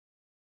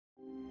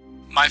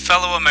My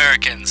fellow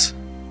Americans,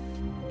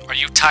 are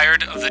you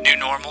tired of the new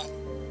normal?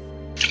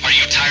 Are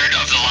you tired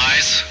of the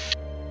lies?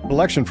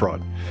 Election fraud.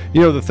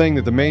 You know, the thing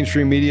that the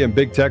mainstream media and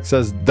big tech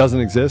says doesn't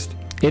exist?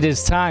 It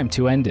is time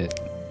to end it.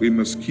 We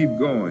must keep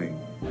going.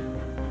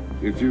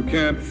 If you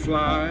can't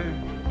fly,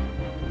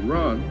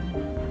 run.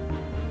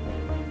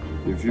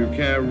 If you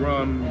can't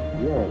run,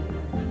 walk.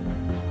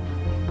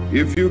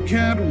 If you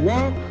can't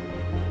walk,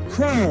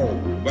 crawl.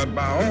 But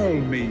by all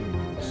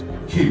means,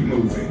 keep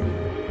moving.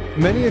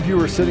 Many of you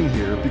are sitting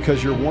here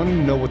because you're wanting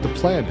to know what the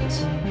plan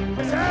is.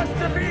 This has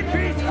to be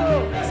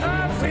peaceful.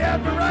 We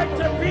have the right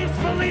to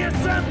peacefully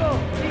assemble.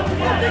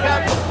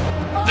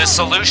 The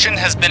solution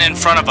has been in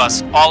front of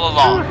us all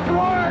along.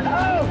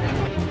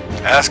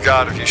 Ask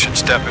God if you should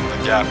step into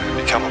the gap and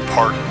become a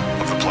part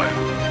of the plan.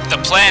 The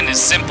plan is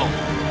simple.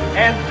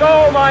 And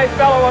so, my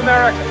fellow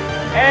Americans,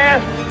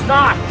 ask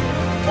not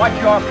what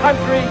your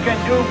country can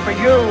do for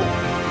you.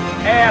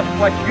 Ask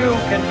what you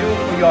can do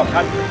for your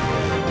country.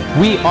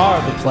 We are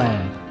the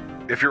plan.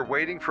 If you're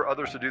waiting for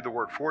others to do the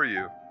work for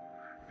you,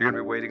 you're going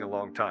to be waiting a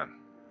long time.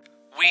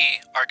 We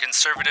are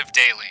Conservative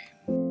Daily.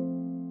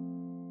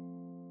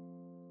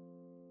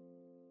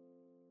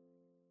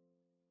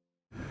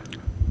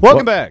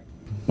 Welcome back.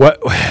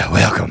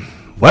 Welcome.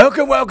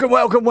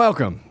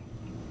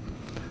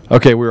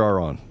 Okay, we are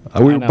on.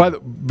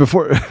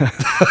 Before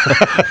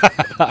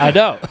I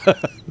know.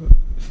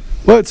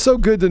 Well, it's so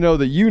good to know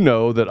that you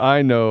know that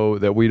I know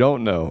that we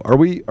don't know. Are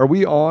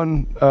we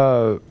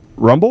on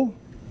Rumble?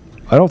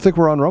 I don't think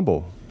we're on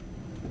Rumble.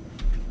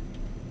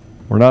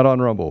 We're not on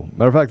Rumble.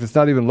 Matter of fact, it's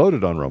not even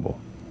loaded on Rumble.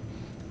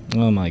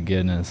 Oh my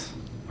goodness.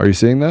 Are you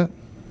seeing that?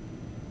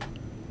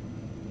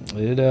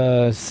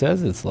 It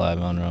says it's live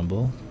on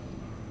Rumble.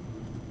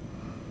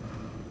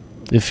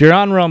 If you're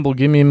on Rumble,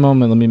 give me a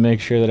moment. Let me make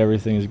sure that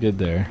everything is good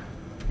there.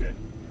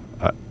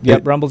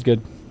 Yep, Rumble's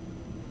good.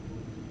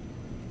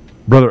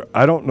 Brother,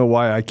 I don't know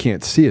why I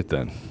can't see it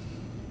then.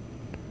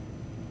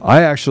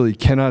 I actually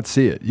cannot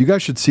see it. You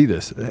guys should see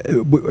this.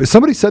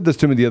 Somebody said this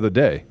to me the other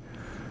day.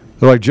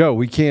 They're like, Joe,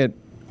 we can't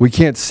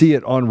see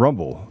it on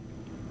Rumble.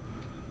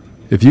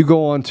 If you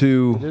go on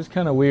to... It is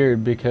kind of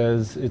weird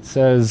because it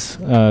says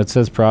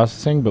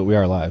processing, but we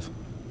are live.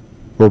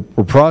 We're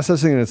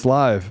processing and it's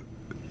live.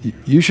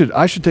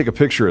 I should take a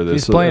picture of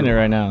this. He's playing it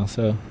right now,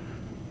 so...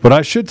 But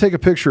I should take a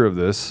picture of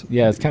this.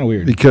 Yeah, it's kind of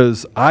weird.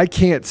 Because I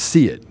can't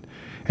see it.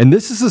 And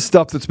this is the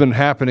stuff that's been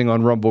happening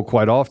on Rumble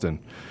quite often.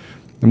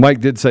 And Mike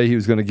did say he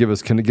was going to get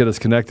us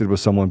connected with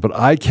someone, but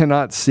I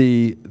cannot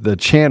see the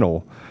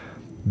channel.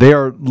 They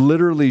are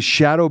literally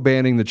shadow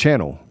banning the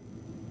channel.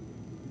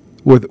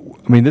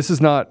 This is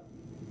not...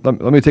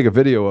 Let me take a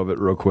video of it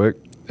real quick,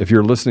 if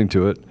you're listening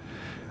to it.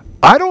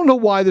 I don't know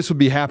why this would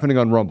be happening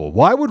on Rumble.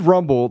 Why would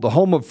Rumble, the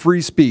home of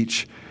free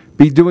speech,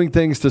 be doing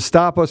things to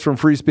stop us from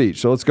free speech?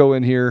 So let's go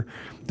in here.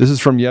 This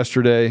is from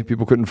yesterday.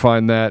 People couldn't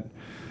find that.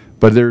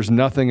 But there's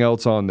nothing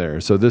else on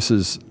there. So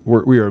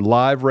we are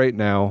live right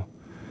now.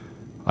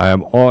 I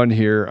am on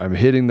here. I'm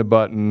hitting the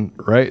button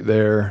right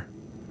there.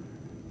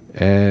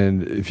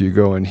 And if you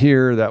go in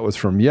here, that was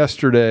from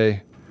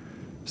yesterday.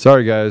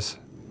 Sorry, guys.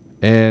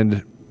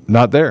 And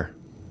not there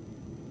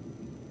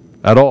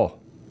at all.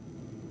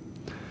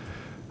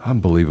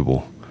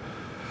 Unbelievable.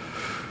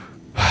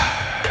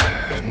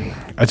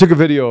 I took a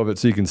video of it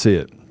so you can see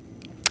it.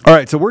 All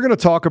right, so we're going to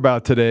talk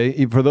about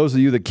today, for those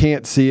of you that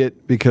can't see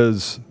it,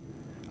 because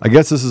I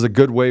guess this is a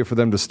good way for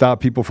them to stop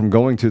people from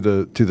going to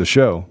the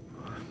show.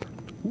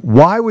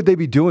 Why would they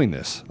be doing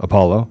this,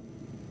 Apollo?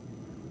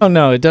 Oh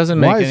no, it doesn't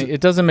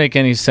make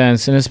any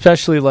sense, and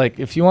especially like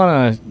if you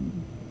want to.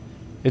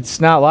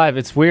 It's not live.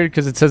 It's weird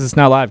because it says it's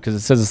not live because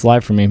it says it's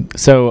live for me.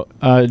 So,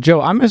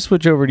 Joe, I'm going to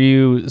switch over to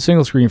you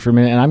single screen for a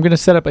minute, and I'm going to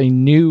set up a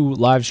new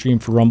live stream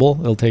for Rumble.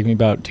 It'll take me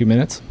about 2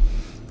 minutes,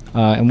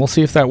 and we'll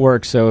see if that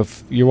works. So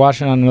if you're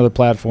watching on another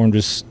platform,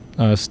 just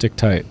stick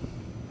tight.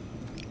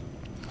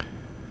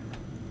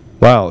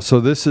 Wow.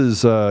 So this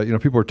is,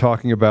 people are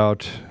talking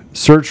about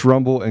search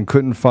Rumble and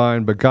couldn't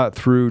find, but got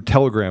through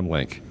Telegram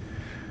link.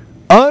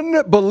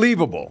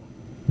 Unbelievable.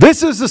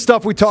 This is the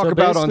stuff we talk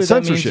about on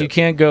censorship. That means you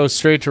can't go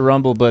straight to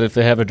Rumble, but if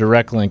they have a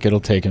direct link,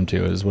 it'll take them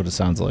to it, is what it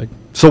sounds like.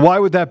 So why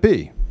would that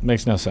be?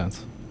 Makes no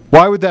sense.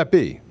 Why would that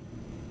be?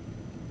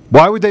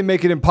 Why would they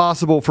make it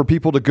impossible for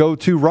people to go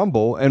to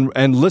Rumble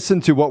and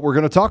listen to what we're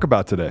going to talk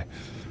about today?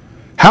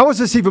 How is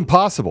this even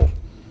possible?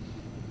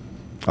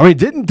 I mean,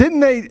 didn't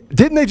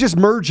they just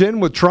merge in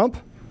with Trump?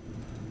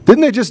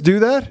 Didn't they just do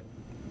that?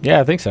 Yeah,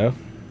 I think so.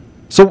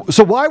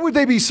 So why would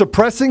they be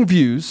suppressing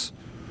views?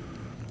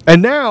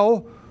 And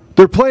now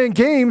they're playing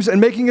games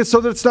and making it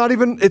so that it's not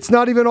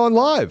even on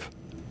live.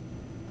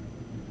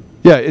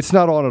 Yeah, it's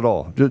not on at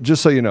all.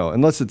 Just so you know,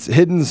 unless it's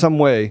hidden some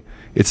way,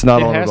 it's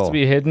not on at all. It has to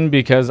be hidden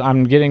because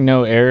I'm getting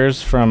no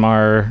errors from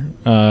our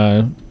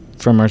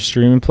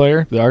streaming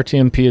player. The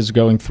RTMP is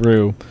going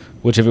through,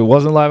 which if it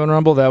wasn't live on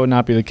Rumble, that would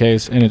not be the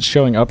case. And it's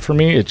showing up for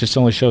me. It just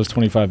only shows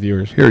 25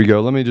 viewers. Here you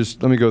go. Let me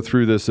go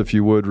through this if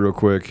you would real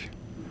quick.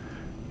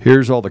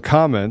 Here's all the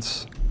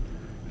comments.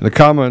 And the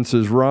comments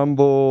is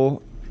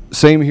Rumble.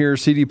 Same here.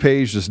 CD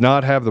Page does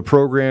not have the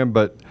program,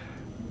 but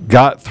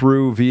got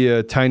through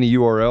via tiny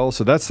URL.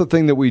 So that's the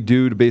thing that we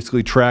do to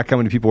basically track how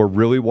many people are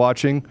really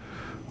watching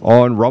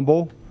on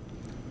Rumble.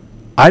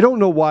 I don't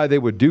know why they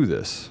would do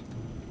this.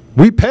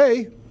 We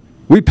pay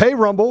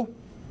Rumble.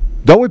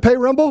 Don't we pay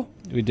Rumble?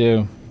 We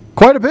do.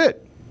 Quite a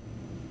bit.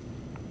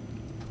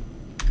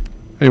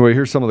 Anyway,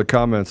 here's some of the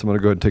comments. I'm going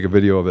to go ahead and take a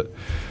video of it.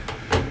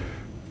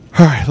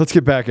 All right, let's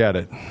get back at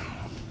it.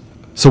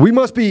 So we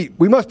must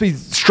be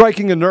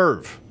striking a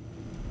nerve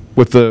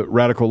with the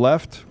radical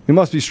left. We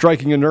must be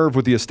striking a nerve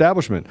with the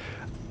establishment.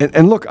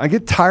 And look, I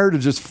get tired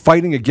of just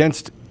fighting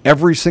against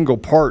every single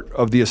part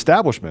of the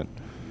establishment.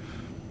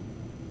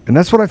 And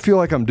that's what I feel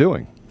like I'm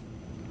doing.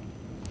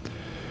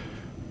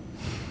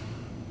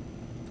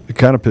 It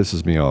kind of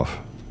pisses me off.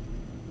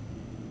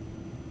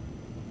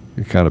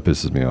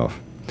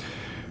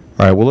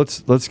 All right, well,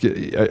 let's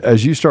get,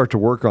 as you start to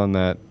work on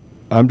that,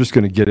 I'm just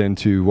going to get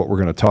into what we're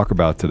going to talk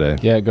about today.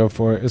 Yeah, go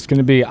for it. It's going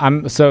to be,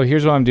 so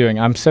here's what I'm doing.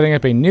 I'm setting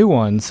up a new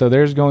one, so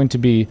there's going to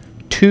be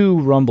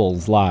 2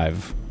 Rumbles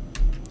live.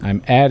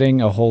 I'm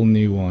adding a whole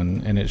new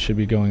one, and it should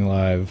be going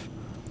live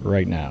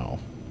right now.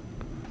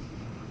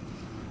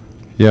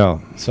 Yeah.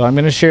 So I'm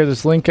going to share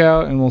this link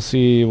out, and we'll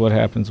see what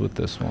happens with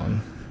this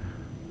one.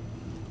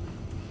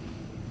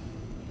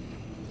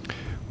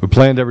 We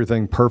planned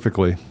everything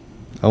perfectly,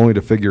 only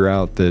to figure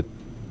out that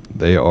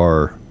they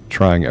are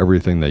trying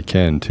everything they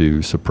can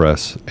to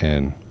suppress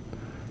and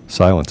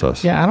silence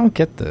us. Yeah, I don't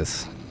get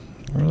this.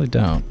 I really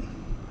don't.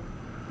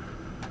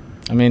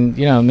 I mean,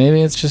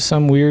 maybe it's just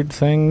some weird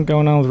thing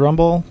going on with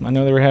Rumble. I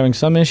know they were having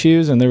some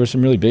issues, and there were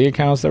some really big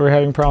accounts that were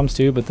having problems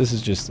too, but this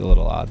is just a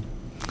little odd.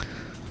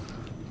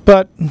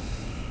 But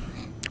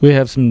we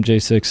have some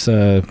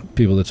J6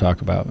 people to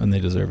talk about, and they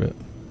deserve it.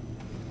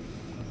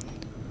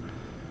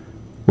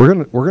 We're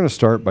gonna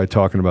start by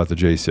talking about the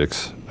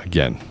J6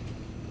 again.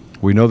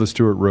 We know the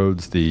Stewart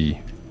Rhodes, the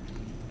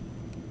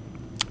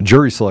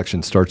jury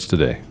selection starts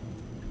today.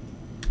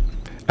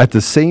 At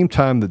the same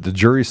time that the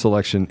jury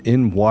selection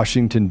in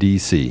Washington,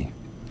 D.C.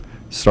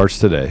 starts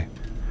today,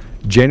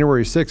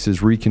 January 6th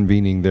is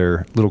reconvening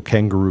their little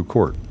kangaroo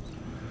court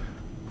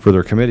for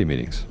their committee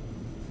meetings.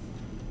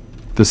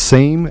 At the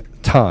same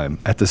time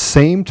that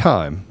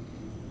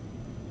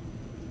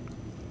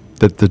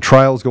the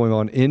trial is going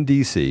on in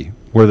D.C.,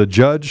 where the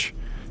judge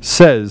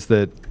says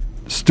that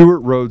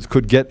Stewart Rhodes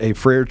could get a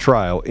fair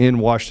trial in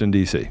Washington,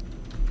 D.C.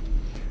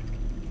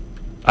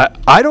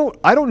 I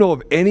don't know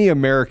of any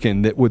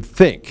American that would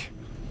think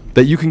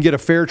that you can get a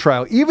fair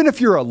trial, even if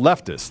you're a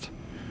leftist.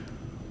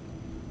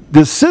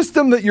 The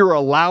system that you're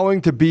allowing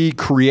to be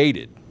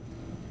created,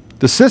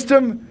 the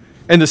system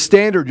and the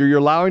standard you're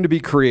allowing to be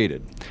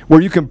created,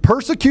 where you can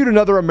persecute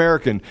another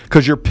American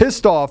because you're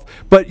pissed off,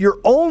 but you're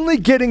only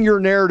getting your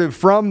narrative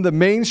from the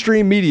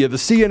mainstream media, the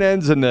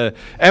CNNs and the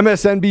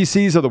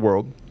MSNBCs of the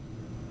world.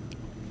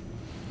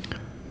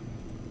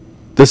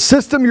 The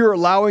system you're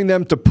allowing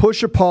them to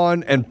push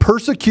upon and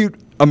persecute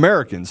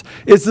Americans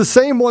is the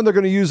same one they're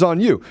going to use on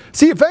you.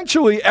 See,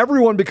 eventually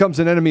everyone becomes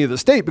an enemy of the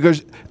state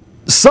because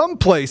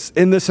someplace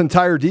in this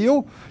entire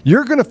deal,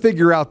 you're going to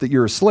figure out that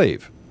you're a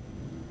slave.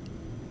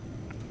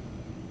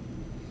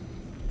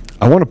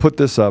 I want to put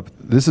this up.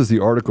 This is the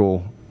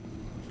article.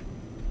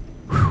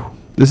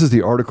 This is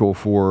the article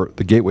for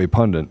the Gateway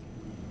Pundit.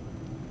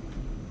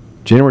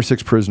 January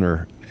 6th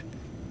prisoner.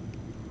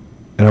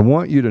 And I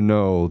want you to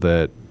know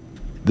that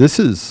this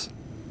is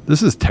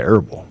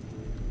terrible.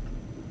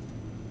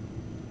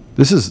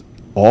 This is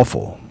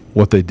awful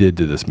what they did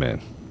to this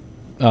man.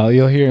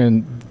 You'll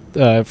hear,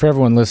 for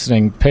everyone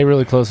listening, pay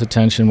really close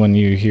attention when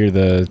you hear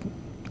the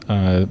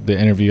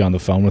interview on the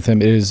phone with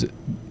him. It is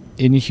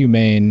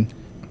inhumane,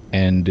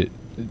 and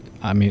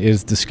I mean, it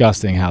is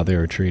disgusting how they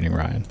were treating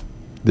Ryan.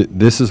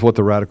 This is what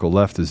the radical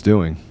left is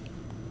doing.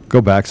 Go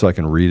back so I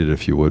can read it,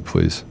 if you would,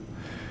 please.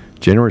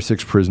 January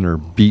 6th prisoner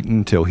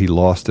beaten till he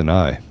lost an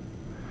eye.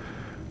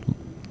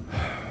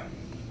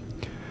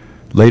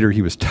 Later,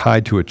 he was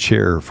tied to a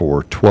chair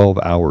for 12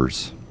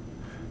 hours.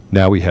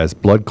 Now he has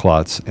blood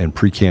clots and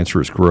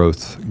precancerous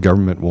growth.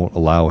 Government won't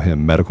allow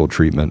him medical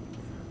treatment.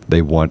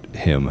 They want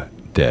him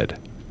dead.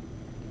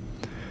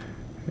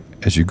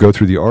 As you go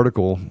through the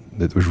article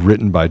that was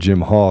written by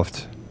Jim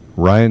Hoft,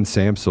 Ryan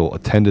Samsel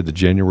attended the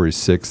January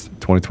 6th,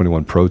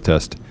 2021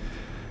 protest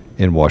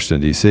in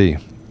Washington, D.C.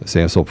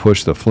 Samsel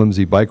pushed the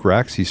flimsy bike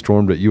racks. He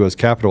stormed at U.S.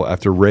 Capitol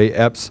after Ray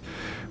Epps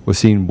was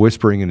seen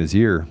whispering in his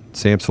ear.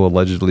 Samsel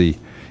allegedly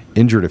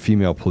injured a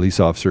female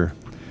police officer.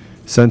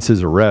 Since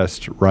his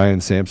arrest, Ryan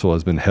Samsel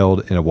has been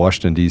held in a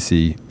Washington,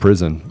 D.C.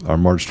 prison. On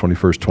March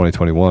 21st,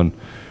 2021,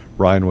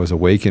 Ryan was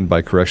awakened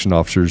by correction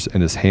officers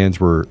and his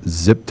hands were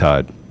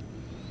zip-tied.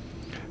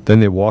 Then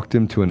they walked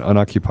him to an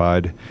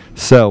unoccupied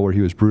cell where he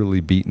was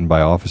brutally beaten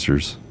by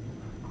officers.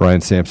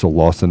 Ryan Samsel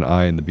lost an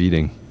eye in the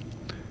beating.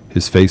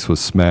 His face was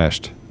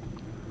smashed.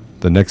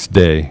 The next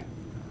day,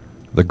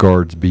 the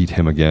guards beat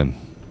him again.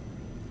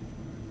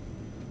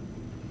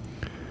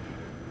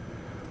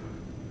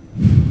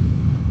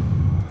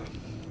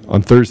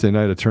 On Thursday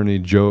night, attorney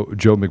Joe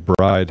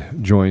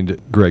McBride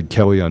joined Greg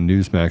Kelly on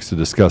Newsmax to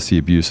discuss the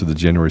abuse of the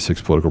January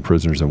 6 political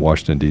prisoners in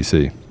Washington,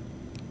 D.C.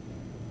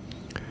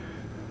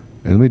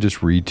 And let me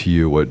just read to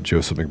you what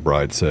Joseph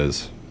McBride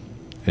says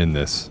in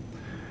this.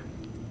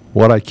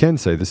 What I can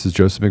say, this is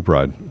Joseph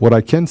McBride, what I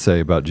can say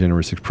about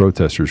January 6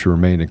 protesters who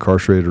remain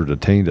incarcerated or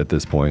detained at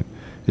this point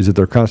is that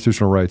their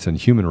constitutional rights and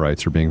human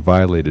rights are being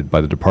violated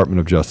by the Department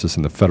of Justice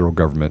and the federal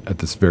government at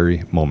this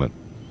very moment.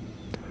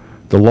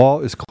 The law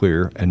is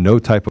clear, and no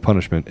type of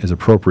punishment is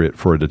appropriate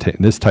for a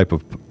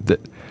detainee.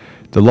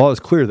 The law is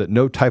clear that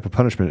no type of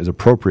punishment is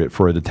appropriate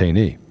for a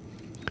detainee.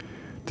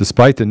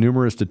 Despite the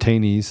numerous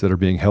detainees that are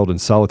being held in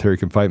solitary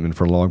confinement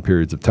for long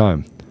periods of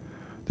time,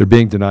 they're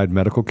being denied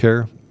medical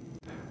care,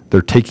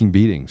 they're taking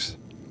beatings,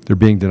 they're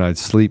being denied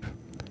sleep,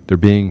 they're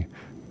being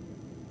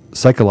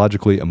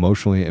psychologically,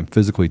 emotionally, and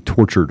physically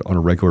tortured on a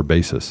regular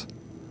basis.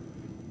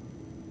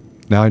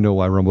 Now I know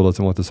why Rumble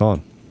doesn't want this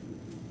on.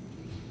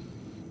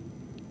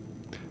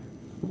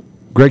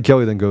 Greg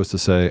Kelly then goes to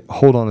say,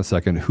 hold on a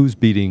second, who's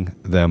beating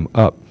them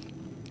up?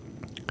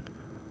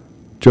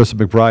 Joseph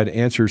McBride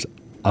answers,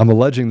 I'm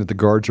alleging that the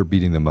guards are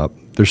beating them up.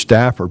 Their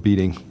staff are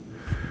beating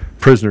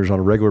prisoners on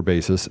a regular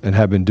basis and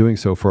have been doing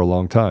so for a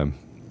long time.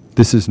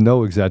 This is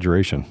no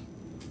exaggeration.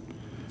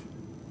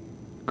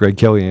 Greg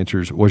Kelly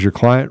answers, was your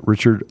client,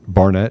 Richard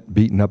Barnett,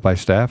 beaten up by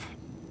staff?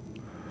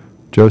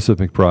 Joseph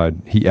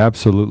McBride, he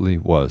absolutely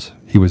was.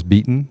 He was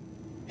beaten.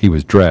 He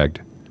was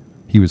dragged.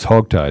 He was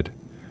hogtied.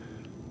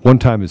 One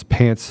time his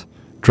pants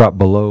dropped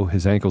below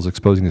his ankles,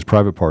 exposing his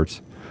private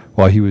parts,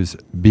 while he was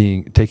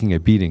taking a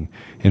beating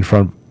in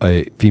front of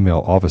a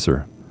female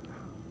officer.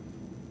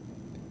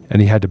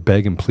 And he had to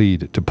beg and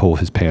plead to pull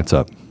his pants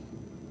up.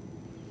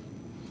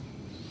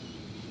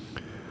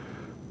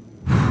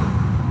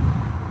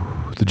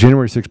 The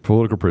January 6th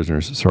political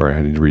prisoners, sorry,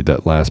 I need to read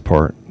that last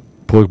part.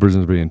 Political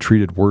prisoners are being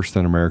treated worse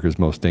than America's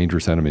most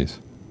dangerous enemies.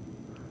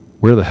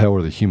 Where the hell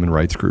are the human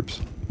rights groups?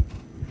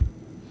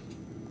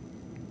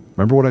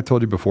 Remember what I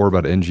told you before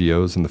about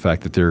NGOs and the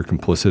fact that they're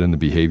complicit in the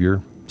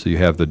behavior? So you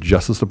have the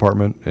Justice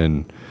Department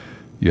and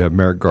you have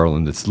Merrick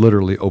Garland that's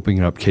literally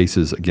opening up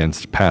cases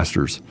against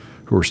pastors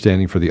who are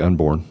standing for the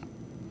unborn.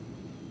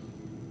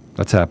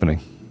 That's happening.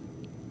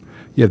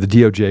 You have the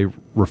DOJ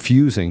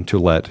refusing to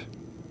let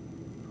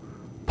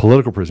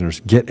political prisoners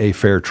get a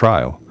fair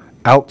trial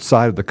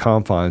outside of the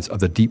confines of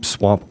the deep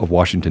swamp of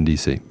Washington,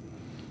 D.C.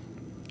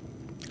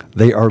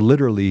 They are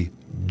literally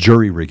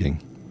jury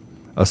rigging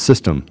a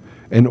system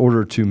in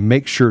order to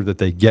make sure that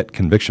they get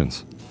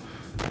convictions.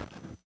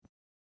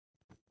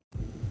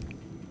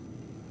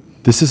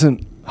 This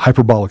isn't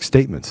hyperbolic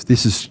statements.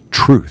 This is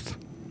truth.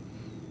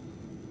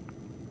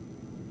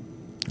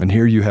 And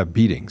here you have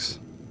beatings.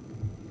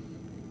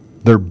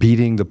 They're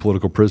beating the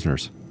political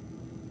prisoners.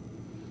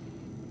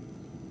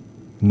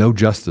 No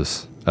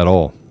justice at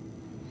all.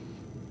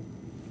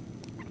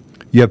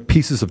 You have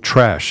pieces of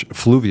trash,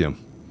 effluvium,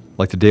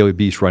 like the Daily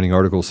Beast writing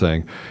articles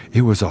saying,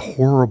 it was a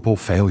horrible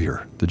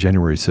failure, the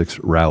January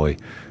 6th rally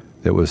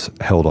that was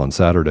held on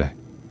Saturday.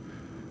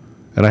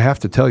 And I have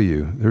to tell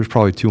you, there's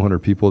probably 200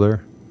 people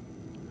there.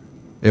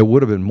 It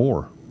would have been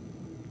more.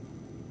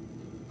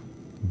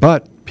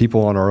 But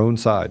people on our own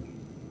side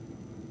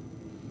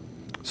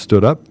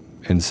stood up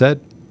and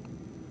said,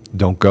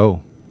 don't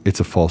go. It's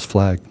a false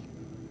flag.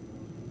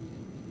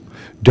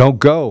 Don't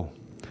go.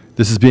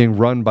 This is being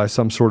run by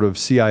some sort of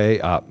CIA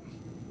op.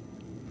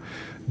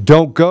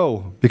 Don't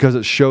go because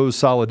it shows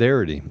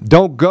solidarity.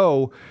 Don't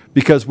go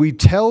because we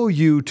tell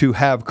you to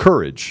have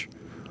courage.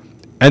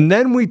 And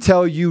then we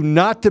tell you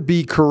not to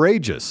be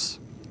courageous.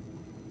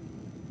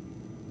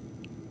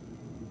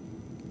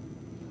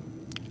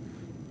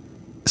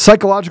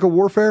 Psychological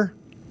warfare?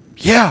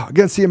 Yeah,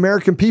 against the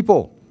American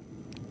people.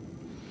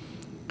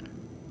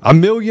 1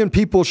 million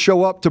people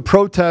show up to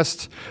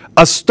protest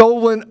a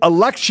stolen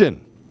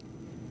election.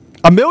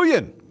 1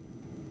 million.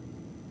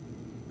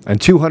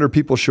 And 200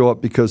 people show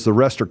up because the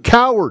rest are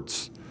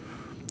cowards.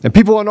 And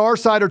people on our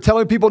side are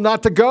telling people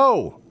not to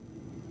go.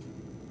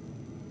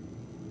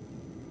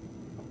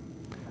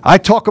 I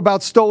talk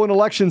about stolen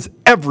elections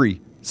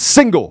every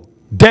single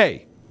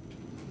day.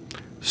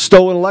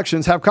 Stolen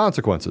elections have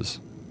consequences.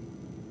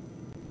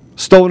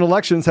 Stolen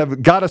elections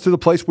have got us to the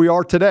place we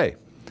are today,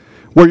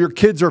 where your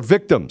kids are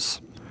victims,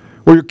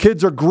 where your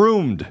kids are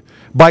groomed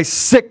by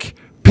sick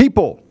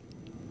people.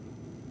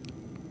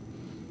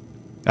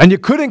 And you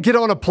couldn't get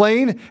on a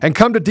plane and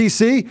come to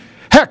D.C.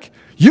 Heck,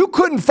 you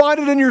couldn't find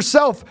it in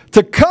yourself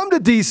to come to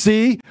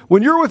D.C.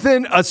 when you're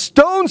within a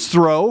stone's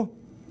throw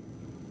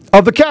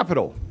of the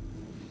Capitol.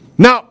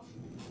 Now,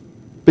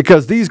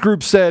 because these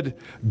groups said,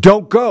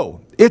 don't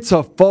go. It's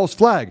a false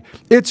flag.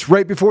 It's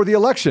right before the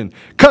election.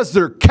 Because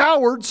they're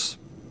cowards.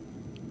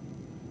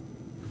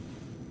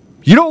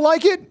 You don't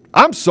like it?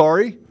 I'm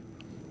sorry.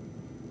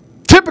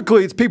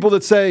 Typically, it's people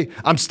that say,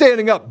 I'm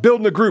standing up,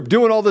 building a group,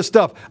 doing all this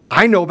stuff.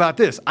 I know about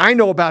this. I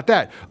know about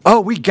that.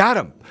 Oh, we got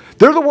them.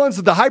 They're the ones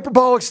with the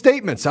hyperbolic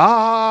statements.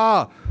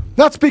 Not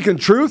speaking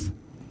truth.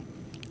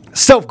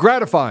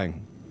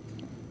 Self-gratifying.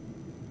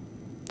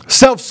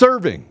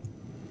 Self-serving.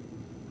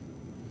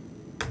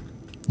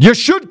 You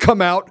should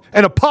come out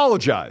and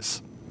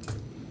apologize.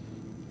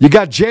 You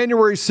got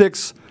January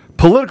 6th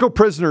political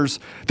prisoners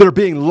that are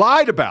being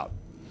lied about.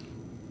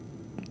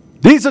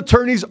 These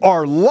attorneys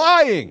are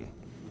lying.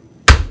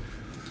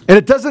 And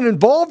it doesn't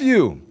involve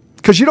you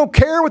because you don't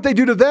care what they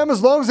do to them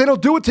as long as they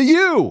don't do it to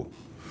you.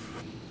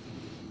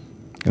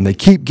 And they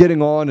keep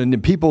getting on, and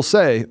then people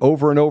say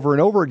over and over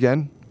and over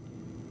again,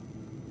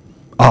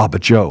 but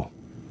Joe.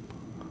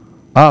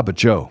 But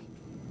Joe.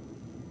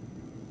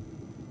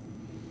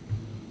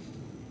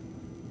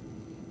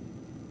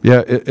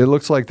 Yeah, it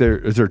looks like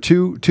is there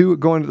two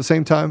going at the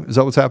same time? Is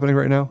that what's happening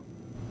right now?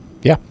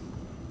 Yeah.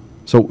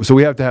 So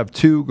we have to have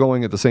two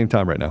going at the same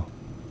time right now.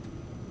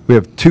 We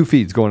have two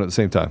feeds going at the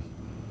same time.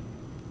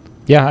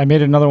 Yeah, I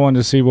made another one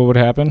to see what would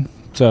happen.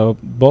 So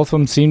both of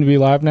them seem to be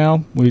live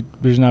now.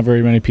 There's not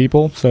very many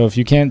people. So if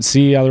you can't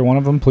see either one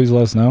of them, please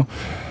let us know.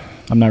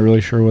 I'm not really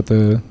sure what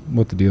the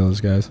deal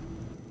is, guys.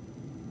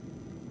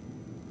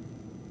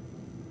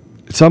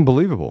 It's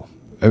unbelievable.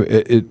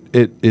 It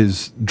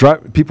is.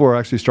 People are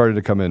actually starting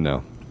to come in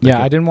now.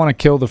 Yeah, I didn't want to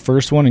kill the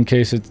first one in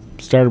case it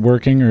started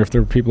working or if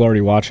there were people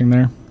already watching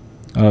there.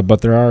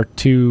 But there are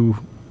two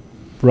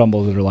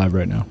Rumbles that are live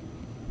right now.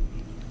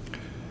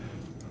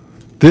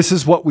 This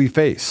is what we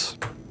face.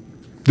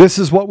 This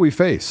is what we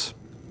face.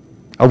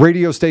 A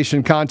radio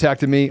station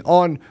contacted me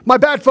on my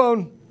bat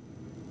phone.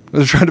 I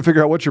was trying to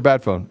figure out what's your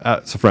bat phone.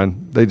 It's a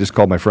friend. They just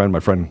called my friend. My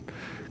friend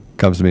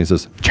comes to me and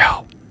says,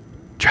 Joe,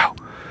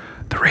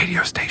 the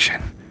radio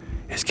station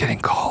is getting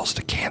calls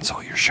to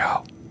cancel your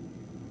show.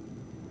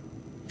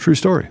 True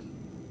story.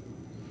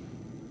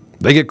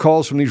 They get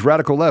calls from these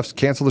radical lefts,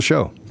 cancel the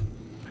show.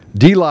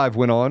 D-Live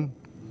went on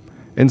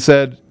and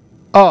said,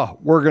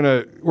 we're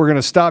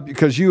gonna stop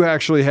because you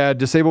actually had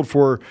disabled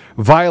for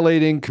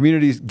violating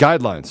community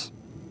guidelines.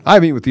 I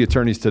meet with the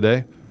attorneys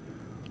today.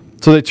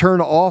 So they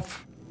turn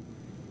off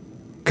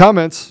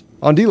comments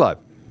on D-Live.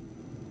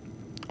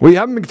 We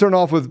haven't been turned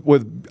off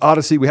with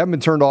Odyssey. We haven't been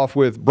turned off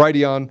with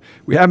Brighteon.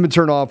 We haven't been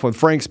turned off with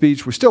Frank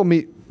Speech. We still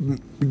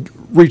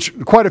reach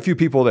quite a few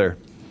people there.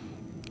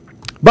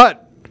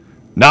 But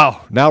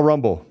now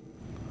Rumble.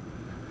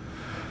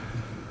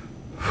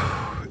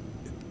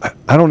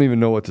 I don't even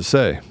know what to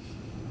say.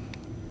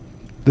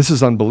 This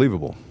is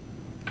unbelievable.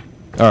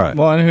 All right.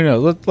 Well, and who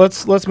knows?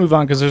 Let's move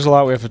on because there's a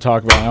lot we have to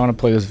talk about. I want to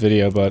play this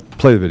video, but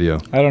play the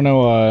video. I don't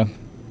know.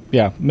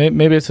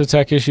 Maybe it's a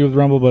tech issue with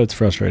Rumble, but it's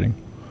frustrating.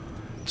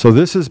 So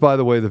this is, by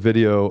the way, the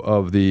video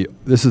of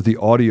this is the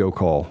audio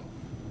call,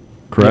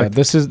 correct? Yeah,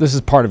 this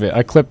is part of it.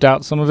 I clipped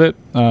out some of it.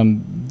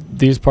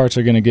 These parts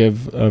are going to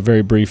give a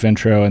very brief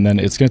intro, and then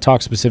it's going to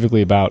talk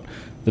specifically about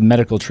the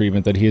medical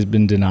treatment that he has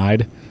been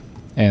denied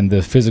and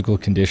the physical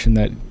condition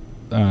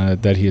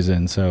that he is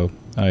in. So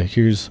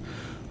here's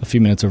a few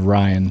minutes of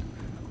Ryan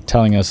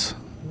telling us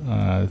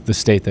the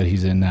state that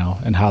he's in now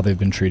and how they've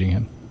been treating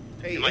him.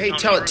 Hey,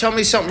 tell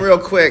me something real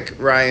quick,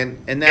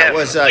 Ryan. And that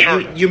was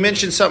sure. you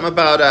mentioned something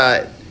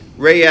about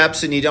Ray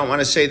Epps, and you don't want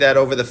to say that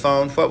over the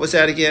phone. What was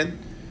that again?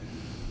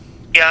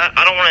 Yeah,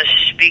 I don't want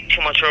to speak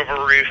too much over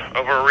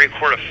a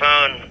recorded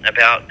phone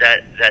about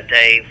that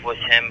day with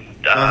him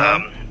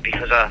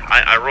because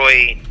I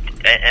really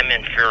am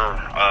in fear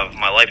of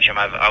my life, Jim.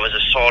 I was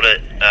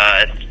assaulted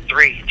at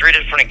three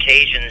different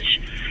occasions.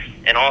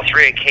 And all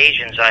three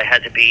occasions, I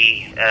had to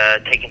be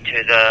taken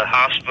to the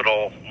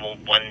hospital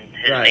when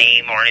his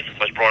name or anything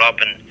was brought up.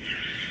 And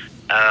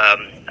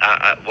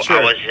I was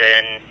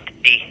in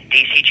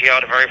DC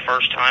jail the very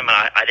first time, and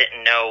I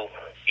didn't know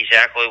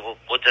exactly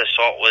what the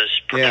assault was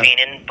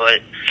pertaining.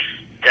 But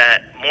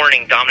that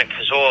morning, Dominic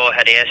Fazzola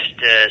had asked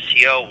the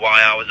CO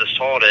why I was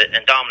assaulted.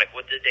 And Dominic,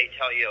 what did they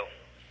tell you?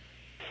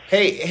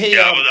 Hey.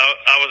 Yeah, I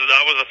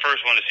was the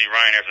first one to see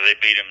Ryan after they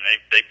beat him.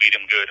 They beat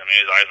him good. I mean,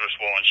 his eyes were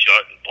swollen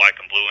shut and black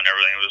and blue and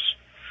everything. It was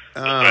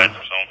bad.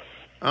 So.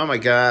 Oh my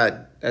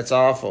God, that's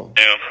awful.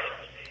 Yeah.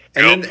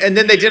 And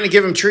then they didn't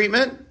give him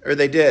treatment, or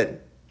they did?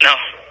 No.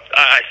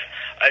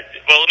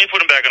 Well, let me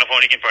put him back on the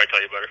phone. He can probably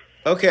tell you better.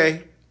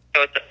 Okay.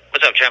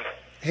 What's up, Jim?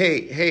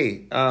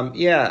 Hey.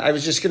 I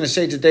was just gonna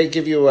say, did they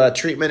give you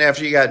treatment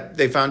after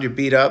they found you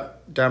beat up?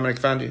 Dominic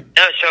found you?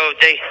 No, so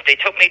they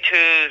took me to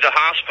the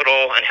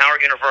hospital, and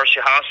Howard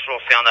University Hospital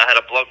found I had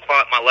a blood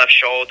clot in my left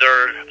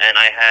shoulder, and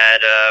I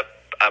had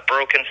a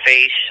broken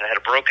face, I had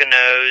a broken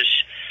nose,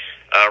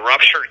 a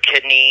ruptured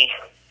kidney,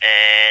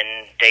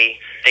 and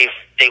they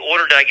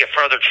ordered that I get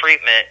further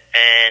treatment,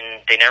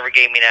 and they never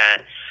gave me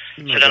that.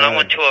 So then I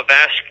went to a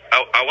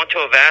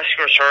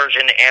vascular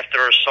surgeon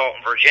after assault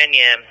in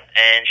Virginia,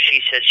 and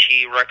she said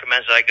she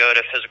recommends that I go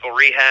to physical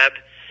rehab.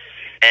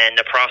 And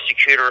the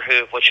prosecutor,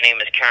 which name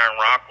is Karen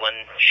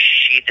Rockland,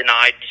 she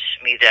denied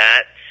me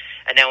that.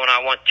 And then when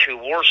I went to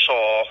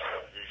Warsaw,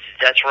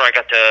 that's where I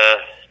got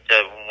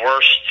the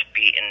worst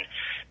beating.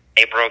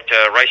 They broke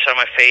the right side of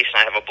my face,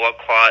 and I have a blood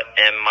clot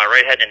in my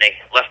right head, and they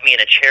left me in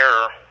a chair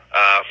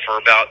for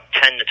about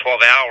 10 to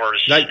 12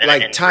 hours.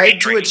 Like tied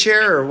to a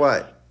chair or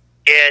what?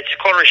 Yeah, it's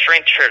called a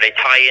restraint chair. They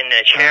tie you in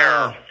a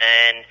chair.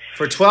 And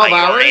for 12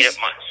 hours?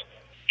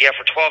 Yeah,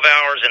 for 12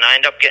 hours, and I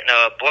ended up getting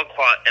a blood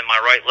clot in my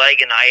right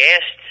leg, and I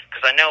asked,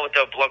 because I know what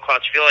the blood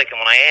clots feel like, and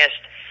when I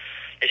asked,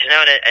 They said,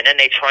 no, and then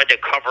they tried to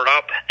cover it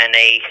up, and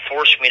they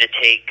forced me to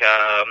take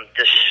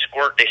this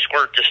squirt. They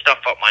squirted this stuff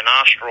up my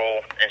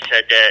nostril and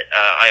said that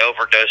I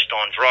overdosed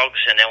on drugs.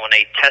 And then when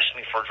they tested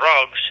me for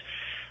drugs,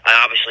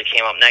 I obviously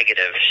came up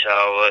negative.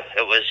 So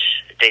it was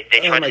they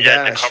tried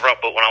to cover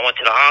up. But when I went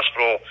to the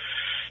hospital,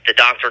 the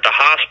doctor at the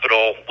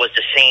hospital was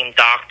the same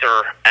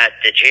doctor at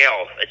the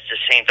jail. It's the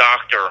same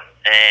doctor,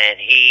 and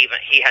he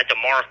had the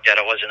mark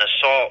that it was an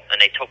assault, and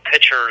they took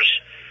pictures.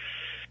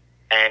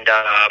 And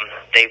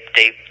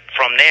they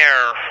from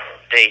there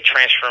they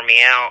transferred me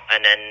out,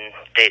 and then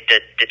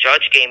the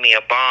judge gave me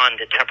a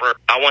bond, a temporary.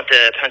 I went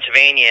to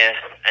Pennsylvania,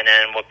 and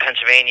then when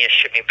Pennsylvania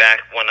shipped me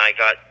back, when I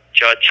got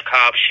Judge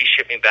Cobb, she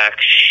shipped me back.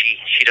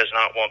 She does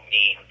not want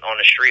me on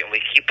the street, and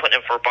we keep putting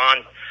in for a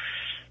bond.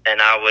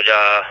 And I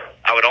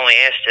would only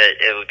ask that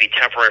it would be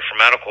temporary for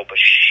medical, but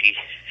she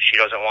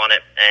doesn't want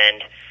it.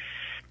 And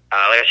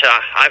like I said,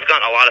 I've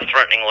gotten a lot of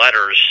threatening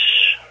letters.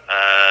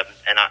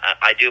 And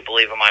I do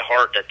believe in my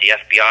heart that the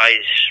FBI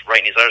is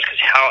writing these letters, because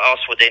how else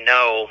would they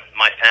know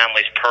my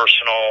family's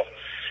personal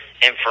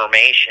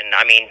information?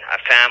 I mean, a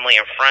family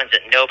and friends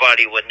that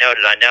nobody would know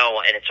that I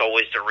know, and it's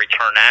always the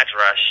return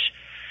address.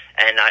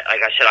 And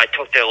like I said, I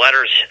took their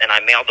letters and I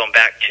mailed them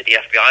back to the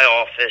FBI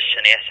office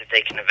and asked if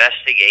they can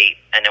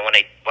investigate. And then when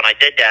I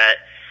did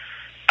that,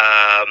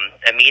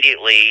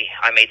 immediately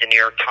I made the New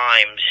York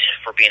Times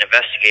for being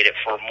investigated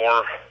for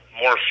more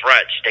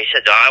threats. They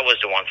said that I was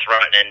the one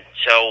threatening.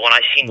 So when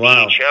I seen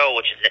DHO,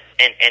 which is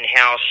an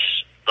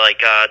in-house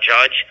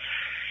judge,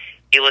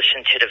 he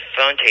listened to the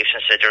phone tapes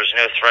and said, "There's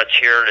no threats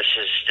here. This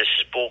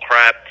is bull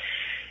crap."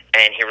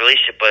 And he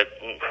released it, but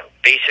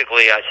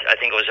basically I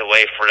think it was a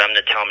way for them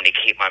to tell me to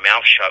keep my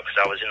mouth shut, because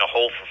I was in a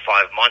hole for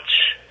 5 months.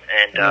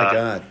 And oh my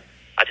God.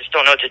 I just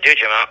don't know what to do,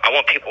 Jim. I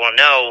want people to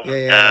know.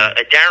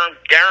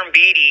 Darren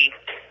Beatty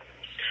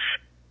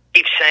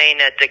keeps saying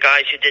that the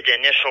guys who did the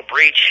initial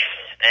breach,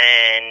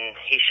 and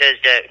he says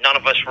that none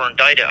of us were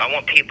indicted. I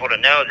want people to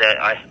know that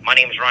my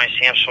name is Ryan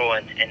Samsel,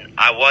 and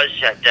I was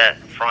at that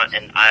front,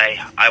 and I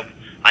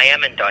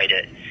am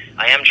indicted.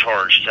 I am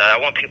charged. I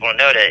want people to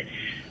know that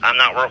I'm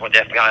not working with the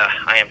FBI.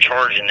 I am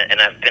charged, and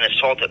I've been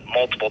assaulted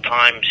multiple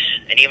times.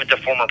 And even the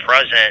former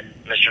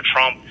president, Mr.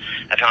 Trump,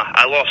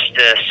 I lost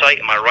the sight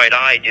in my right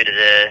eye due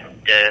to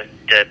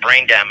the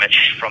brain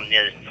damage from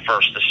the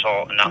first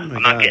assault, and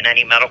I'm not getting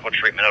any medical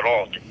treatment at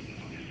all.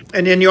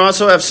 And then you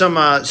also have some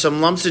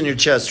lumps in your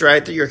chest,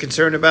 right, that you're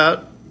concerned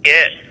about?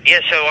 Yeah.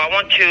 So I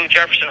went to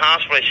Jefferson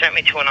Hospital. They sent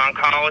me to an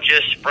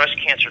oncologist, breast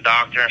cancer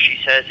doctor, and she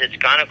says it's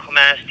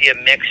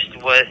gynecomastia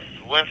mixed with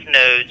lymph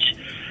nodes.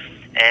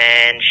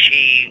 And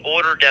she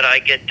ordered that I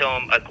get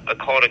them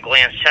called a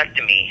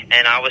glandsectomy.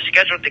 And I was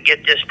scheduled to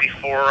get this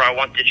before I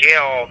went to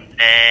jail.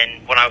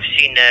 And when I was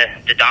seeing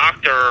the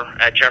doctor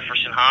at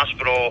Jefferson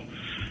Hospital,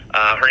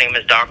 her name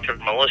is Dr.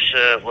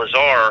 Melissa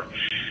Lazar.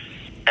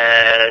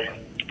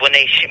 When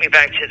they sent me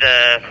back to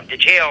the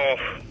jail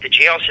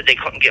said they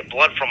couldn't get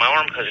blood from my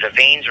arm because the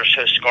veins are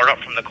so scarred up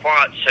from the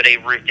clot. So they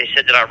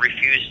said that I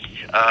refused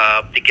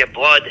to get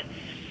blood.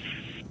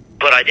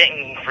 But I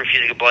didn't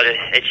refuse to get blood.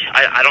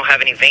 I don't have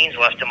any veins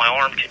left in my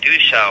arm to do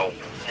so,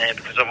 and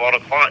because of all the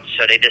clots.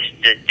 So they just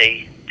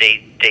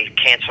they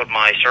canceled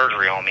my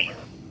surgery on me.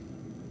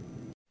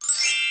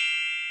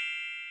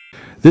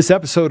 This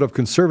episode of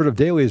Conservative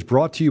Daily is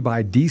brought to you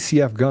by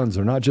DCF Guns.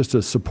 They're not just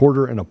a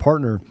supporter and a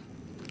partner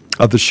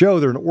of the show.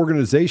 They're an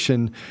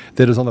organization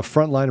that is on the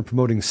front line of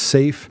promoting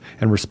safe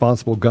and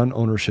responsible gun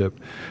ownership.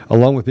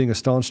 Along with being a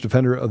staunch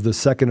defender of the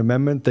Second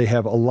Amendment, they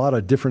have a lot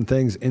of different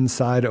things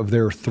inside of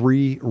their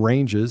 3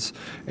 ranges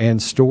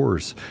and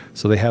stores.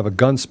 So they have a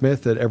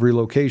gunsmith at every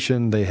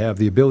location. They have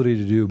the ability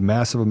to do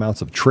massive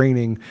amounts of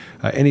training,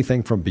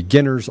 anything from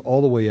beginners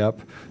all the way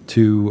up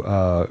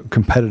to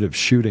competitive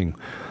shooting.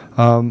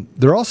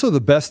 They're also the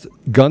best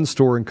gun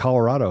store in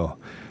Colorado.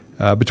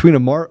 Between a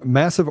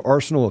massive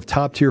arsenal of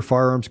top-tier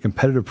firearms,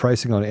 competitive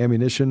pricing on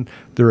ammunition,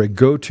 they're a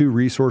go-to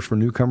resource for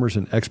newcomers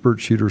and expert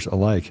shooters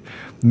alike.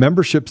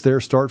 Memberships there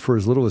start for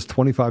as little as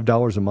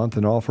 $25 a month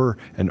and offer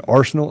an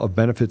arsenal of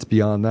benefits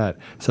beyond that,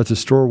 such as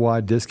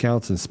store-wide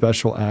discounts and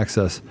special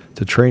access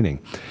to training.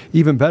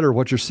 Even better,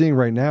 what you're seeing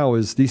right now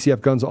is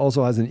DCF Guns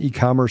also has an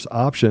e-commerce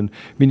option,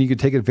 meaning you can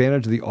take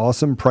advantage of the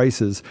awesome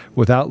prices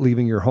without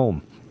leaving your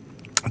home.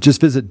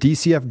 Just visit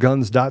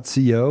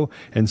dcfguns.co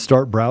and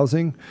start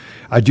browsing.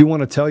 I do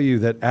want to tell you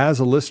that as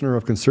a listener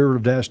of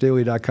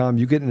conservative-daily.com,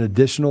 you get an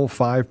additional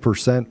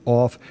 5%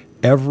 off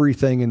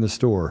everything in the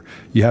store.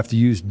 You have to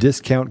use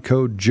discount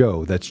code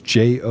Joe. That's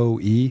Joe.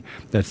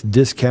 That's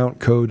discount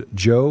code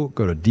Joe.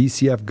 Go to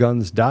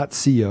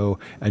dcfguns.co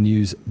and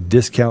use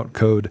discount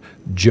code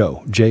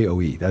Joe. Joe.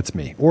 That's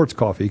me. Or it's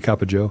coffee,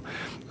 cup of Joe.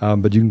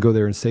 But you can go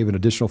there and save an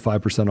additional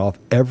 5% off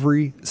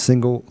every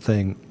single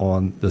thing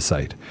on the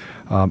site.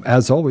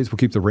 As always, we'll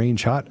keep the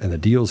range hot and the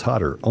deals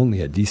hotter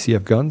only at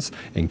DCF Guns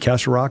in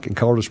Castle Rock and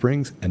Colorado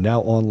Springs, and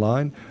now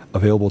online,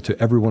 available to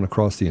everyone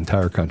across the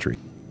entire country.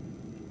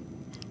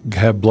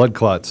 Have blood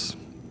clots,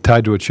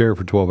 tied to a chair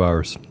for 12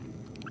 hours,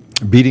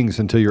 beatings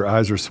until your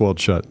eyes are swelled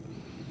shut.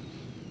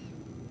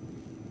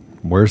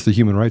 Where's the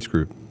human rights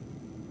group?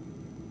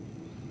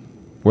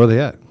 Where are they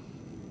at?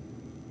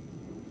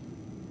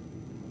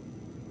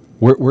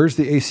 Where's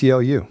the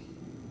ACLU?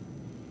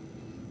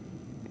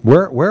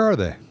 Where are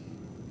they?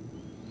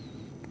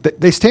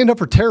 They stand up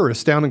for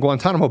terrorists down in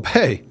Guantanamo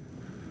Bay.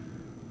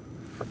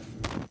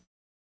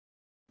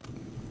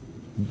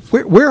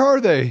 Where are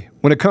they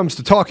when it comes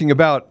to talking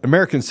about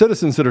American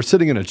citizens that are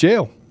sitting in a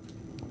jail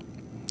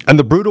and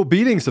the brutal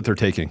beatings that they're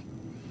taking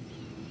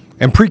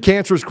and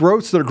precancerous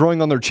growths that are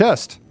growing on their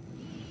chest?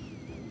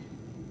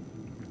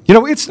 You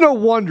know, it's no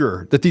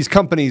wonder that these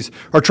companies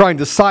are trying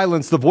to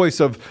silence the voice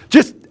of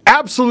just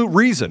absolute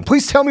reason.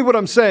 Please tell me what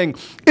I'm saying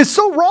is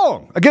so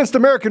wrong against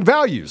American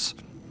values.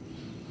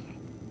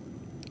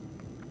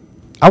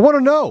 I want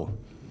to know.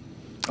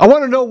 I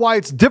want to know why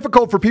it's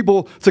difficult for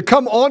people to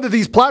come onto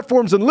these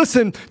platforms and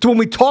listen to when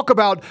we talk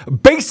about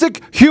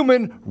basic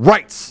human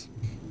rights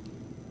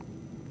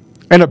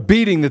and a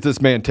beating that this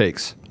man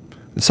takes.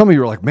 And some of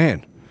you are like,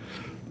 man,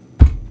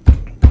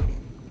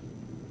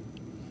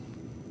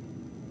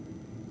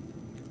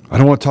 I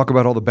don't want to talk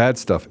about all the bad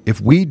stuff.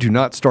 If we do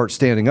not start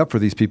standing up for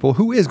these people,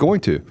 who is going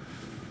to?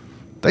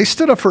 They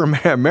stood up for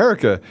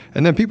America,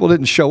 and then people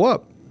didn't show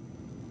up.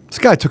 This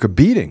guy took a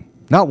beating.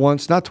 Not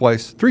once, not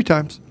twice, 3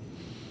 times.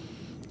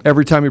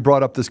 Every time he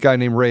brought up this guy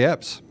named Ray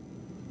Epps.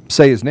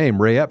 Say his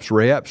name, Ray Epps,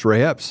 Ray Epps,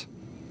 Ray Epps.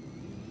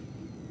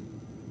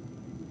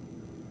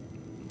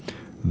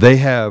 They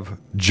have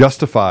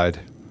justified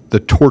the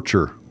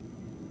torture,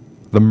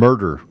 the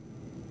murder,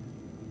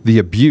 the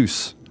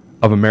abuse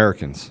of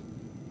Americans.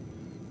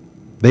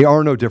 They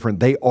are no different.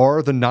 They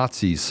are the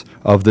Nazis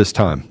of this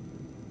time.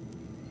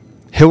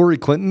 Hillary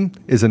Clinton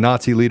is a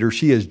Nazi leader.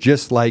 She is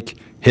just like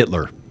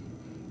Hitler.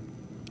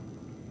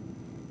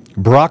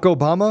 Barack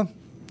Obama,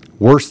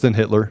 worse than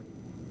Hitler.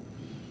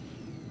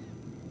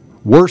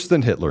 Worse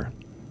than Hitler.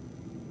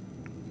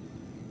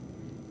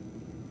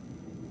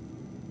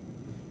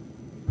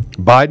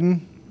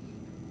 Biden,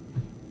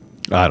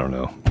 I don't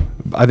know.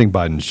 I think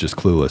Biden's just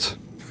clueless.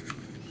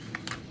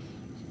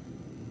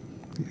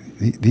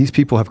 These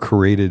people have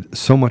created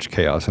so much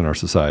chaos in our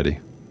society.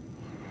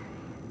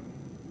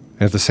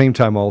 And at the same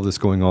time, all this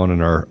going on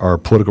and our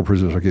political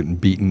prisoners are getting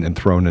beaten and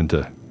thrown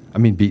into,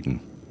 beaten.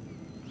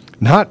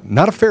 Not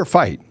a fair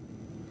fight.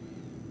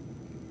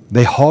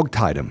 They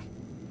hogtied him.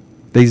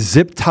 They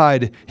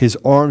zip-tied his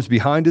arms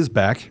behind his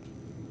back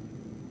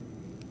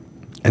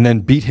and then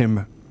beat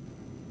him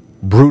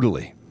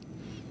brutally.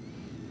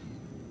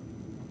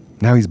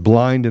 Now he's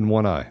blind in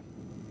one eye.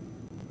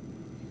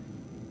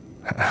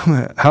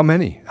 How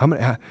many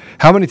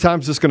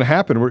times is this going to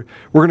happen? We're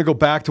going to go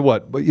back to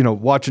what?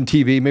 Watching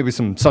TV, maybe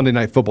some Sunday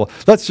night football.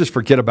 Let's just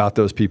forget about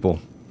those people.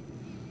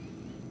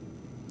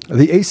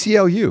 The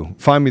ACLU,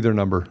 find me their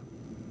number.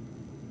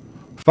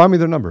 Find me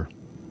their number.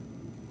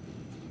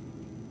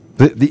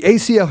 The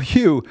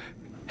ACLU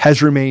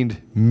has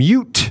remained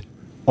mute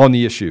on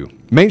the issue.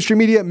 Mainstream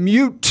media,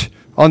 mute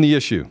on the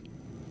issue.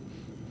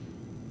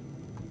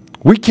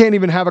 We can't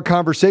even have a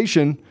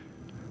conversation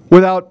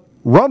without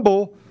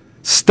Rumble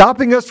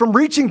stopping us from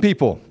reaching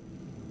people.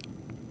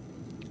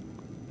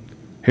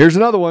 Here's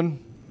another one.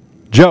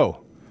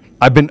 Joe,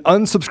 I've been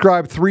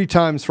unsubscribed 3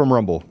 times from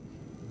Rumble.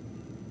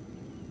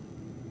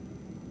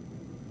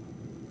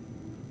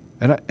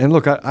 And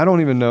look, I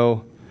don't even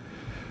know.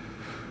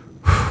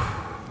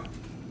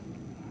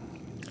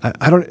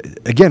 I don't.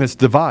 Again, it's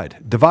divide.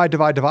 Divide.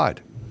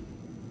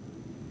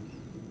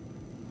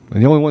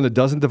 And the only one that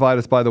doesn't divide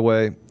us, by the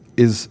way,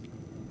 is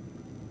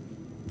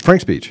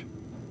Frank Speech.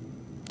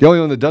 The only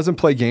one that doesn't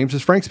play games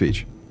is Frank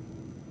Speech.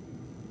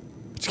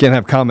 Just can't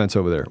have comments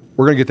over there.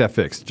 We're going to get that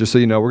fixed. Just so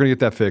you know, we're going to get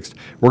that fixed.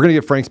 We're going to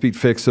get Frank Speech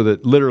fixed so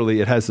that literally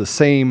it has the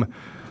same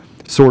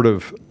sort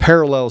of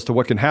parallels to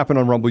what can happen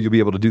on Rumble. You'll be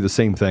able to do the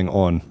same thing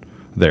on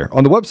there.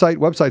 On the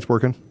website's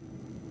working.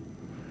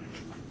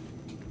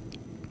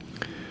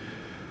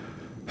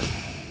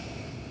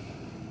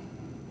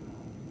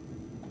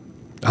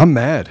 I'm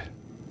mad.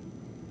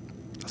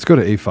 Let's go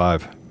to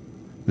A5.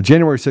 The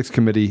January 6th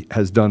committee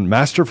has done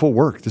masterful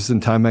work. This is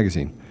in Time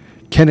magazine.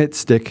 Can it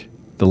stick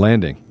the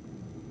landing?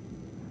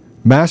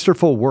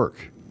 Masterful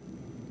work.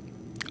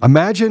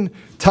 Imagine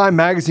Time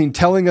magazine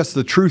telling us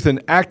the truth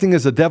and acting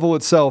as the devil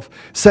itself,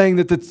 saying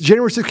that the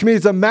January 6th committee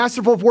is a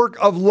masterful work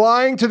of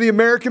lying to the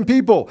American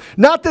people.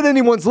 Not that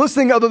anyone's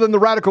listening other than the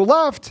radical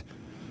left,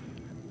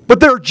 but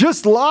they're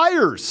just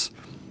liars.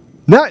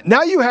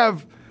 Now you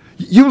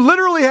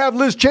literally have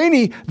Liz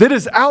Cheney that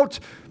is out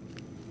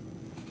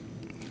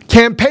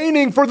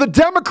campaigning for the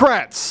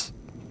Democrats.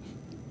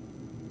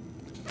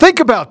 Think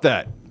about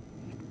that.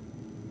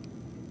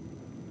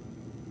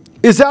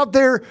 Is out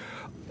there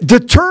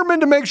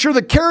determined to make sure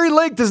that Kari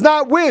Lake does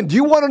not win. Do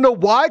you want to know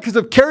why? Because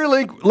if Kari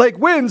Lake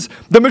wins,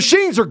 the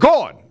machines are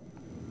gone.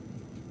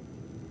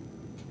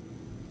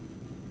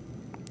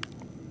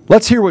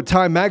 Let's hear what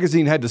Time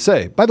magazine had to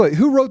say. By the way,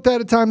 who wrote that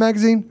at Time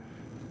magazine?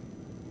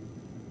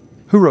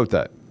 Who wrote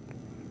that?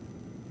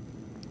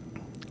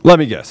 Let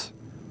me guess.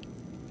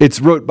 It's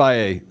wrote by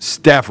a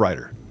staff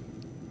writer.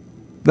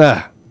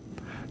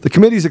 The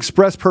committee's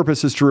express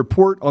purpose is to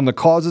report on the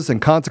causes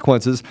and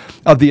consequences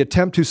of the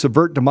attempt to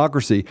subvert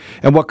democracy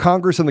and what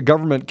Congress and the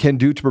government can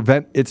do to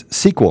prevent its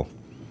sequel.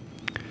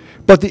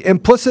 But the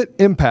implicit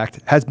impact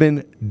has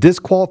been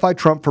disqualify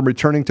Trump from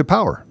returning to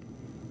power.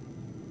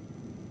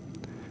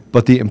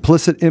 But the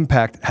implicit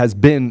impact has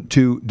been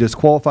to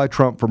disqualify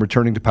Trump from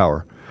returning to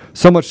power.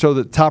 So much so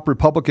that top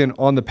Republican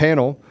on the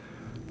panel,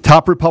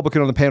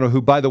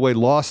 who, by the way,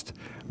 lost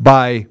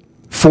by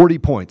 40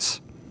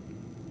 points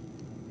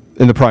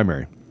in the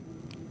primary.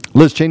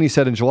 Liz Cheney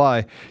said in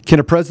July, can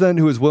a president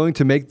who is willing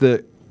to make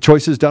the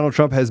choices Donald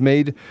Trump has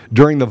made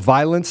during the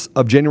violence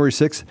of January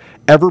 6th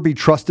ever be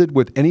trusted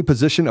with any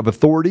position of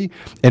authority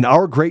in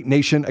our great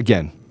nation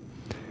again?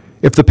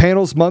 If the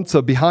panel's months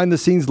of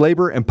behind-the-scenes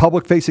labor and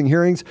public-facing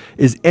hearings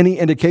is any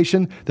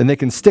indication, then they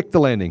can stick the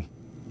landing.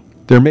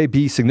 There may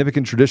be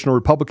significant traditional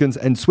Republicans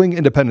and swing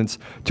independents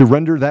to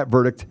render that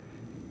verdict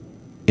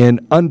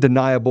an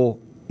undeniable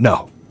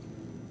no.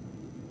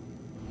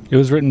 It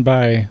was written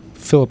by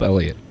Philip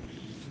Elliott.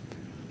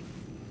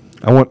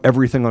 I want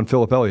everything on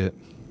Philip Elliott.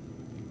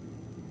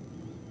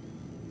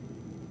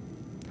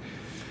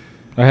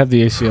 I have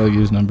the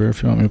ACLU's number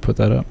if you want me to put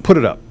that up. Put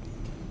it up.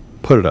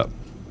 Put it up.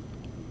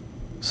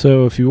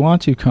 So if you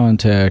want to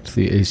contact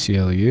the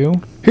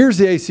ACLU... Here's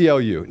the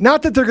ACLU.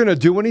 Not that they're going to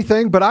do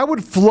anything, but I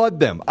would flood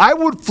them. I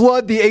would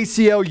flood the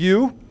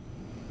ACLU.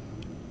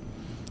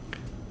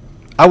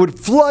 I would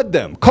flood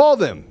them. Call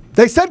them.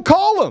 They said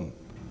call them.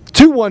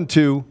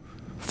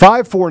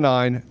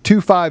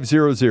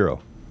 212-549-2500.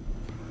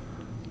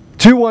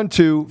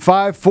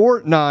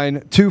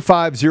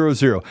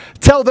 212-549-2500.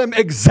 Tell them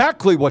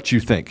exactly what you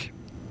think.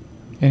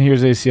 And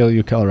here's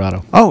ACLU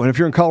Colorado. Oh, and if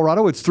you're in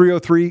Colorado, it's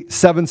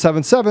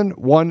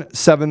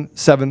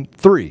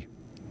 303-777-1773.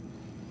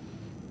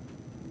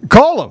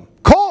 Call them.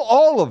 Call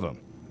all of them.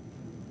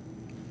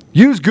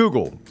 Use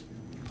Google,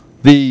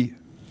 the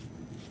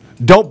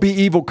don't be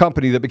evil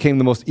company that became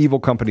the most evil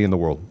company in the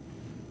world.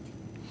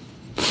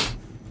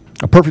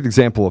 A perfect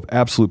example of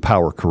absolute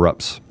power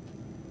corrupts.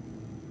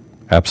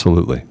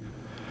 Absolutely.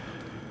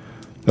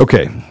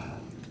 Okay.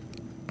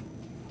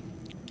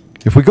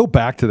 If we go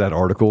back to that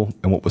article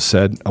and what was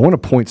said, I want to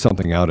point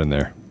something out in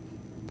there.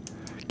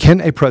 Can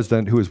a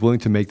president who is willing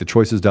to make the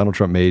choices Donald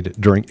Trump made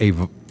during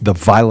the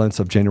violence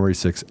of January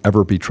 6th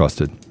ever be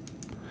trusted?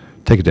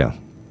 Take it down.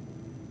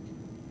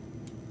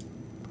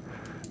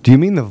 Do you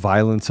mean the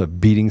violence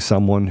of beating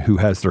someone who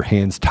has their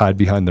hands tied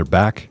behind their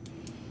back?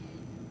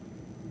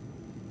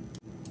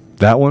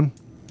 That one?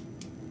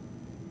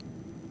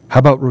 How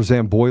about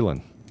Roseanne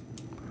Boylan?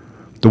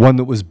 The one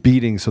that was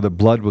beating so that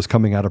blood was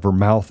coming out of her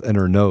mouth and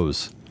her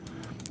nose.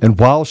 And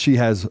while she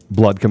has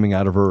blood coming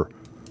out of her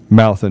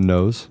mouth and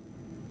nose,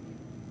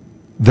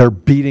 they're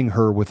beating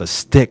her with a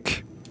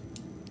stick.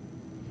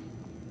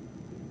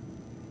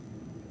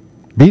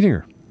 Beating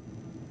her.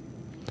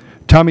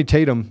 Tommy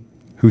Tatum,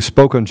 who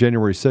spoke on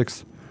January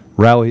 6th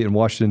rally in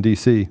Washington,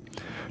 D.C.,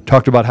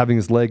 talked about having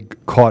his leg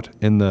caught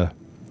in the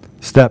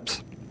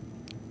steps,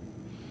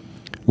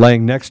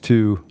 laying next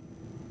to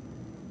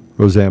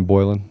Roseanne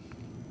Boylan,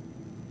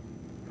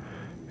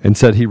 and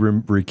said he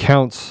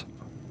recounts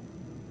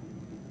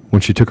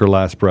when she took her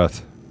last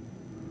breath,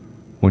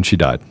 when she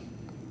died.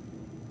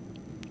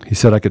 He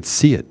said, I could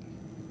see it.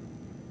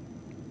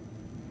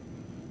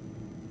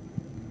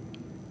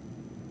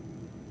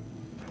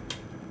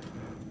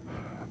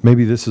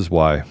 Maybe this is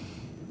why.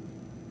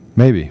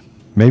 Maybe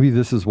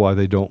this is why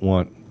they don't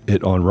want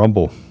it on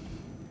Rumble.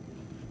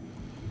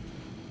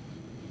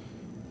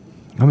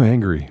 I'm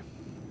angry.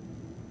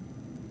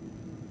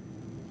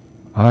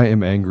 I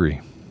am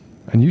angry.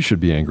 And you should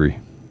be angry.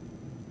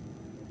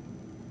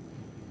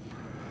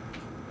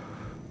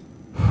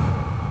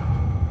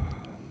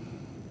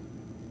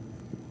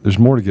 There's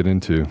more to get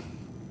into.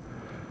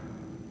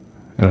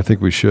 And I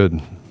think we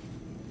should.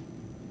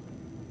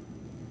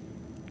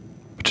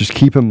 But just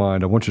keep in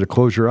mind, I want you to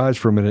close your eyes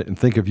for a minute and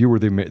think if you were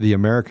the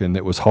American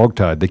that was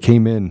hogtied. They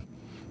came in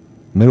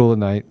middle of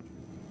the night,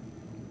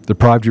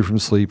 deprived you from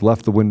sleep,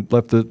 left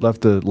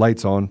the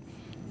lights on.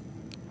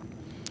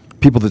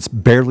 People that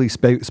barely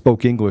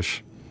spoke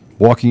English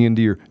walking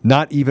into your,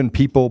 not even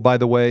people, by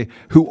the way,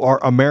 who are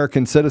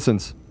American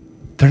citizens.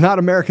 They're not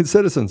American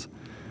citizens.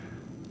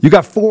 You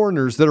got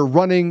foreigners that are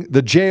running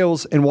the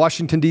jails in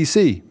Washington,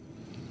 D.C.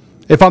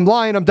 If I'm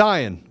lying, I'm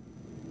dying.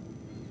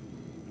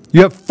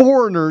 You have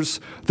foreigners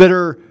that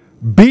are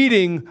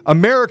beating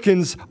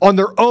Americans on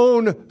their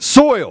own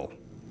soil.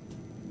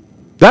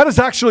 That is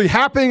actually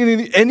happening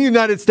in the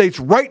United States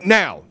right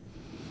now.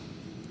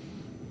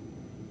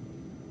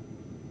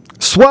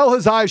 Swell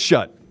his eyes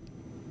shut.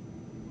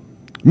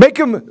 Make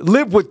him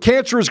live with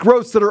cancerous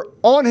growths that are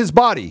on his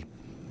body.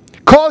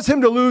 Cause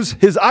him to lose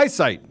his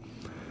eyesight.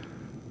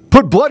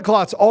 Put blood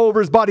clots all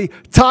over his body.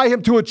 Tie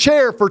him to a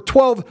chair for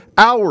 12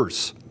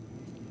 hours.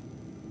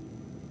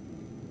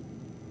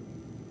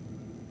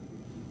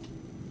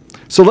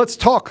 So let's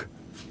talk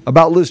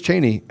about Liz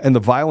Cheney and the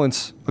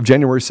violence of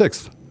January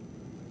 6th.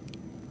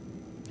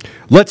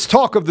 Let's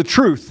talk of the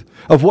truth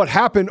of what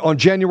happened on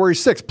January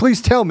 6th. Please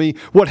tell me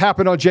what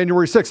happened on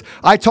January 6th.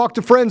 I talk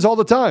to friends all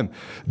the time.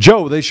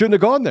 Joe, they shouldn't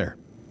have gone there.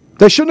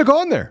 They shouldn't have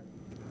gone there.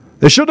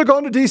 They shouldn't have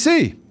gone to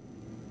D.C.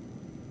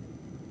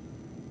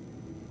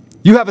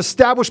 You have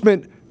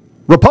establishment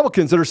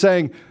Republicans that are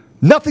saying,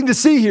 nothing to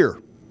see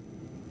here.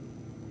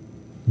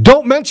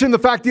 Don't mention the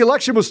fact the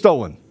election was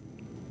stolen.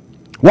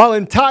 While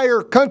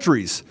entire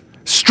countries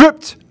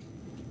stripped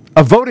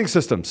of voting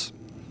systems,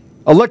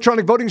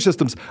 electronic voting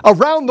systems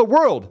around the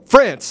world,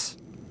 France,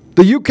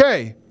 the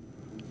UK,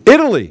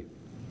 Italy.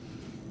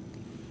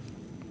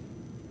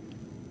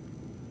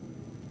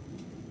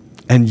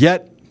 And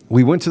yet,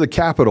 we went to the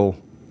Capitol.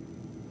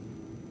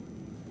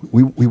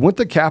 We went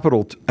to the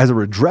Capitol as a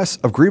redress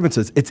of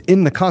grievances. It's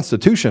in the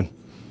Constitution.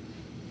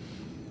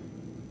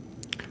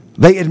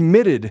 They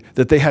admitted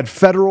that they had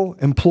federal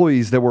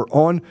employees that were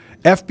on,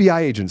 FBI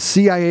agents,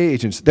 CIA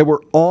agents, that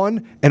were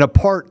on and a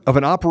part of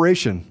an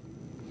operation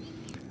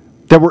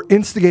that were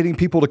instigating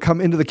people to come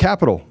into the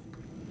Capitol.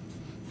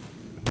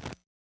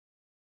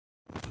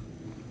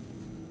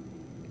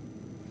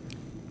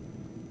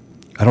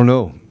 I don't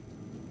know.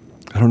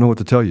 I don't know what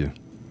to tell you.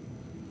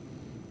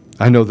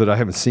 I know that I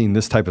haven't seen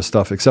this type of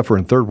stuff except for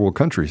in third world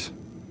countries.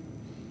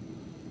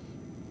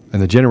 And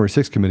the January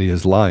 6th committee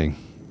is lying.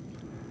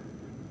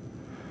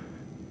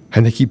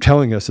 And they keep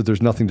telling us that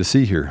there's nothing to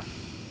see here.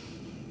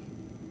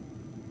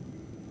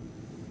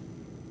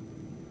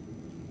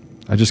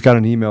 I just got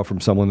an email from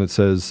someone that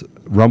says,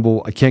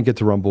 Rumble, I can't get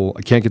to Rumble.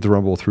 I can't get to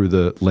Rumble through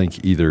the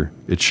link either.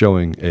 It's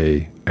showing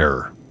a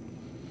error.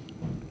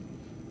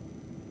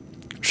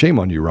 Shame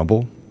on you,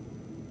 Rumble.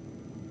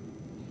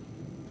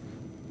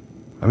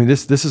 I mean,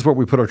 this is what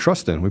we put our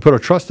trust in. We put our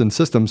trust in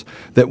systems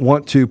that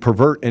want to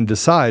pervert and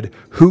decide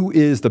who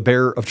is the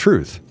bearer of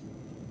truth.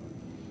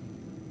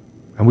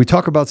 And we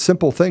talk about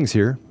simple things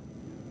here.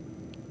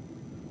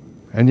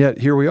 And yet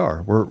here we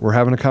are. We're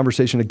having a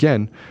conversation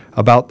again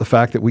about the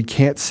fact that we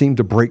can't seem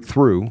to break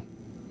through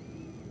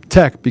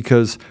tech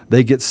because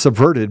they get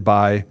subverted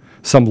by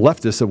some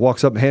leftist that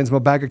walks up and hands them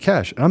a bag of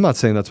cash. And I'm not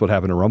saying that's what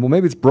happened to Rumble.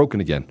 Maybe it's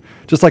broken again.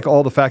 Just like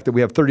all the fact that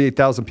we have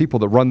 38,000 people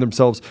that run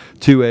themselves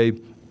to a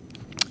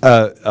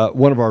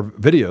one of our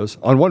videos,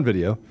 on one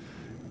video.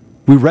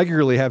 We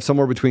regularly have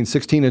somewhere between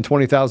 16 and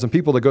 20,000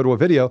 people that go to a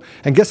video.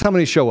 And guess how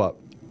many show up,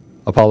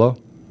 Apollo?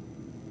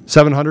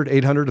 700,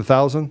 800,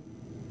 1,000?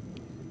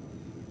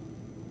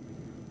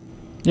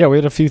 Yeah, we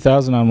had a few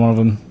thousand on one of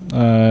them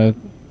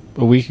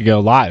a week ago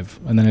live,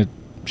 and then it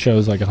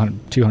shows like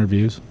 100, 200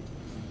 views.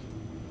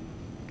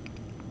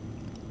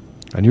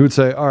 And you would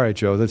say, all right,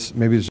 Joe,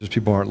 maybe it's just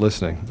people aren't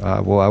listening.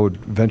 Well, I would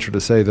venture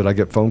to say that I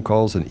get phone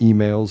calls and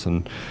emails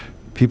and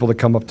people that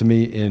come up to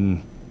me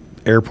in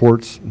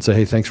airports and say,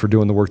 hey, thanks for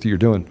doing the work that you're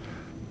doing.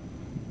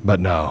 But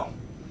no,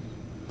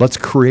 let's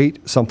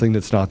create something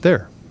that's not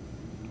there.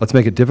 Let's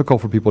make it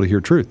difficult for people to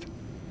hear truth.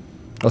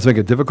 Let's make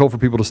it difficult for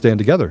people to stand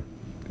together.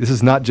 This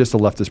is not just a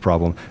leftist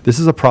problem. This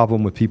is a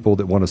problem with people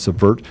that want to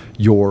subvert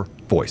your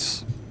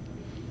voice.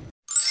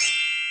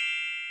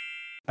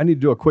 I need to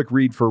do a quick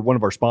read for one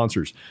of our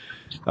sponsors.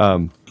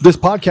 This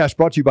podcast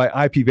brought to you by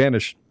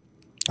IPVanish.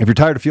 If you're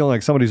tired of feeling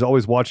like somebody's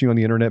always watching on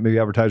the internet, maybe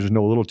advertisers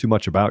know a little too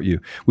much about you.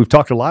 We've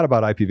talked a lot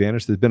about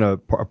IPVanish. They've been a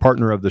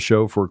partner of the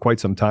show for quite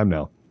some time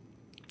now.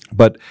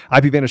 But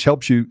IPVanish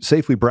helps you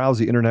safely browse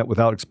the internet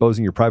without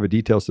exposing your private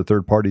details to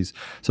third parties,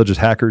 such as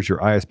hackers, your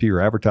ISP, or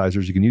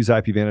advertisers. You can use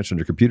IPVanish on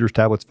your computers,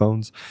 tablets,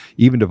 phones,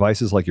 even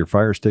devices like your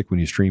Fire Stick when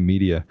you stream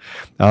media.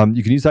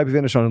 You can use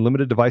IPVanish on a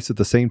limited device at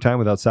the same time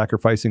without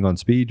sacrificing on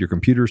speed, your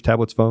computers,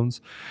 tablets,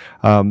 phones.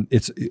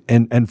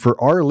 And for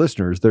our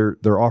listeners,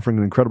 they're offering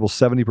an incredible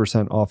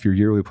 70% off your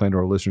yearly plan to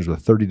our listeners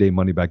with a 30-day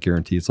money-back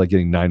guarantee. It's like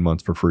getting 9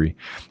 months for free.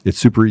 It's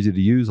super easy to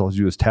use. All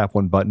you do is tap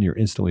one button. You're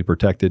instantly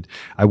protected.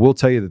 I will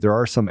tell you that there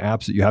are some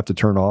apps that you have to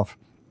turn off.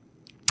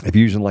 If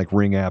you're using like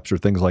Ring apps or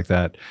things like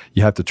that,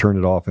 you have to turn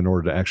it off in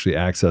order to actually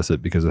access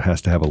it because it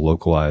has to have a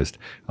localized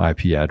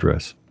IP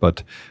address.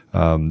 But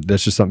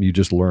that's just something you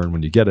just learn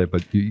when you get it,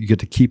 but you get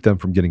to keep them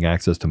from getting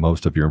access to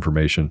most of your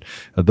information.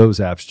 Those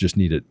apps just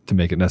need it to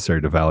make it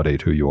necessary to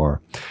validate who you are.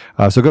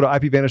 So go to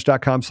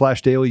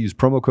ipvanish.com/daily, use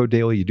promo code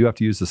daily. You do have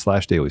to use the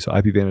 /daily. So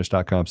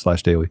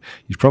ipvanish.com/daily,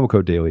 use promo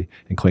code daily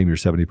and claim your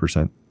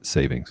 70%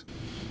 savings.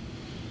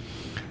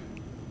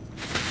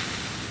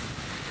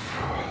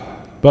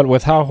 But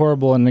with how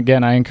horrible, and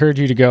again, I encourage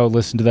you to go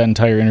listen to that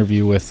entire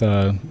interview with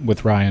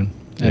Ryan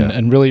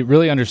and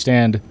really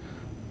understand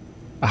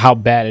how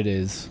bad it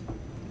is.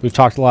 We've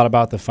talked a lot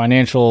about the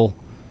financial,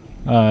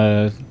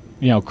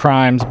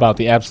 crimes, about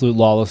the absolute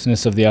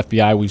lawlessness of the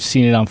FBI. We've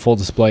seen it on full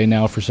display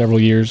now for several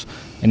years,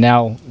 and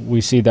now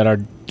we see that our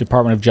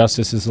Department of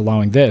Justice is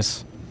allowing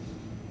this.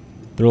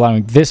 They're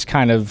allowing this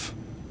kind of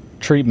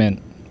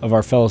treatment of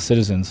our fellow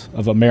citizens,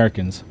 of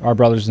Americans, our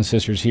brothers and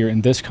sisters here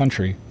in this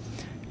country.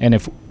 And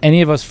if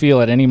any of us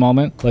feel at any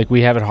moment like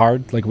we have it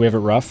hard, like we have it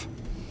rough,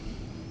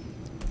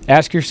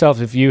 ask yourself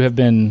if you have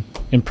been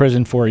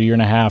imprisoned for a year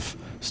and a half,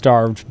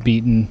 starved,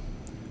 beaten,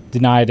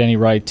 denied any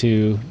right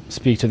to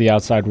speak to the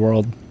outside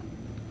world,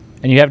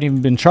 and you haven't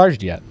even been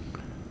charged yet.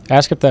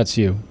 Ask if that's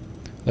you.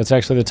 That's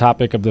actually the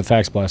topic of the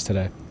Facts Blast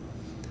today.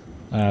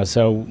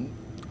 So,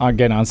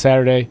 again, on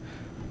Saturday,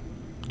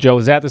 Joe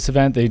was at this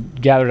event. They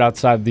gathered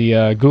outside the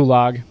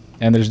Gulag,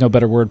 and there's no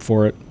better word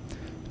for it,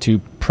 to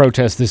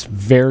protest this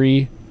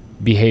very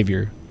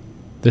behavior.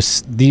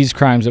 These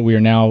crimes that we are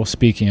now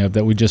speaking of,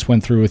 that we just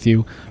went through with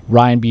you,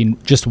 Ryan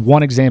being just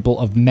one example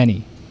of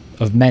many.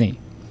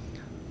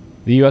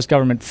 The U.S.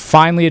 government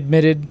finally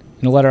admitted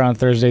in a letter on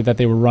Thursday that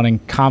they were running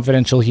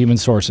confidential human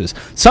sources,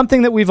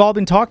 something that we've all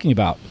been talking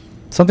about,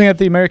 something that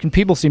the American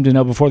people seem to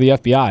know before the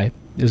FBI.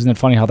 Isn't it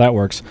funny how that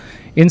works?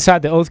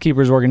 Inside the Oath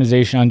Keepers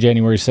organization on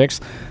January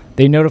 6th,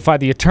 they notified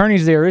the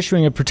attorneys they are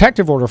issuing a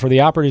protective order for the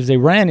operatives they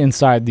ran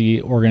inside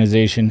the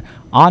organization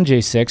on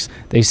J6.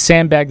 They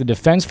sandbagged the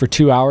defense for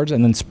 2 hours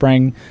and then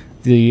sprang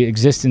the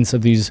existence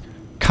of these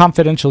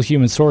confidential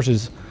human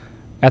sources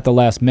at the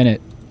last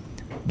minute.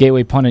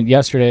 Gateway Pundit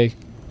yesterday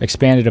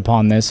expanded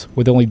upon this.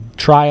 With the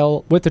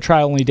trial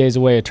only days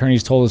away,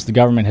 attorneys told us the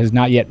government has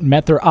not yet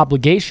met their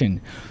obligation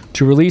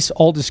to release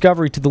all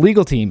discovery to the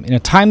legal team in a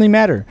timely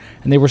manner,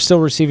 and they were still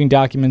receiving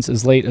documents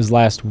as late as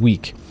last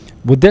week.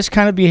 Would this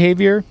kind of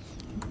behavior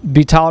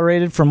be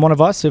tolerated from one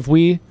of us if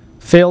we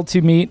failed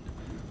to meet,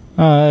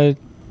 the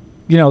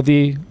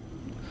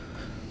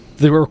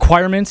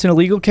requirements in a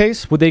legal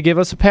case? Would they give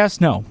us a pass?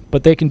 No,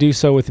 but they can do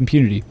so with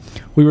impunity.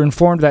 We were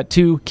informed that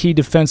 2 key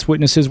defense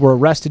witnesses were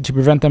arrested to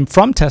prevent them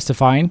from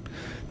testifying.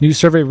 New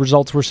survey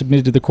results were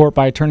submitted to the court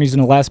by attorneys in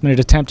a last-minute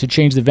attempt to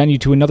change the venue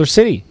to another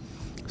city,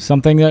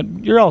 something that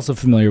you're also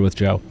familiar with,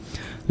 Joe.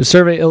 The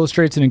survey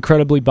illustrates an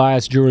incredibly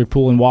biased jury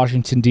pool in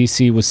Washington,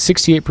 D.C., with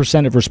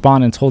 68% of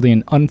respondents holding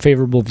an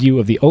unfavorable view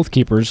of the Oath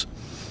Keepers.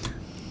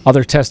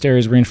 Other test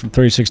areas range from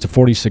 36 to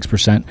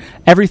 46%.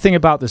 Everything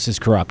about this is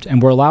corrupt,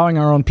 and we're allowing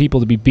our own people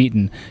to be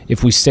beaten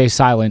if we stay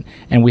silent,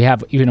 and we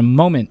have even a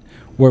moment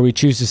where we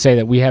choose to say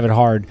that we have it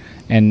hard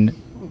and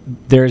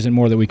there isn't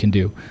more that we can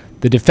do.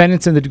 The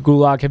defendants in the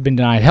Gulag have been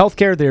denied health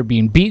care. They're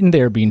being beaten.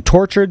 They're being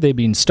tortured. They're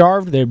being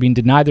starved. They're being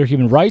denied their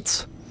human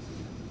rights.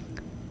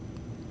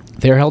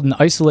 They're held in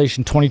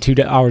isolation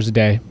 22 hours a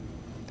day.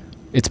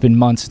 It's been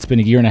months. It's been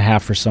a year and a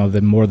half for some of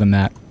them, more than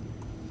that.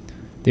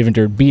 They've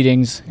endured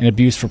beatings and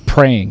abuse for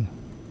praying,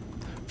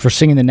 for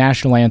singing the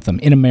national anthem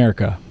in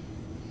America.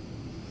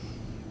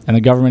 And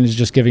the government is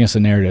just giving us a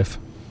narrative.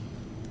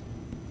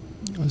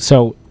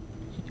 So,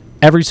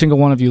 every single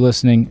one of you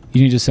listening,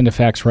 you need to send a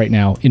fax right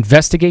now.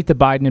 Investigate the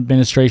Biden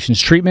administration's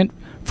treatment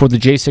for the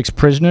J6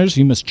 prisoners.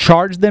 You must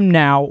charge them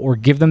now or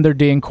give them their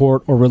day in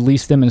court or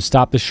release them and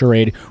stop the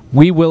charade.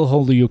 We will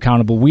hold you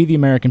accountable. We, the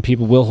American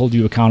people, will hold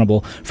you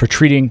accountable for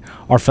treating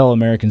our fellow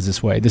Americans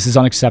this way. This is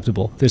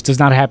unacceptable. This does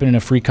not happen in a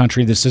free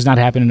country. This does not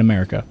happen in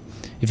America.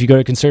 If you go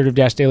to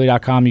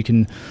conservative-daily.com, you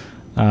can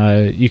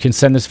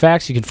send this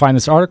fax. You can find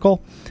this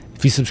article.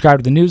 If you subscribe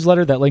to the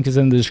newsletter, that link is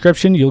in the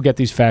description. You'll get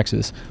these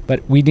faxes.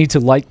 But we need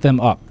to light them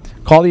up.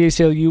 Call the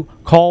ACLU.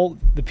 Call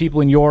the people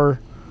in your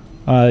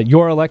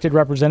elected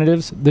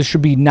representatives. This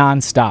should be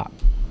nonstop.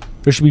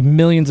 There should be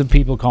millions of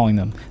people calling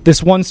them.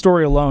 This one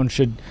story alone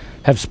should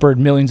have spurred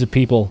millions of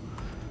people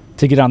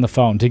to get on the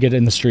phone, to get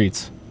in the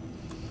streets.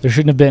 There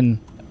shouldn't have been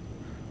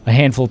a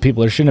handful of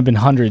people. There shouldn't have been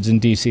hundreds in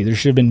D.C. There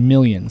should have been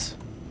millions.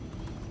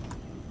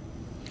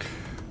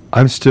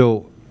 I'm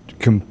still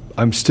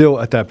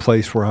at that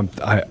place where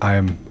I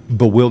am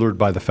bewildered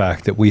by the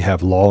fact that we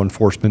have law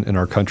enforcement in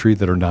our country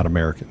that are not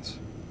Americans.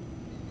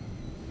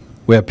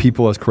 We have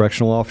people as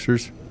correctional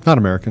officers, not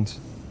Americans.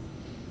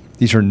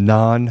 These are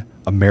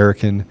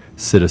non-American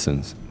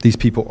citizens. These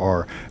people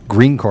are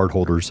green card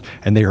holders,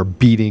 and they are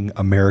beating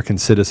American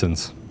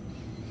citizens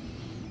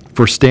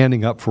for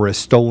standing up for a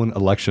stolen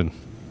election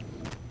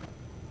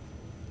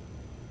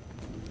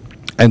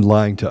and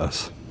lying to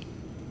us.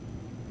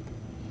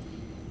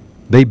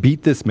 They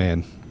beat this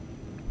man.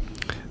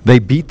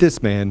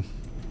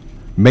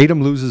 Made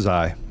him lose his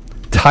eye,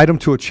 tied him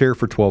to a chair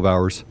for 12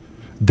 hours,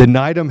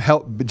 denied him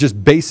help,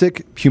 just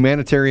basic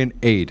humanitarian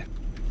aid.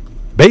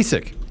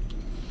 Basic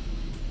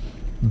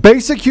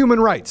human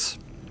rights.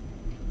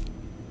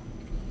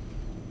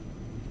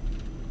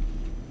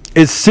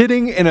 Is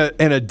sitting in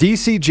a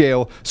D.C.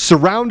 jail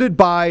surrounded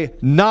by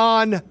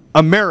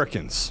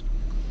non-Americans.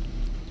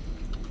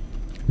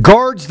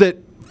 Guards that,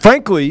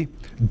 frankly,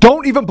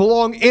 don't even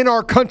belong in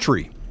our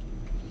country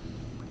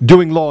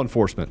doing law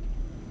enforcement.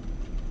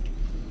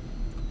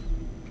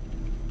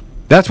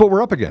 That's what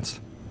we're up against.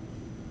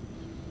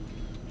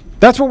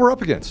 That's what we're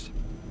up against.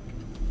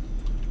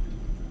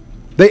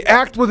 They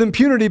act with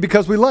impunity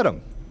because we let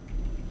them.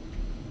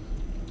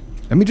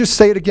 Let me just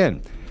say it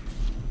again.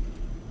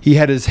 He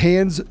had his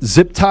hands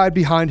zip-tied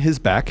behind his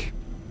back.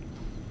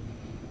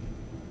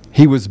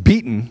 He was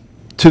beaten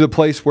to the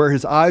place where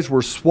his eyes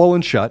were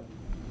swollen shut,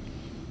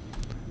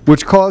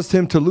 which caused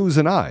him to lose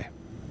an eye.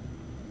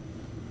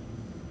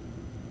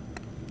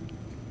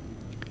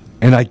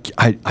 And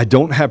I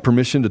don't have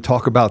permission to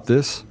talk about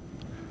this.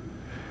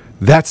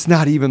 That's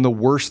not even the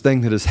worst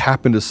thing that has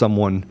happened to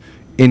someone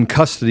in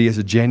custody as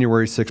a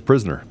January 6th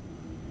prisoner.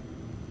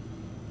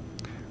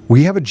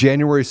 We have a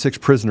January 6th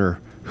prisoner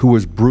who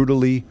was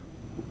brutally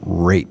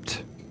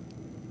raped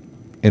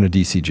in a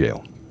D.C.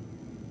 jail.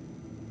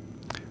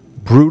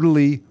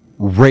 brutally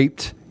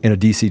raped in a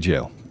D.C.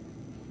 jail.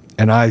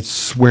 And I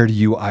swear to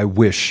you, I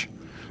wish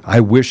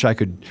I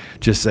could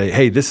just say,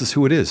 hey, this is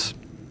who it is.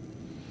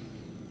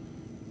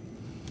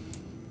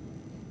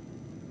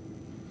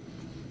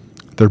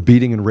 They're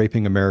beating and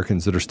raping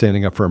Americans that are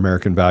standing up for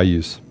American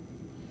values.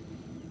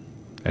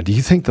 And do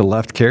you think the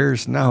left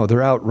cares? No,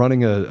 they're out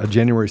running a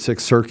January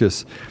 6th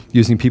circus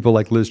using people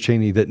like Liz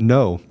Cheney that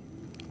know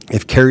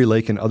if Carrie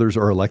Lake and others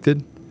are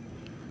elected,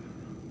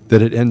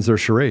 that it ends their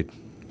charade.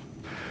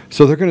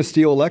 So they're going to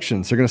steal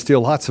elections. They're going to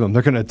steal lots of them.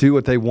 They're going to do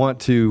what they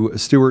want to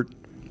Stewart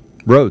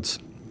roads.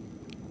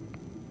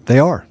 They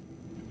are.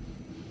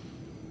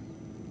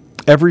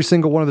 Every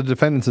single one of the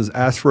defendants has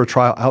asked for a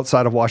trial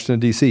outside of Washington,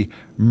 D.C.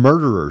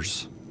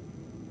 Murderers,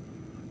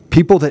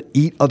 people that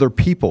eat other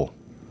people,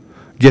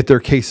 get their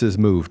cases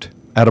moved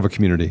out of a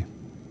community.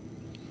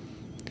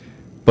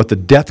 But the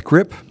death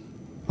grip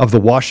of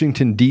the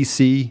Washington,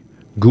 D.C.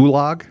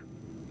 gulag,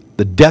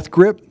 the death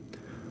grip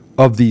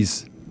of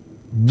these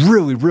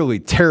really, really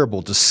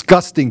terrible,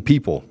 disgusting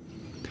people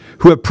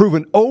who have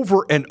proven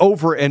over and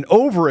over and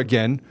over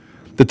again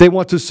that they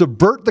want to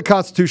subvert the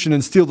Constitution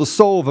and steal the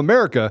soul of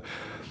America.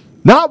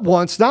 Not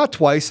once, not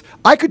twice.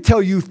 I could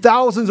tell you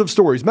thousands of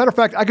stories. Matter of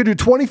fact, I could do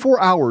 24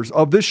 hours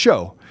of this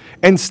show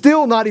and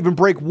still not even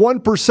break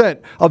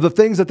 1% of the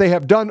things that they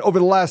have done over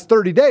the last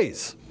 30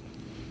 days.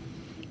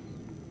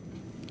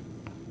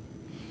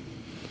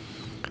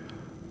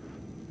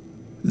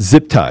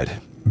 Zip-tied,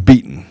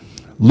 beaten,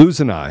 lose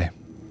an eye.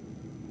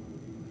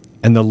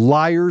 And the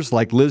liars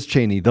like Liz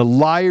Cheney, the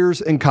liars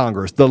in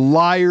Congress, the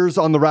liars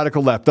on the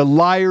radical left, the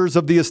liars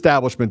of the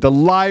establishment, the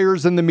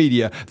liars in the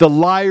media, the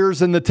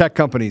liars in the tech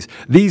companies.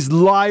 These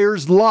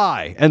liars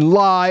lie and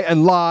lie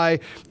and lie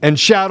and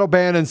shadow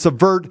ban and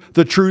subvert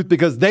the truth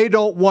because they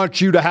don't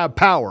want you to have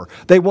power.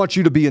 They want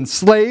you to be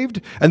enslaved,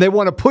 and they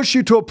want to push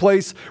you to a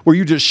place where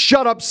you just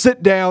shut up,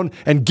 sit down,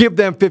 and give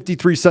them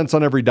 53 cents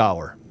on every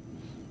dollar.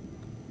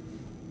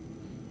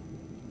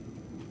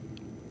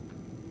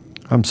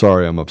 I'm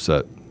sorry, I'm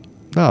upset.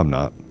 No, I'm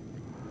not.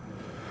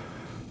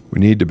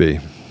 We need to be.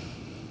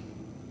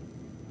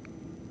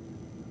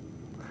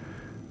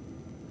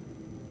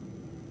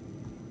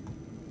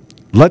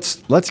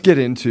 Let's get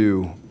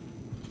into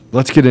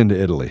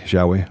Italy,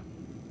 shall we?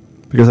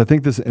 Because I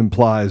think this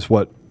implies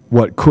what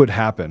could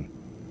happen.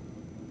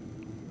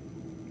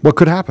 What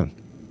could happen?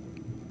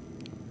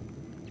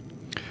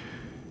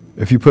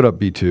 If you put up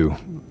B2,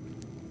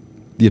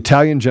 the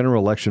Italian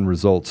general election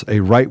results, a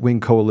right-wing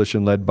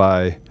coalition led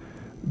by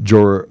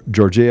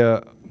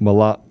Giorgia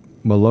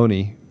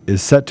Meloni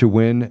is set to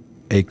win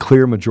a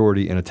clear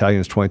majority in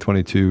Italia's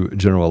 2022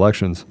 general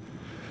elections.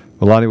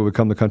 Meloni will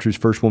become the country's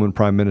first woman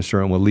prime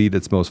minister and will lead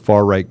its most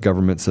far-right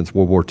government since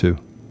World War II.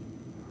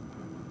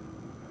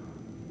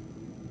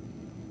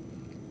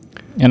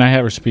 And I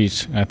have her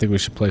speech. I think we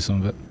should play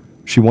some of it.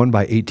 She won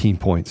by 18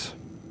 points.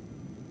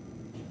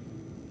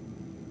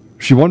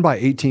 She won by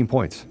 18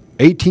 points.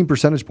 18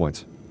 percentage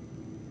points.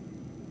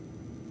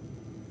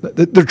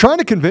 They're trying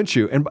to convince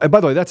you, and by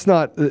the way, that's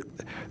not.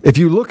 If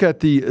you look at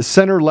the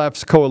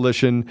center-left's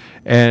coalition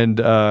and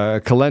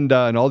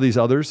Calenda and all these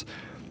others,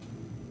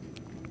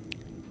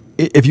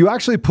 if you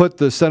actually put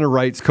the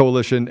center-right's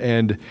coalition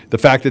and the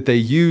fact that they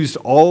used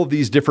all of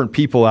these different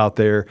people out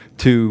there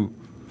to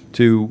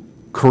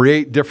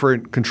create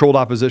different controlled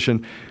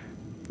opposition,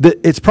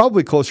 it's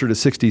probably closer to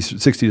 60 to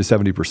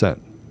 70%.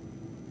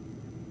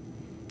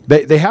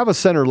 They have a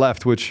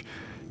center-left, which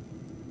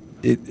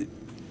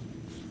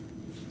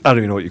I don't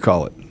even know what you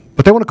call it.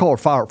 But they want to call her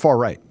far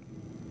right.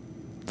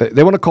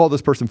 They want to call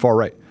this person far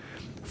right.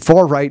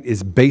 Far right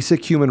is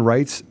basic human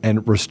rights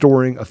and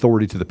restoring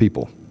authority to the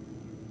people.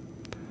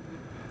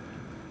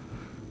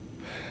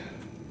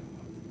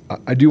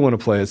 I do want to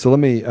play it. So let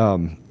me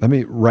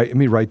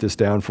write this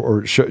down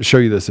or show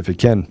you this if it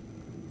can.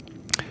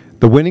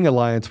 The winning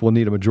alliance will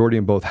need a majority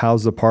in both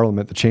houses of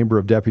parliament, the Chamber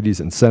of Deputies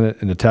and Senate,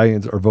 and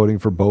Italians are voting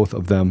for both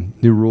of them.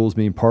 New rules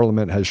mean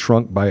parliament has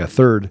shrunk by a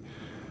third.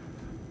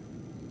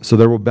 So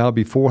there will now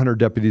be 400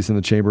 deputies in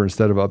the chamber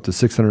instead of up to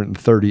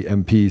 630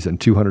 MPs and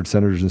 200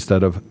 senators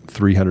instead of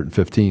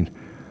 315.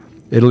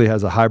 Italy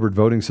has a hybrid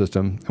voting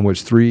system in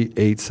which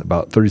 3/8,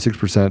 about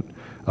 36%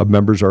 of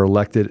members are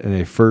elected in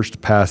a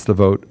first past the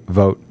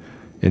vote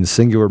in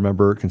singular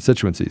member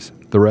constituencies.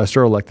 The rest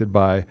are elected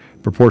by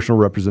proportional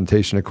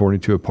representation according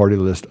to a party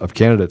list of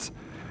candidates,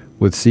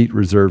 with seat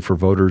reserved for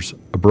voters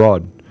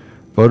abroad.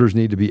 Voters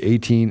need to be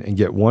 18 and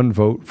get one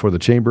vote for the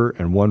chamber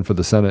and one for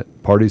the Senate.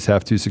 Parties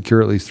have to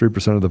secure at least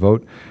 3% of the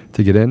vote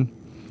to get in,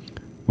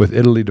 with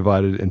Italy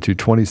divided into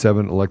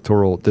 27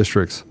 electoral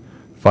districts.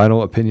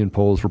 Final opinion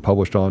polls were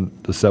published on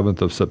the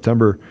 7th of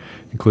September,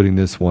 including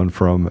this one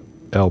from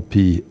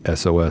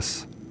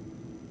Ipsos.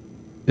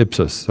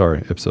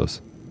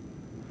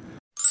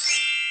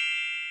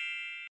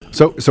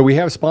 So we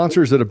have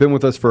sponsors that have been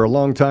with us for a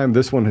long time.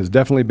 This one has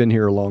definitely been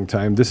here a long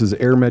time. This is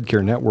Air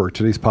Medcare Network.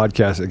 Today's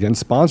podcast, again,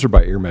 sponsored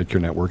by Air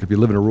Medcare Network. If you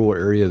live in a rural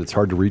area that's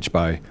hard to reach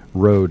by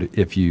road,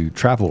 if you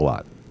travel a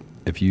lot,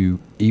 if you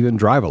even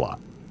drive a lot,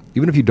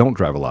 even if you don't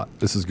drive a lot,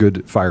 this is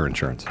good fire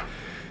insurance.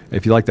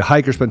 If you like to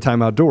hike or spend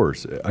time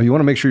outdoors, you want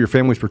to make sure your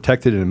family's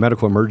protected in a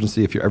medical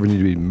emergency. If you ever need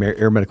to be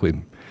air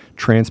medically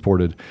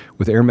transported,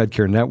 with Air Med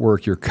Care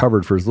Network, you're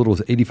covered for as little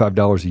as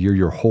 $85 a year.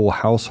 Your whole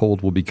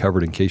household will be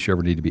covered in case you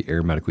ever need to be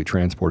air medically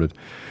transported.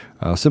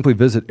 Simply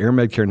visit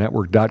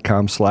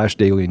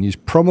airmedcarenetwork.com/daily and use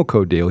promo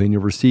code daily, and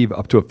you'll receive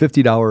up to a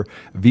 $50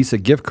 Visa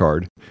gift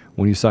card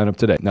when you sign up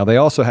today. Now, they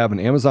also have an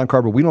Amazon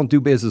card, but we don't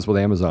do business with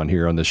Amazon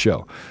here on this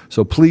show.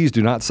 So please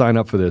do not sign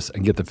up for this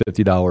and get the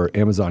 $50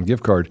 Amazon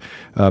gift card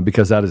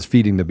because that is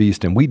feeding the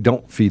beast, and we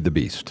don't feed the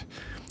beast.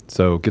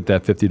 So get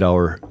that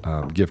 $50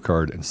 gift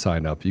card and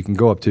sign up. You can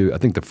go up to, I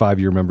think the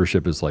 5-year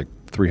membership is like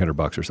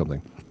 $300 or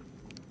something.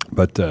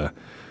 But so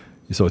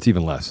it's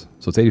even less.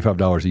 So it's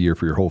 $85 a year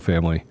for your whole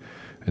family.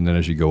 And then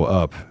as you go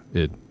up,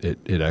 it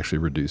actually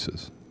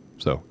reduces.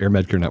 So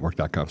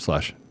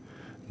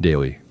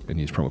airmedcarenetwork.com/daily and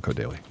use promo code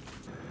daily.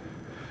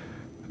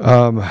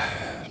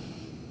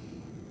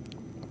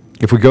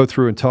 If we go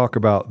through and talk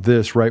about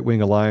this,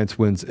 right-wing alliance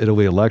wins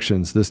Italy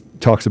elections. This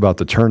talks about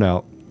the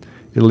turnout.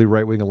 Italy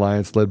right-wing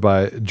alliance led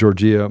by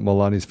Giorgia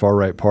Meloni's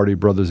far-right party,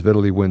 Brothers of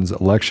Italy, wins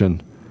election.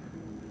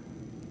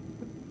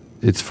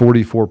 It's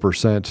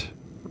 44%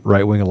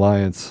 right-wing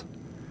alliance.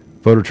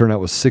 Voter turnout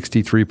was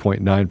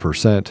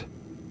 63.9%.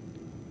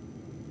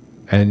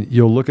 And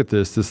you'll look at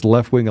this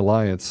left-wing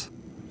alliance.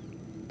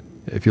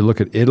 If you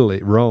look at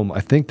Italy, Rome, I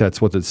think that's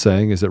what it's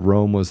saying, is that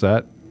Rome was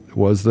the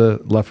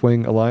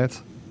left-wing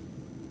alliance.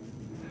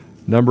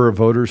 Number of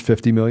voters,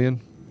 50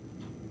 million.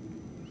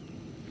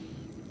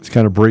 This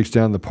kind of breaks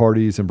down the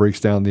parties and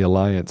breaks down the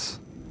alliances.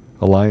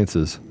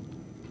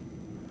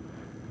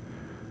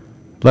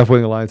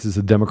 Left-wing alliance is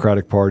the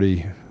Democratic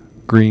Party,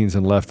 Greens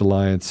and Left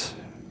Alliance,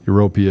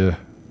 Europa,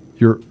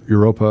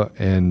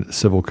 and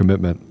Civil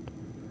Commitment.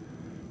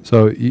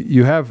 So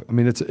you have, I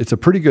mean, it's a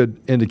pretty good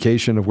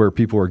indication of where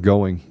people are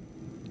going.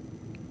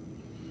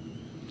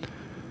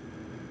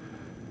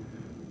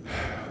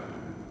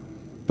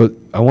 But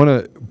I want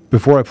to,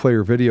 before I play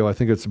your video, I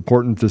think it's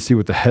important to see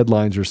what the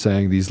headlines are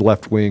saying, these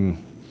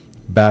left-wing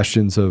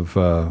bastions of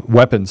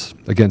weapons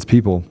against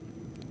people.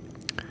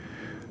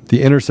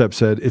 The Intercept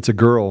said, it's a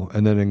girl,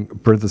 and then in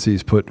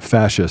parentheses put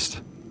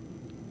fascist.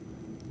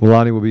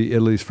 Meloni will be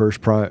Italy's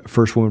first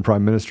woman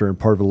prime minister and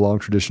part of a long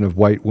tradition of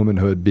white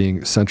womanhood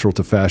being central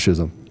to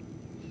fascism.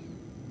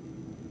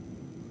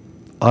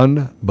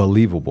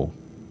 Unbelievable.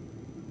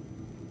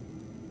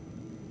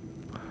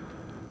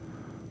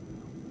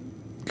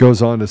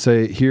 Goes on to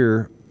say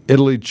here,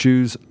 Italy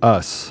choose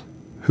us.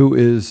 Who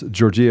is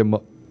Giorgia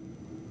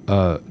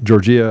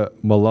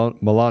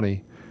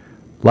Meloni,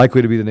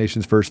 likely to be the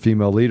nation's first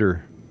female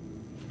leader?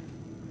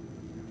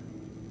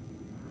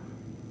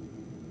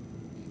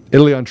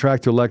 Italy on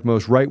track to elect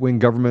most right-wing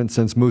government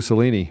since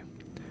Mussolini.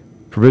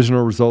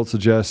 Provisional results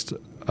suggest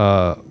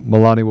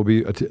Meloni will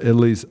be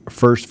Italy's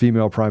first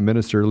female prime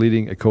minister,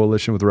 leading a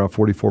coalition with around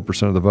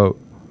 44% of the vote.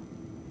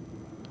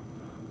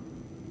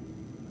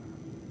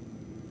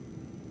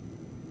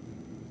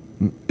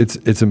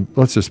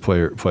 Let's just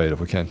play it if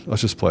we can.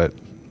 Let's just play it.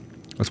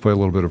 Let's play a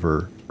little bit of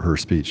her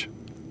speech.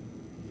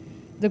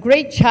 The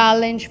great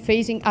challenge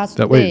facing us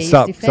today is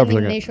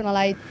defending national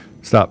identity.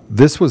 Stop.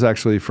 This was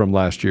actually from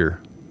last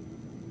year.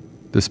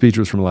 The speech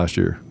was from last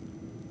year.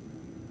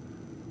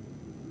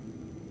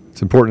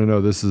 It's important to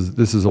know this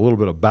is a little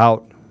bit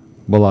about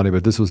Meloni,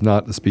 but this was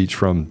not the speech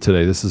from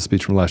today. This is a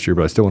speech from last year,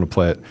 but I still want to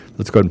play it.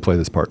 Let's go ahead and play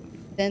this part.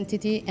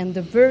 Identity and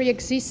the very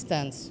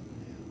existence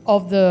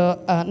of the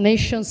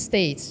nation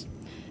states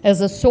as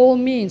a sole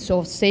means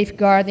of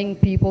safeguarding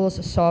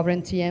people's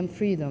sovereignty and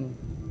freedom.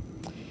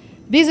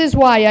 This is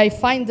why I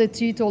find the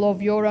title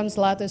of Yoram's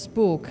latest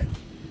book,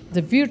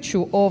 The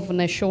Virtue of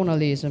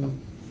Nationalism,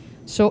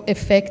 so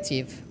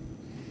effective.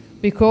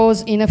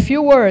 Because in a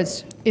few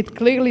words, it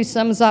clearly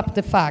sums up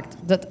the fact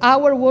that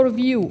our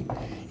worldview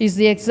is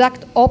the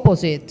exact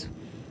opposite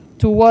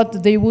to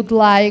what they would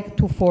like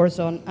to force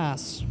on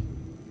us.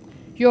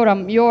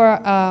 Yoram, your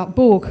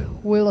book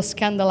will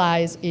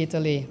scandalize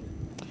Italy,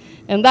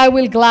 and I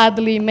will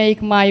gladly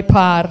make my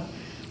part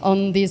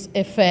on this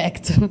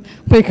effect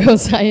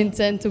because I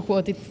intend to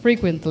quote it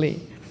frequently.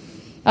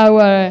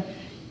 Our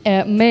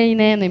main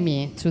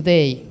enemy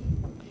today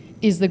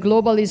is the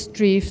globalist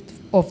drift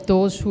of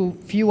those who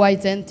view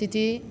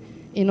identity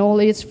in all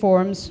its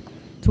forms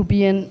to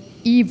be an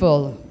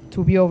evil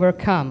to be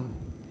overcome,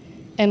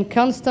 and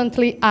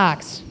constantly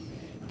acts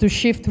to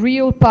shift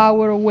real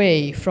power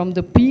away from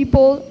the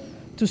people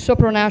to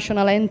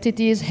supranational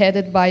entities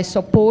headed by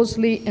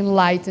supposedly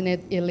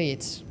enlightened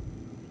elites.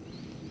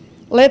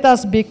 Let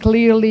us bear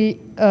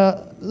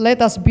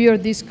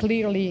this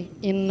clearly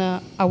in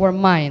our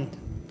mind,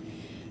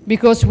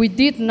 because we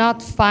did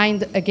not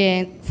fight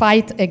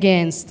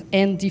against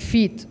and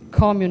defeat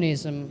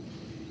communism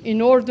in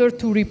order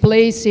to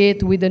replace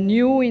it with a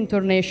new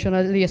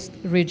internationalist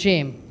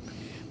regime,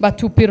 but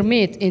to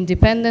permit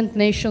independent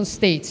nation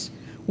states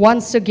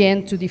once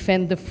again to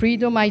defend the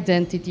freedom,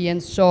 identity,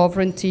 and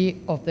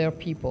sovereignty of their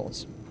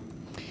peoples.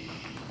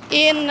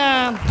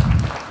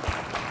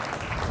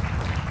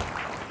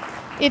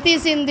 It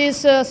is in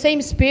this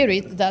same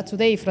spirit that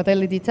today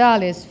Fratelli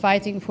d'Italia is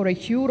fighting for a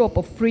Europe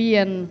of free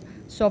and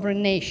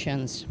sovereign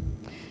nations,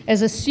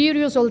 as a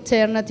serious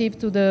alternative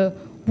to the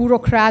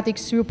bureaucratic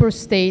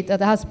superstate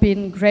that has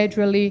been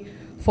gradually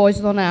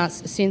foisted on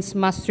us since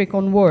Maastricht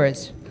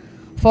onwards,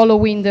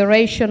 following the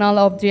rationale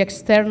of the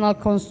external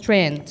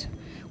constraint,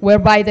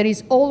 whereby there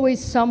is always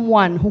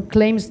someone who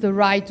claims the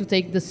right to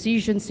take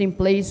decisions in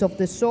place of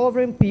the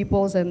sovereign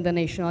peoples and the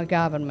national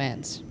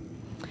governments.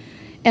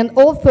 And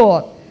all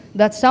thought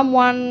that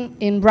someone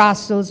in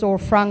Brussels or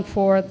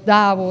Frankfurt,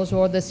 Davos,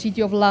 or the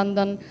City of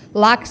London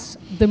lacks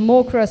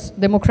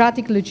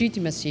democratic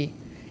legitimacy.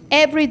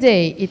 Every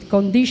day it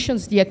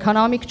conditions the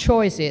economic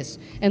choices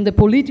and the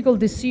political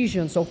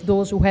decisions of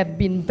those who have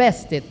been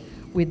vested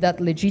with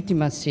that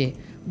legitimacy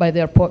by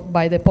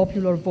the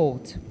popular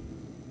vote.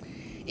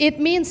 It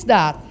means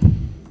that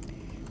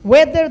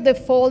whether the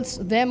false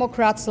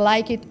Democrats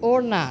like it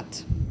or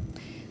not,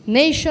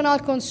 national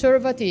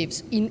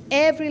conservatives in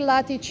every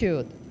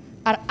latitude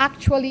are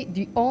actually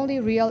the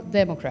only real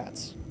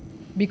Democrats,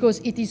 because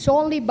it is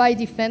only by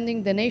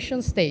defending the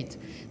nation state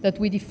that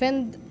we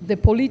defend the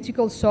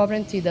political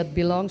sovereignty that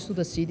belongs to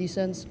the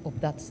citizens of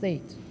that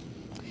state.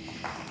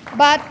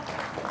 But,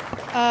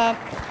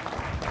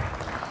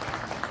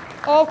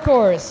 of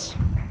course,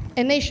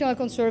 a national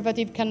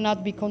conservative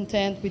cannot be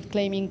content with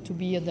claiming to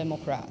be a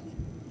Democrat,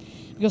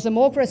 because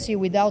democracy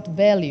without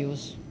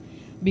values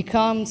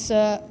becomes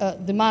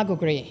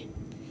demagoguery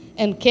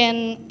and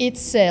can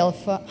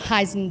itself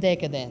hide in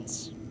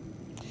decadence.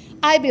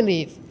 I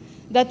believe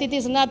that it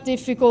is not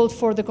difficult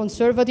for the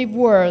conservative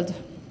world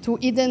to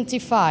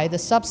identify the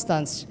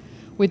substance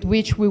with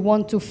which we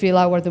want to fill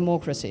our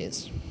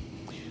democracies.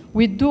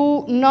 We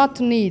do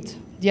not need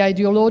the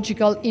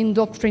ideological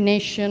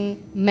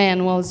indoctrination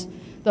manuals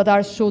that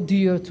are so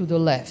dear to the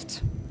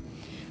left.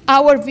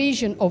 Our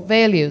vision of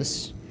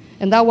values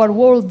and our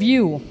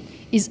worldview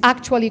is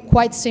actually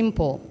quite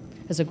simple,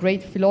 as a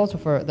great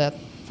philosopher that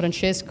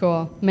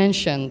Francesco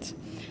mentioned,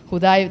 who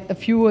died a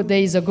few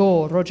days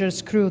ago, Roger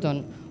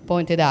Scruton,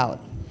 pointed out.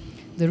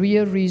 The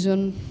real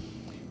reason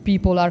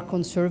people are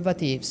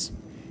conservatives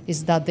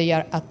is that they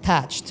are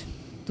attached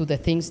to the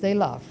things they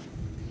love.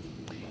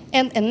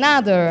 And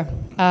another...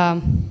 I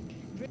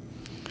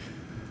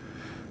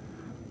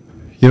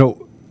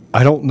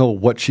don't know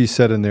what she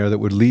said in there that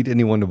would lead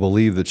anyone to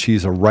believe that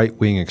she's a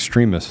right-wing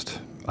extremist.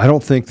 I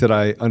don't think that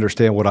I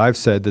understand what I've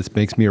said that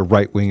makes me a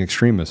right-wing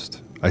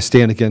extremist. I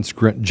stand against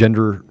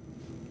gender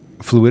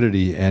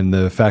fluidity and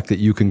the fact that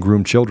you can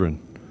groom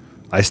children.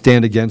 I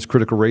stand against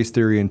critical race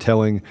theory and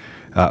telling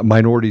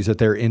minorities that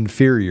they're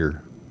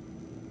inferior.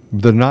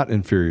 They're not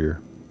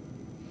inferior.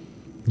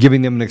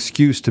 Giving them an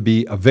excuse to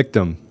be a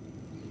victim.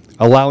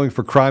 Allowing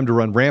for crime to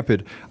run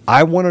rampant.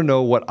 I want to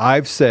know what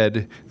I've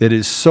said that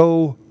is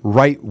so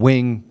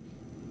right-wing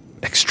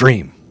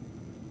extreme.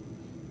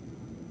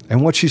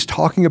 And what she's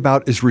talking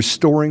about is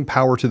restoring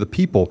power to the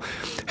people.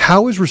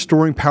 How is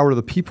restoring power to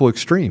the people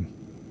extreme?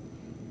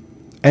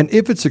 And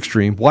if it's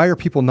extreme, why are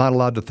people not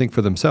allowed to think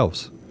for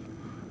themselves?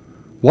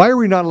 Why are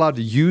we not allowed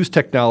to use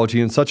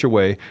technology in such a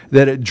way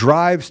that it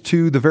drives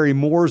to the very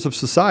mores of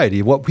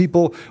society, what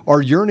people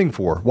are yearning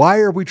for? Why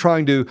are we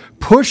trying to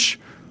push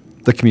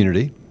the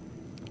community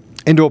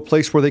into a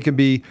place where they can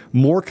be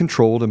more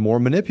controlled and more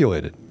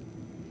manipulated?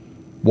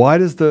 Why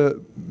does the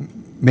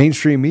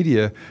mainstream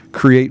media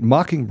create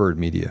mockingbird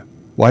media?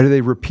 Why do they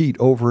repeat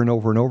over and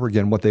over and over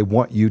again what they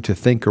want you to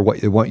think or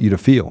what they want you to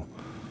feel?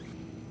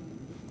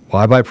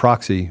 Why by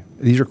proxy?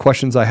 These are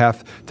questions I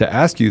have to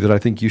ask you that I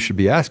think you should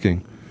be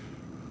asking.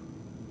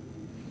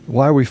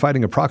 Why are we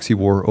fighting a proxy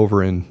war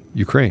over in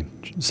Ukraine,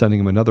 sending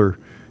them another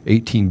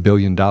 $18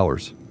 billion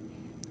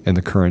in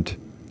the current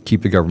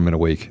keep the government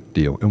awake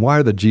deal? And why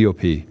are the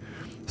GOP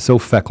so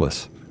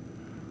feckless,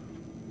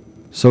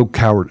 so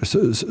coward,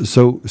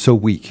 so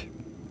weak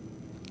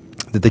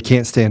that they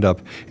can't stand up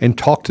and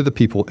talk to the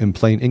people in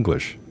plain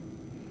English?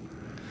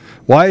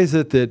 Why is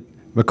it that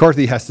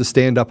McCarthy has to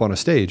stand up on a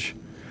stage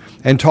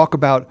and talk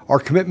about our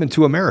commitment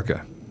to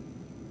America?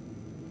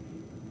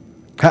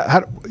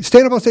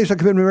 Stand up on stage, like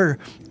commitment to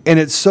America, and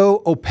it's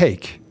so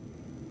opaque.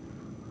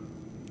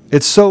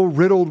 It's so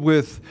riddled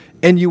with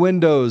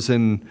innuendos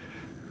and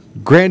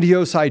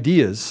grandiose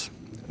ideas.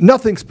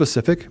 Nothing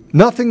specific,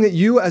 nothing that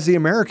you as the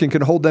American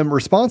can hold them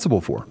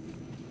responsible for.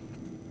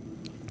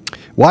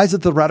 Why is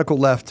it the radical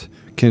left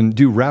can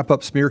do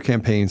wrap-up smear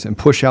campaigns and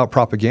push out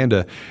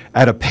propaganda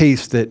at a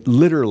pace that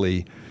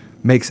literally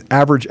makes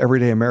average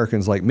everyday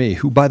Americans like me,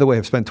 who, by the way,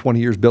 have spent 20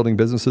 years building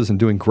businesses and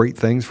doing great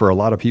things for a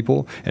lot of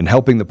people and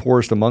helping the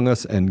poorest among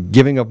us and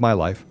giving of my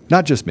life,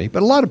 not just me,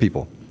 but a lot of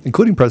people,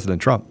 including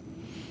President Trump,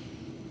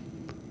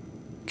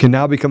 can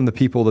now become the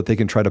people that they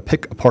can try to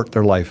pick apart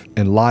their life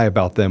and lie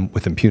about them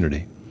with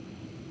impunity.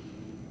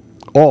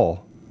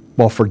 All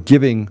while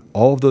forgiving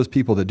all of those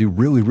people that do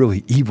really,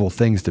 really evil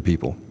things to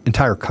people,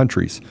 entire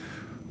countries,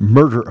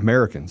 murder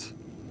Americans,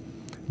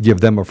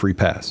 give them a free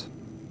pass.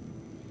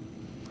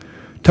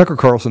 Tucker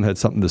Carlson had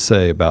something to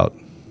say about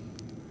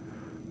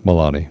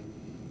Meloni.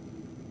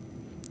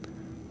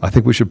 I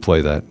think we should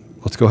play that.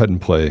 Let's go ahead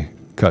and play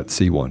Cut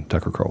C1,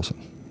 Tucker Carlson.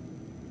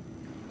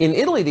 In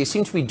Italy, they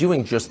seem to be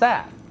doing just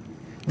that.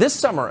 This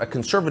summer, a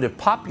conservative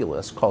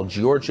populist called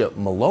Giorgia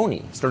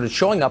Meloni started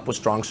showing up with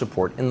strong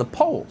support in the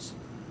polls.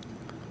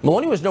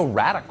 Meloni was no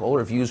radical.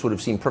 Her views would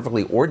have seemed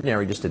perfectly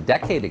ordinary just a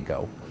decade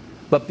ago.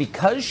 But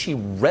because she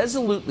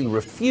resolutely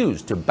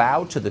refused to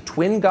bow to the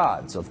twin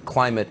gods of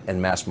climate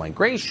and mass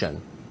migration,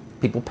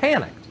 people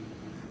panicked.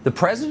 The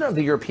president of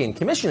the European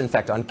Commission, in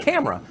fact, on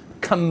camera,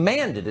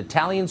 commanded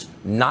Italians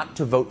not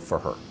to vote for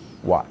her.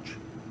 Watch.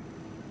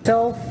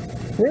 So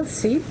we'll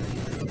see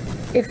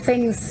if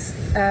things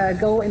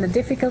go in a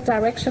difficult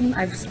direction.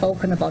 I've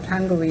spoken about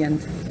Hungary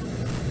and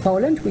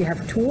Poland. We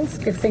have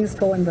tools if things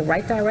go in the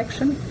right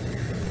direction.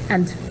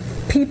 And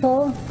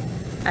people,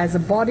 as a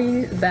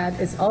body that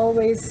is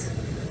always,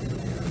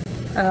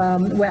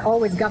 where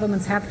always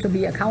governments have to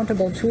be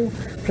accountable to,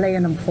 play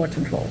an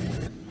important role.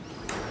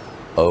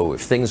 Oh,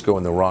 if things go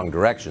in the wrong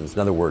directions, in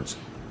other words,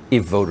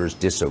 if voters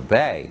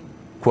disobey,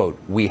 quote,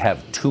 we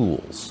have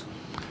tools.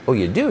 Oh,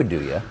 you do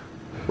you?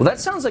 Well,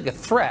 that sounds like a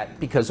threat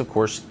because, of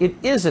course, it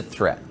is a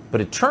threat. But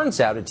it turns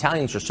out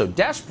Italians are so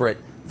desperate,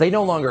 they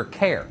no longer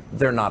care.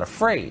 They're not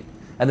afraid.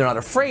 And they're not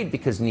afraid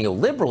because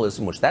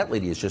neoliberalism, which that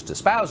lady is just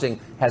espousing,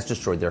 has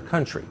destroyed their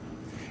country.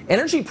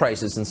 Energy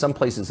prices in some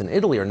places in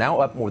Italy are now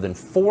up more than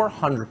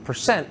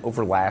 400%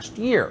 over last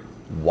year.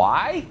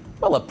 Why?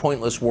 Well, a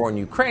pointless war in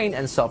Ukraine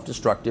and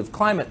self-destructive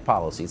climate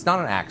policy. It's not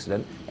an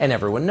accident, and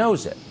everyone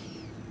knows it.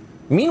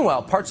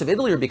 Meanwhile, parts of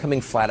Italy are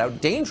becoming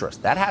flat-out dangerous.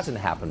 That hasn't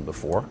happened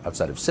before,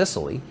 outside of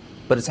Sicily,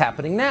 but it's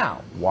happening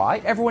now.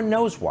 Why? Everyone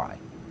knows why.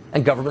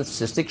 And government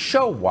statistics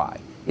show why.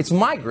 It's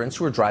migrants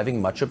who are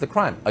driving much of the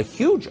crime, a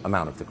huge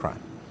amount of the crime.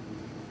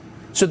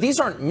 So these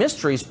aren't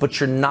mysteries, but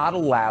you're not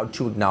allowed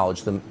to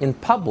acknowledge them in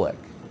public.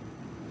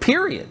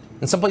 Period.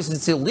 In some places,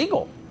 it's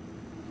illegal.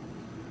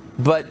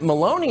 But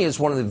Meloni is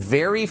one of the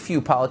very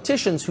few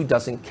politicians who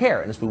doesn't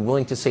care and has been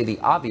willing to say the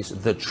obvious,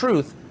 the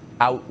truth,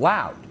 out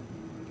loud.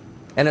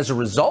 And as a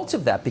result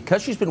of that,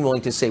 because she's been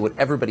willing to say what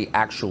everybody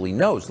actually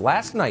knows,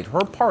 last night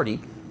her party,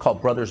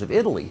 called Brothers of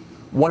Italy,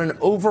 won an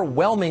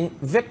overwhelming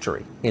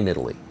victory in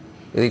Italy.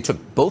 They took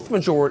both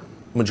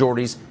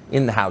majorities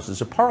in the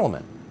Houses of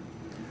Parliament.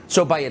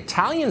 So by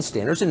Italian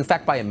standards, and in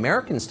fact by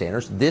American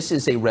standards, this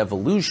is a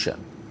revolution.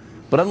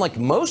 But unlike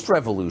most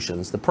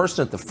revolutions, the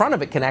person at the front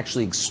of it can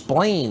actually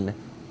explain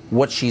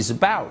what she's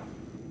about.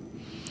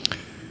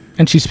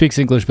 And she speaks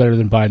English better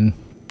than Biden.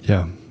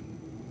 Yeah.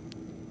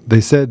 They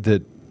said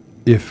that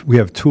if we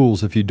have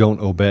tools if you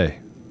don't obey.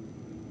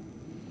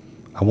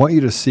 I want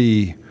you to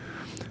see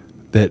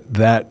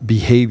that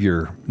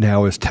behavior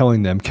now is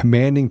telling them,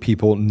 commanding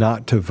people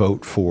not to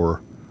vote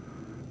for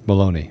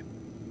Meloni.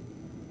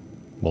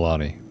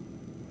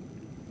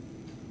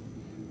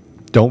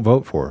 Don't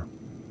vote for her.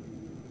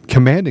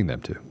 Commanding them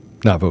to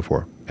not vote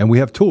for her. And we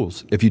have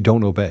tools if you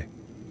don't obey.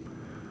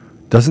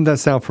 Doesn't that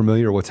sound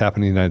familiar what's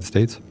happening in the United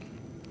States?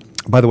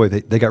 By the way,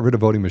 they got rid of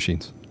voting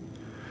machines.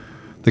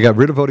 They got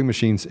rid of voting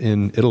machines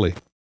in Italy.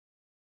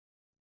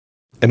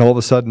 And all of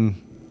a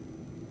sudden,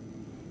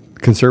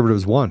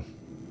 conservatives won.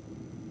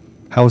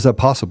 How is that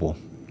possible?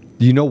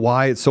 Do you know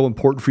why it's so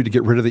important for you to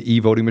get rid of the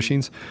e-voting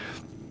machines?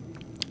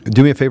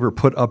 Do me a favor,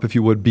 put up, if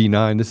you would,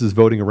 B9. This is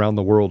voting around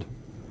the world.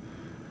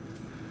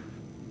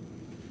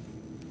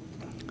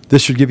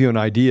 This should give you an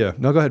idea.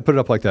 No, go ahead, put it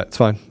up like that. It's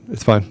fine.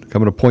 It's fine. I'm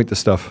going to point to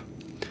stuff.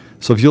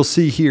 So if you'll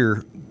see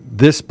here,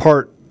 this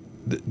part,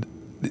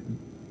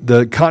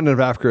 the continent of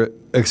Africa,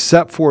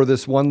 except for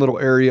this one little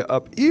area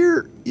up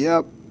here,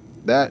 yep,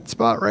 that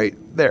spot right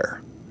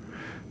there,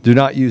 do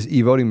not use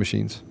e-voting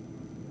machines.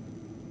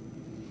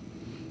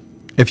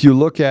 If you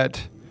look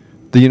at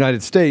the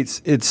United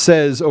States, it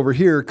says over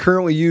here,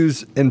 currently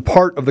used in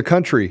part of the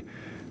country.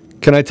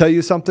 Can I tell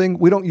you something?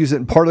 We don't use it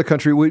in part of the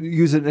country. We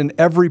use it in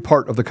every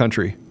part of the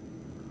country.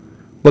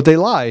 But they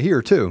lie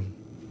here too.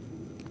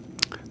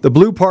 The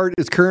blue part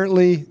is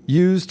currently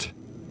used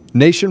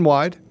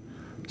nationwide.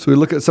 So we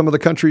look at some of the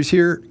countries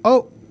here.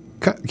 Oh,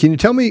 can you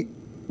tell me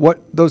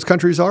what those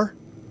countries are?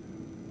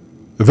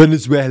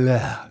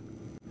 Venezuela.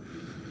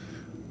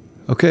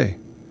 Okay.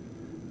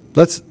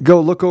 Let's go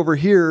look over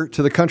here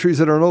to the countries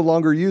that are no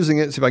longer using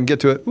it. See if I can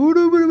get to it.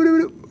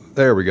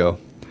 There we go.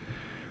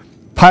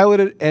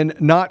 Piloted and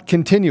not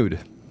continued.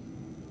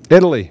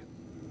 Italy.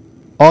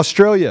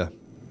 Australia.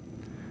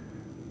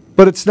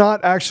 But it's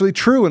not actually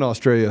true in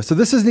Australia. So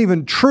this isn't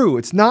even true.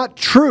 It's not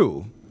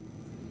true.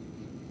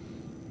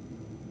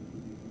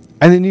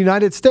 And in the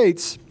United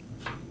States,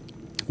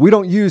 we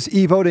don't use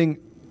e-voting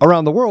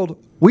around the world.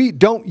 We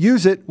don't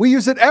use it. We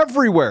use it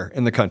everywhere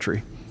in the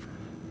country.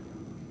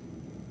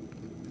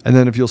 And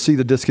then if you'll see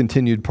the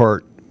discontinued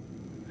part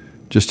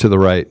just to the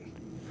right,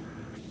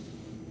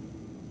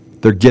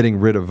 they're getting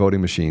rid of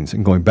voting machines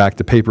and going back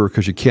to paper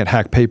because you can't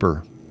hack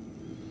paper.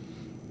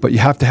 But you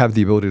have to have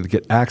the ability to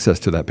get access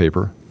to that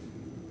paper.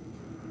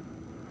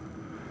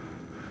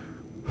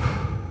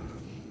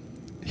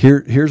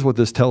 Here's what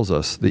this tells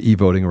us, the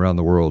e-voting around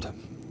the world.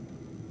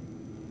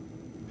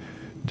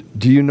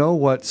 Do you know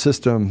what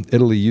system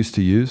Italy used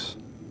to use?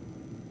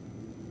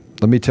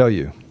 Let me tell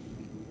you.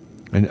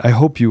 And I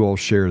hope you all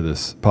share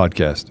this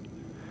podcast.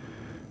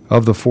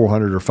 Of the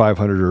 400 or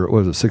 500 or what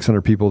was it,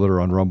 600 people that are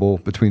on Rumble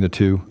between the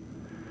two,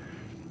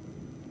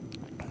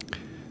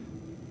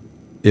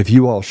 if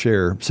you all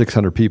share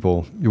 600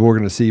 people, you're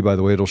going to see, by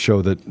the way, it'll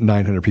show that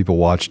 900 people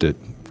watched it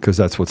because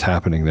that's what's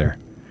happening there.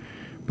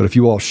 But if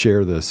you all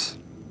share this,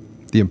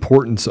 the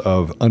importance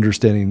of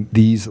understanding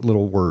these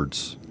little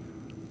words.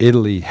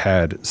 Italy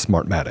had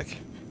Smartmatic.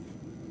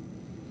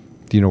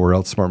 Do you know where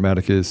else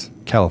Smartmatic is?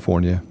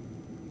 California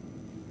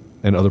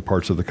and other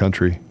parts of the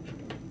country.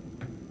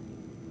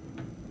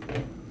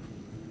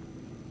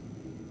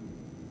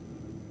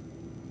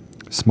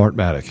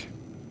 Smartmatic.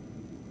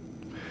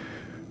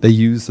 They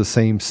use the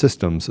same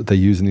systems that they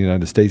use in the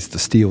United States to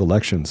steal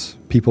elections.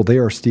 People, they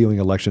are stealing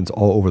elections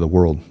all over the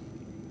world.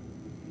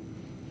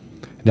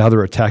 Now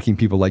they're attacking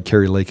people like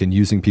Kari Lake and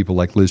using people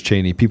like Liz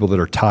Cheney, people that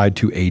are tied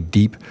to a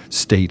deep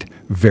state,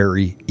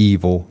 very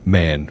evil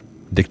man,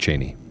 Dick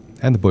Cheney,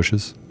 and the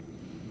Bushes.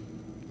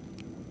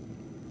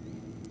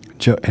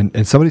 Joe,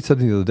 and somebody said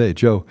to me the other day,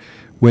 Joe,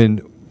 when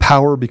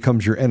power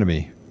becomes your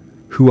enemy,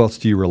 who else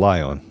do you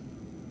rely on?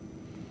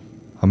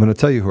 I'm going to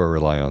tell you who I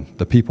rely on.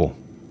 The people,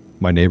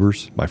 my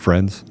neighbors, my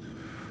friends,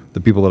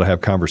 the people that I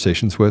have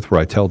conversations with where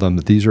I tell them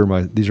that these are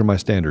my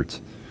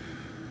standards.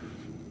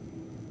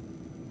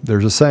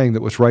 There's a saying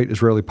that what's right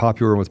is rarely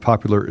popular and what's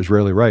popular is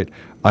rarely right.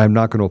 I am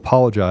not going to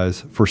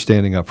apologize for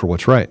standing up for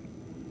what's right.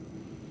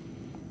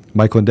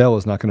 Mike Lindell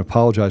is not going to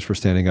apologize for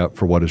standing up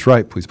for what is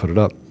right. Please put it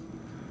up.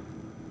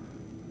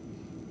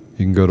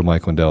 You can go to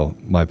Mike Lindell,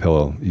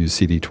 MyPillow, use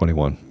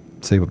CD21.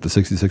 Save up to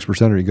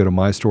 66%, or you go to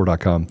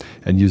mystore.com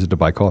and use it to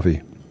buy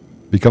coffee.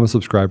 Become a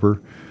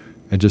subscriber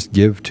and just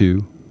give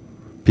to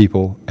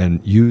people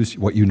and use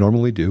what you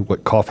normally do,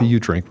 what coffee you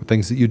drink, what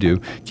things that you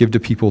do, give to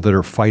people that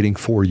are fighting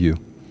for you.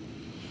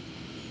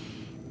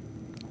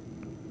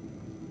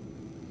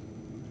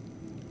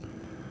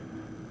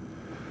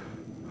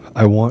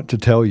 I want to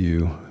tell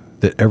you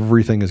that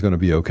everything is going to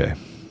be okay.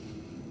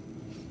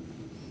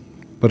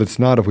 But it's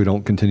not if we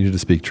don't continue to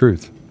speak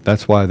truth.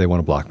 That's why they want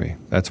to block me.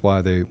 That's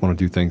why they want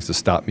to do things to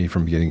stop me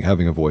from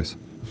having a voice.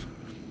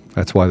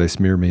 That's why they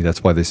smear me.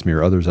 That's why they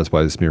smear others. That's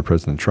why they smear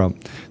President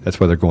Trump. That's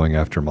why they're going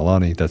after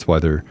Meloni. That's why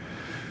they're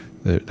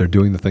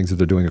doing the things that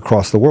they're doing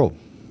across the world.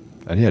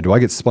 And yeah, do I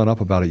get spun up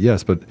about it?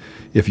 Yes. But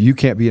if you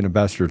can't be an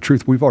ambassador of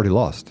truth, we've already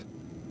lost.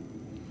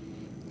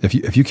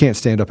 If you can't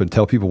stand up and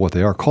tell people what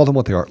they are, call them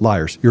what they are.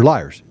 Liars. You're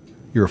liars.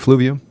 You're a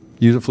fluvium.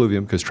 Use a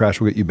fluvium because trash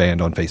will get you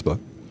banned on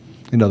Facebook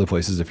and other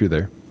places if you're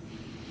there.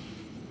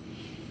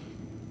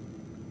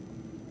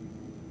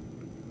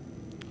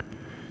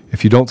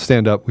 If you don't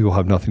stand up, we will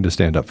have nothing to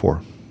stand up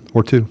for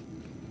or to.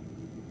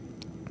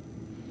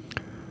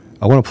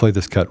 I want to play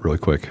this cut really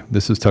quick.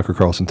 This is Tucker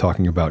Carlson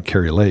talking about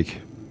Kari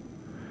Lake.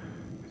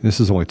 This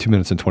is only 2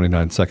 minutes and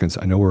 29 seconds.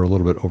 I know we're a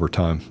little bit over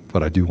time,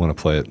 but I do want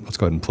to play it. Let's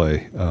go ahead and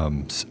play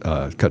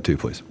cut 2,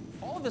 please.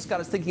 All of this got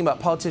us thinking about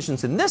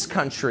politicians in this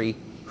country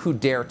who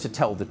dare to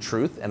tell the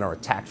truth and are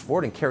attacked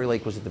for it. And Kari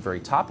Lake was at the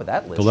very top of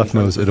that list. The left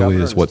knows Italy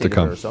is what to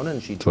come. Arizona,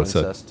 and she joins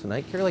us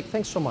tonight. Kari Lake,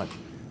 thanks so much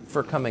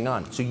for coming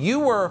on. So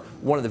you were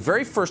one of the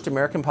very first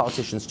American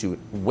politicians to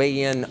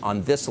weigh in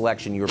on this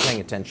election. You were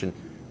paying attention,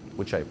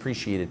 which I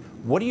appreciated.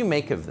 What do you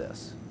make of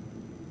this?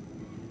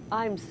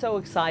 I'm so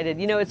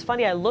excited. You know, it's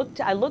funny. I looked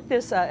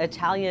this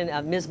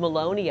Italian Ms.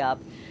 Meloni up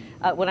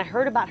when I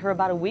heard about her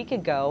about a week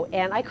ago,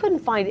 and I couldn't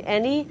find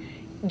any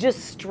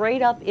just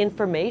straight up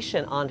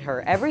information on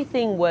her.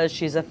 Everything was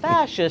she's a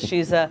fascist,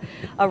 she's a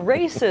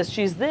racist,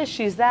 she's this,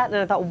 she's that, and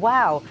I thought,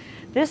 wow,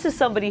 this is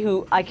somebody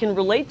who I can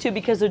relate to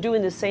because they're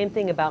doing the same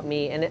thing about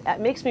me, and it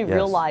makes me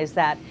realize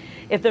that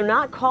if they're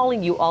not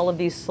calling you all of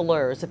these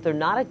slurs, if they're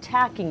not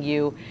attacking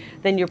you,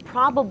 then you're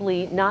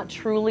probably not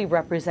truly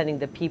representing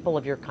the people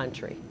of your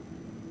country.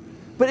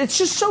 But it's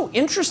just so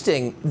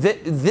interesting that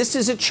this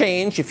is a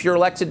change. If you're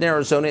elected in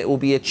Arizona, it will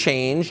be a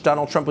change.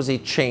 Donald Trump was a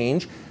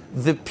change.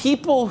 The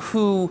people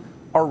who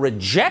are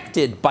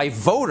rejected by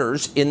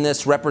voters in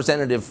this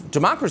representative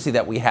democracy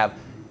that we have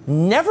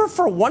never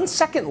for 1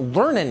 second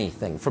learn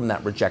anything from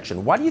that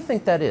rejection. Why do you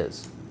think that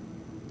is?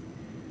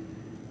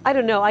 I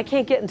don't know. I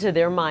can't get into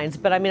their minds,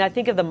 but I mean, I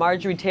think of the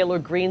Marjorie Taylor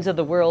Greens of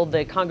the world,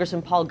 the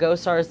Congressman Paul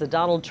Gosars, the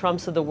Donald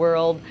Trumps of the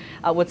world,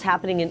 what's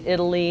happening in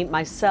Italy,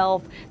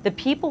 myself, the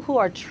people who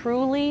are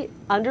truly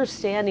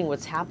understanding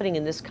what's happening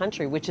in this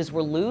country, which is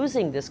we're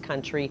losing this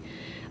country,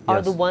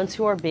 are the ones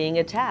who are being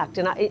attacked.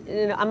 And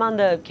I'm on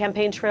the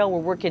campaign trail. We're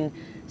working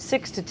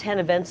 6 to 10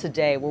 events a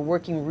day. We're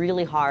working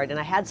really hard. And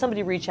I had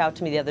somebody reach out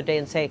to me the other day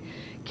and say,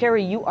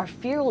 Kari, you are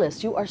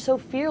fearless. You are so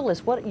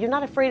fearless. You're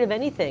not afraid of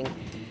anything.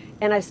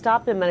 And I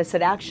stopped him and I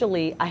said,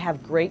 actually, I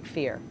have great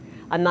fear.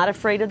 I'm not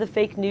afraid of the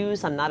fake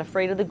news. I'm not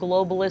afraid of the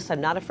globalists.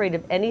 I'm not afraid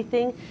of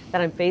anything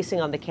that I'm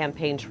facing on the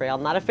campaign trail.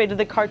 I'm not afraid of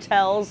the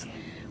cartels.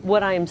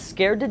 What I am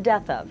scared to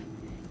death of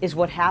is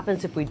what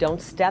happens if we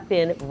don't step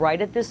in right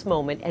at this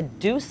moment and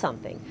do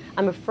something.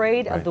 I'm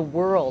afraid of the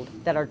world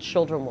that our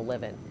children will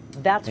live in.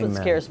 That's what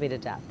scares me to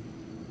death.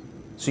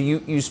 So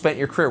you spent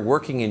your career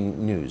working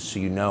in news, so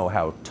you know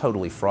how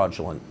totally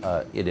fraudulent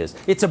it is.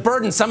 It's a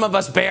burden some of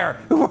us bear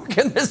who work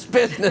in this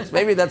business.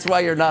 Maybe that's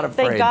why you're not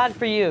afraid. Thank God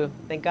for you.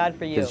 Thank God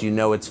for you. Because you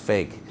know it's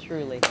fake.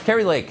 Truly.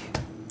 Carrie Lake,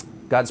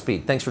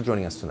 Godspeed. Thanks for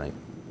joining us tonight.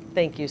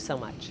 Thank you so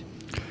much.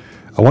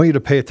 I want you to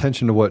pay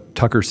attention to what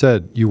Tucker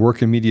said. You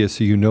work in media,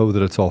 so you know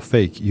that it's all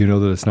fake. You know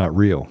that it's not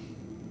real.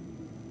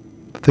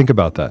 Think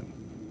about that.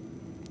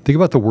 Think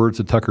about the words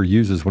that Tucker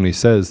uses when he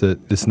says that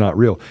it's not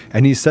real.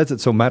 And he says it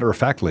so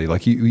matter-of-factly.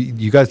 Like,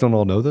 you guys don't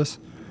all know this?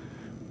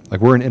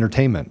 Like, we're in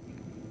entertainment.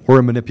 We're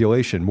in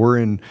manipulation. We're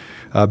in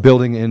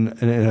building in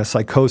a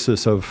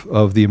psychosis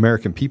of the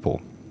American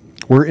people.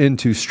 We're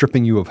into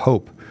stripping you of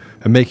hope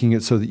and making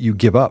it so that you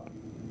give up.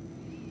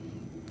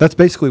 That's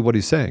basically what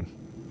he's saying.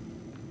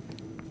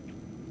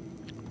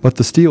 But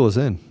the steal is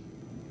in.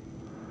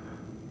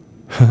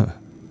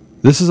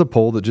 This is a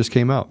poll that just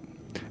came out.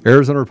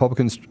 Arizona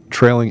Republicans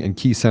trailing in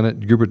key Senate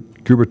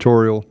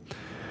gubernatorial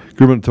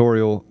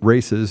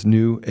races,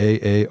 new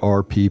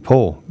AARP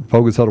poll.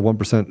 Republicans held a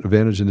 1%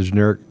 advantage in the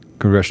generic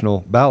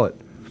congressional ballot.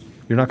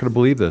 You're not going to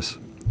believe this.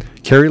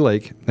 Carrie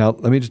Lake, now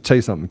let me just tell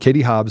you something.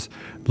 Katie Hobbs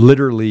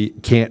literally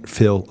can't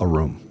fill a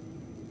room.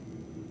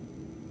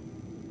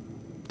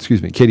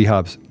 Excuse me, Katie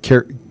Hobbs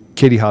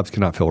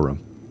cannot fill a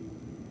room.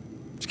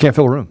 She can't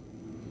fill a room.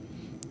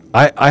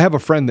 I have a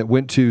friend that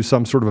went to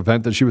some sort of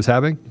event that she was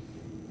having.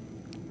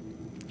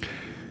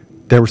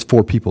 There was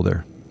 4 people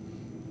there.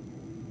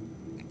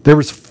 There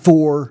was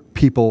 4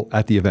 people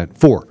at the event.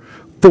 4.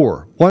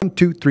 1,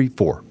 2, 3,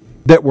 4.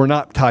 That were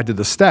not tied to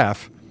the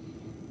staff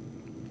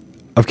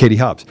of Katie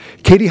Hobbs.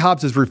 Katie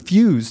Hobbs has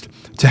refused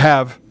to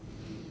have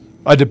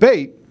a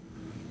debate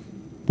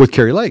with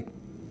Carrie Lake.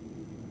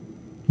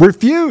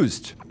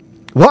 Refused.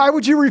 Why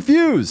would you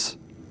refuse?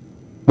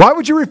 Why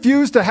would you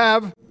refuse to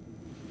have...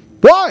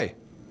 Why?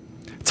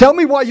 Tell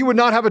me why you would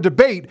not have a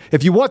debate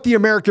if you want the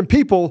American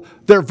people,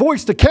 their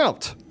voice to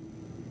count.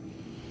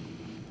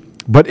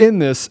 But in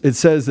this, it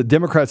says the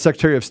Democrat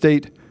Secretary of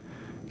State,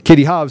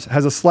 Katie Hobbs,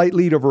 has a slight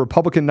lead over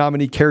Republican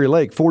nominee Carrie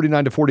Lake,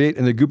 49-48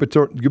 in the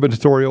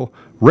gubernatorial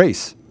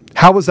race.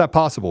 How is that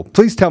possible?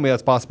 Please tell me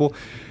that's possible.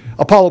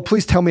 Apollo,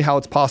 please tell me how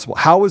it's possible.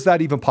 How is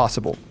that even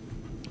possible?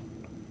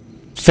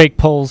 Fake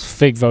polls,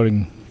 fake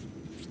voting.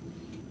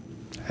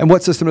 And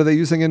what system are they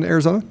using in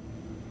Arizona?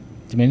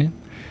 Dominion.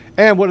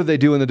 And what did they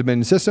do in the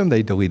Dominion system?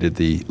 They deleted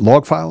the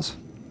log files.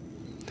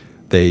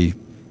 They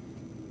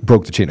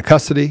broke the chain of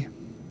custody.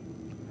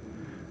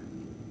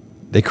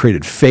 They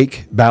created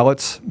fake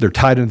ballots. They're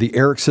tied into the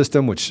ERIC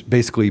system, which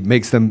basically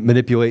makes them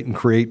manipulate and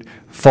create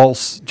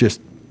false,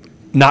 just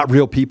not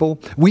real people.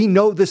 We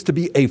know this to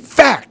be a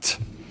fact.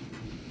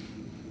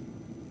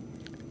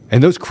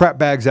 And those crap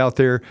bags out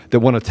there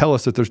that want to tell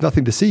us that there's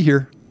nothing to see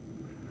here.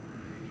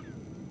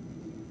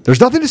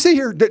 There's nothing to see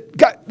here.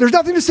 There's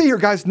nothing to see here,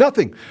 guys.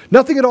 Nothing.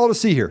 Nothing at all to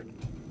see here.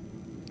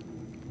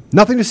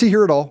 Nothing to see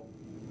here at all.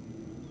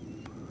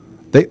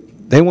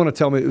 They want to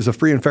tell me it was a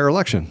free and fair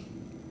election.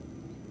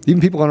 Even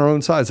people on our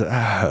own side said,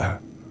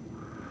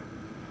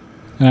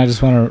 And I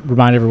just want to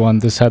remind everyone,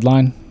 this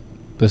headline,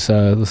 this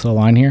little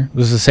line here,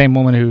 this is the same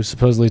woman who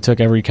supposedly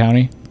took every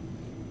county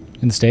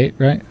in the state,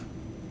 right?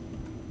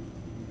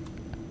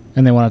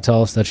 And they want to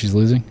tell us that she's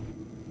losing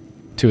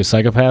to a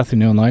psychopath who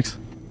no one likes.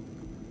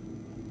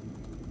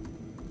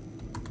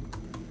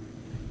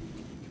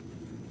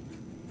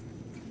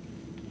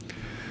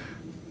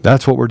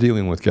 That's what we're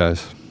dealing with,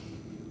 guys.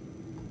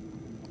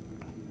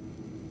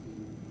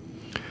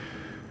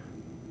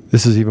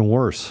 This is even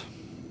worse.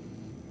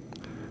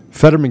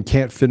 Fetterman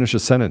can't finish a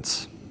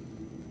sentence.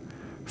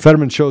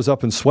 Fetterman shows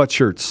up in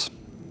sweatshirts.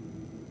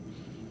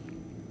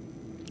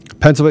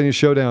 Pennsylvania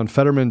showdown.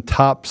 Fetterman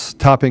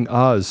topping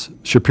Oz.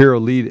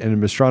 Shapiro lead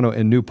and Mistrano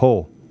in new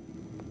poll.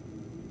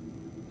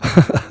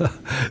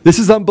 This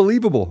is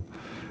unbelievable.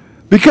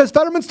 Because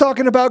Fetterman's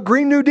talking about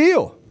Green New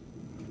Deal.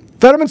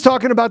 Fetterman's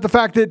talking about the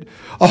fact that,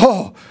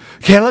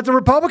 can't let the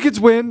Republicans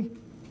win.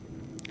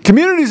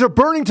 Communities are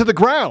burning to the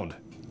ground.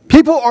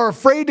 People are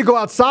afraid to go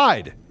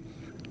outside.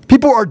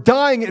 People are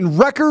dying in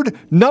record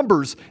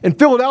numbers in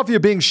Philadelphia,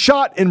 being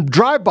shot in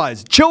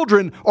drive-bys.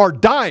 Children are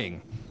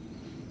dying.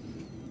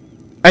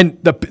 And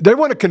they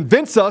want to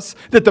convince us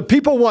that the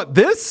people want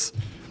this?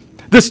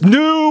 This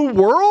new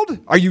world?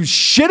 Are you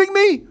shitting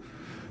me?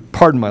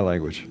 Pardon my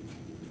language.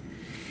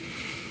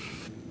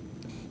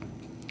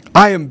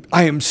 I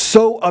am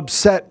so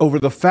upset over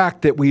the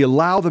fact that we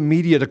allow the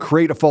media to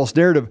create a false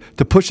narrative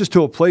to push us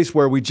to a place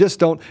where we just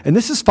don't. And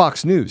this is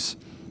Fox News.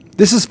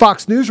 This is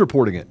Fox News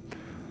reporting it.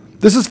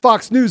 This is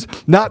Fox News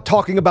not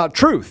talking about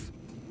truth.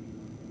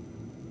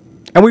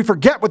 And we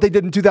forget what they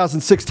did in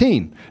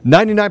 2016.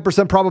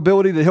 99%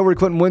 probability that Hillary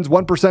Clinton wins,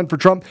 1% for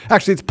Trump.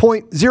 Actually, it's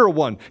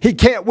 0.01. He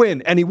can't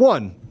win, and he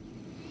won.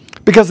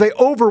 Because they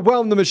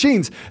overwhelmed the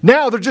machines.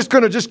 Now they're just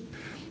going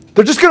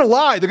to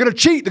lie. They're going to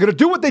cheat. They're going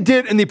to do what they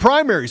did in the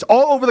primaries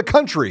all over the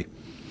country.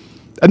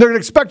 And they're going to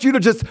expect you to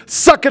just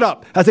suck it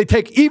up as they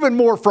take even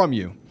more from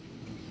you.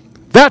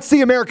 That's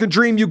the American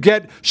dream you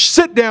get.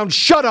 Sit down,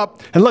 shut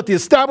up, and let the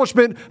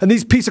establishment and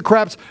these piece of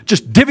craps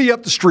just divvy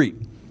up the street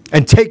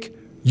and take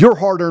your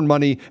hard-earned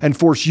money and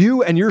force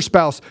you and your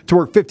spouse to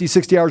work 50,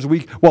 60 hours a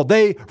week while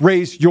they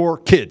raise your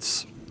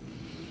kids.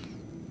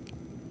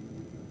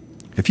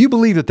 If you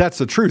believe that that's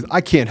the truth,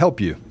 I can't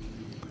help you.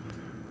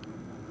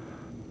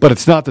 But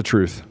it's not the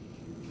truth.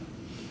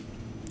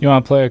 You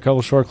want to play a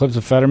couple short clips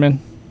of Fetterman?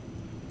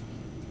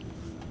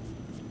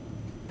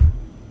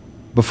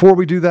 Before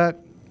we do that,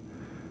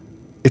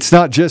 it's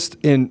not just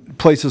in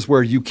places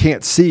where you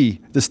can't see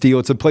the steal.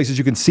 It's in places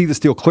you can see the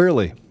steal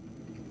clearly.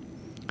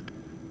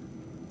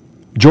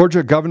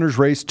 Georgia governor's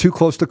race, too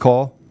close to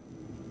call.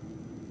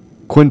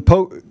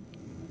 Quinnipiac?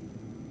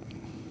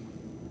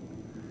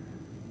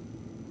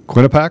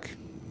 Quinnipiac,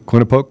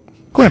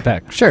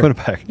 sure.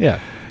 Quinnipiac. Yeah.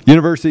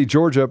 University,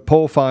 Georgia,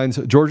 poll finds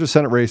Georgia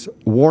Senate race,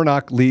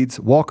 Warnock leads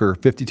Walker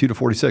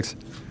 52-46.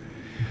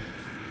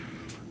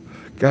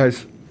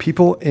 Guys,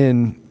 people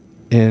in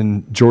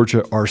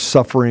Georgia are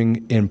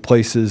suffering in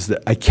places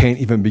that I can't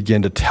even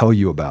begin to tell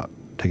you about.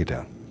 Take it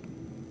down.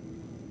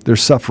 They're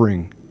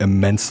suffering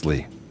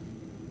immensely.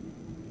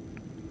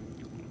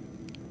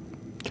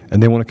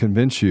 And they want to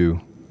convince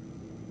you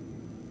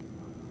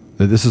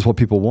that this is what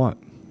people want.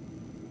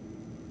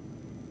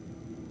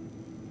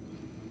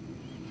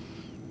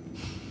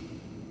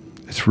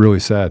 It's really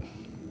sad.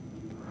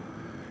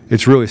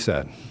 It's really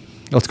sad.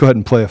 Let's go ahead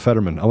and play a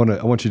Fetterman. I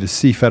want you to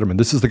see Fetterman.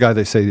 This is the guy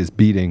they say is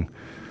beating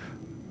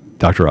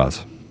Dr.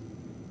 Oz.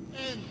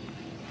 And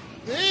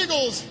the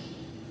Eagles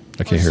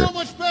I can't hear so it.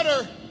 much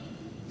better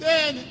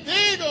than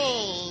the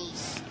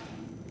Eagles.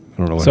 I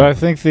don't know what So happened. I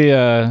think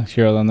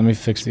here, hold on, let me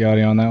fix the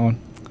audio on that one.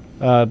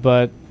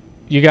 But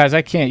you guys,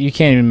 you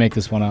can't even make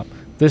this one up.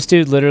 This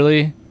dude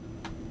literally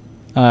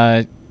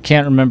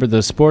can't remember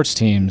the sports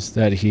teams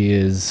that he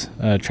is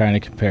trying to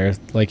compare.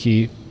 Like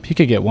he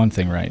could get one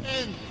thing right.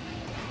 And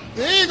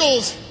the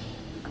Eagles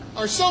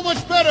are so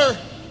much better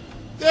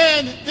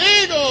than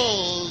the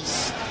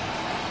Eagles.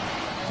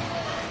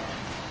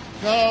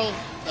 No.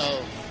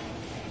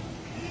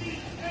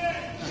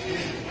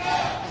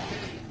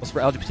 For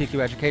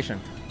LGBTQ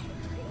education.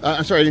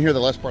 I'm sorry, I didn't hear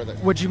the last part of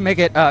that. Would you make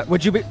it?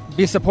 Would you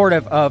be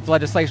supportive of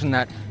legislation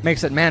that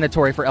makes it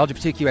mandatory for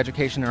LGBTQ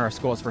education in our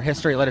schools for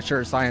history,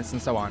 literature, science, and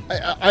so on?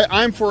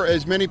 I'm for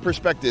as many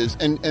perspectives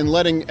and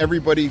letting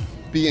everybody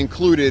be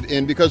included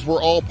in, because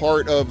we're all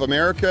part of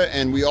America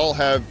and we all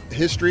have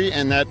history,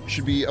 and that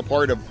should be a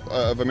part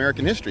of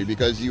American history,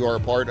 because you are a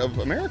part of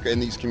America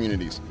in these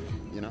communities,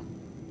 you know?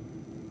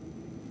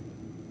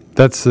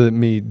 That's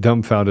me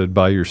dumbfounded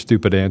by your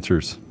stupid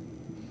answers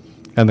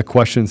and the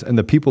questions and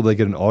the people they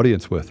get an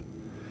audience with.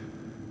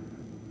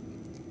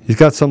 He's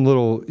got some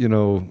little,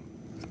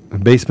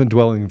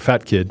 basement-dwelling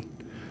fat kid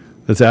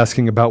that's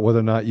asking about whether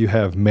or not you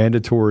have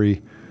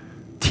mandatory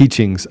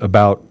teachings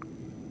about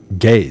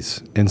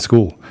gays in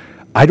school.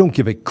 I don't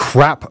give a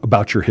crap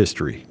about your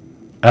history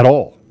at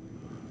all.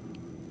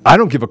 I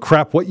don't give a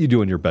crap what you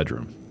do in your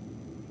bedroom.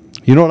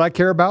 You know what I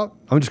care about?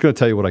 I'm just going to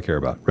tell you what I care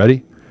about.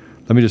 Ready?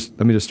 Let me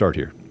just start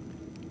here.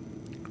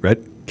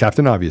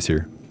 Captain Obvious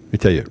here. Let me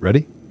tell you.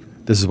 Ready?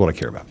 This is what I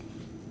care about.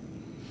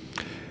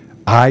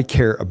 I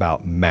care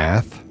about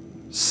math,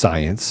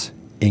 science,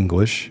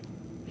 English,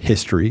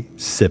 history,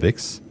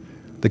 civics,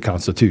 the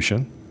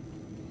Constitution.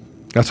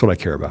 That's what I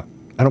care about.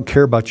 I don't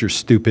care about your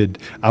stupid,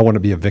 I want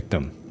to be a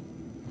victim.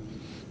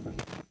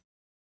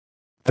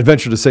 I'd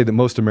venture to say that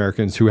most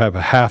Americans who have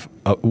half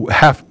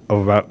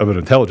of an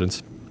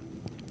intelligence,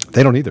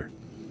 they don't either.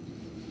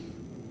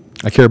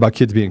 I care about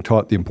kids being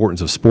taught the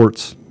importance of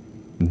sports,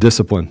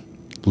 discipline,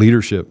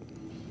 leadership,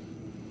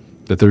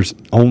 that there's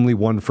only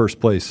one first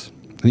place,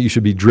 that you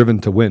should be driven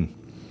to win.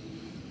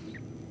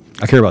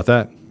 I care about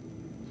that.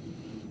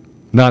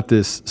 Not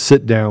this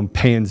sit down,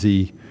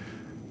 pansy,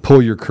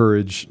 pull your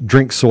courage,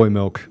 drink soy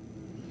milk,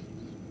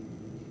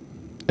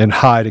 and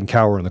hide and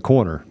cower in the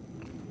corner.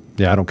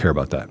 Yeah, I don't care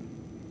about that.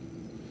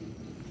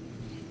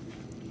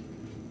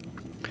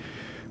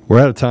 We're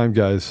out of time,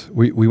 guys.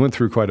 We went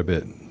through quite a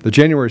bit. The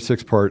January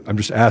 6th part, I'm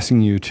just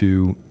asking you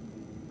to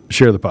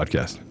share the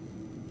podcast.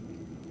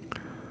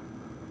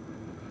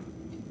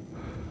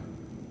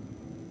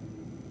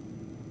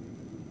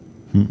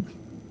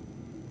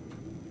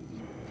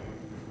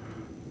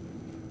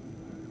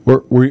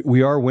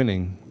 We are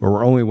winning, or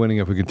we're only winning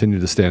if we continue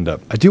to stand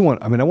up. I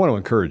want to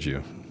encourage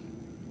you.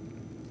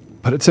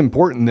 But it's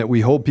important that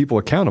we hold people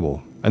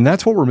accountable, and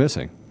that's what we're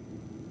missing.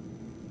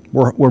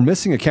 We're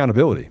missing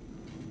accountability.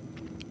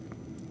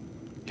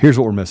 Here's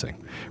what we're missing.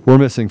 We're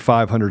missing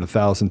 500,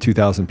 1,000,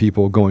 2,000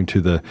 people going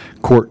to the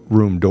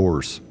courtroom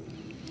doors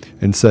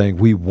and saying,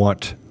 we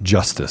want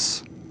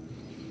justice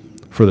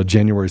for the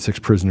January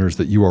 6th prisoners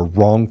that you are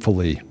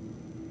wrongfully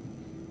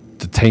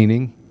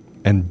detaining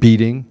and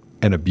beating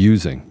and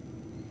abusing.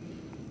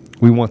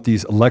 We want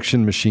these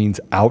election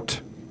machines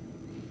out.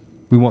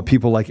 We want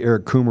people like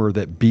Eric Coomer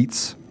that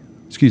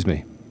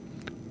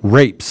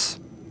rapes,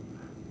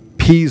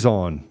 pees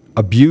on,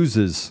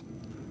 abuses,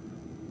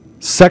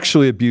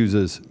 sexually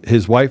abuses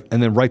his wife,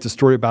 and then writes a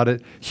story about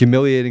it,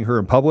 humiliating her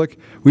in public.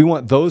 We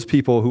want those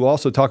people who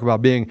also talk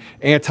about being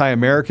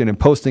anti-American and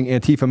posting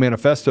Antifa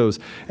manifestos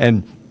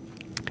and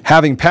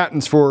having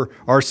patents for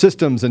our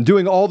systems and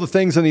doing all the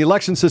things in the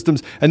election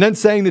systems, and then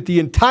saying that the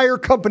entire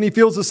company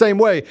feels the same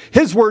way.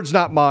 His words,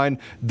 not mine.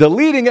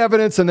 Deleting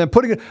evidence and then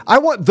putting it. I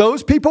want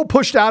those people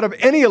pushed out of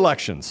any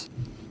elections.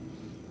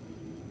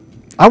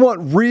 I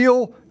want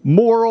real,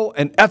 moral,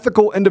 and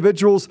ethical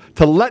individuals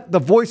to let the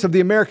voice of the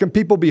American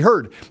people be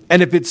heard.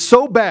 And if it's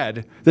so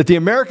bad that the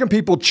American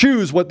people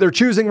choose what they're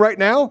choosing right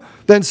now,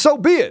 then so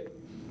be it.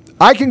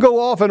 I can go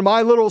off in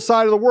my little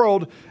side of the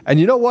world, and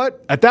you know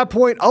what? At that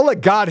point, I'll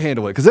let God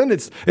handle it, because then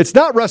it's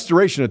not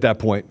restoration at that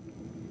point.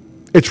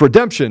 It's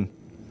redemption.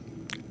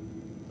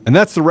 And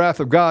that's the wrath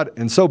of God,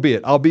 and so be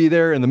it. I'll be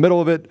there in the middle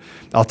of it.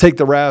 I'll take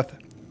the wrath,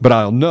 but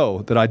I'll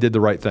know that I did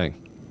the right thing.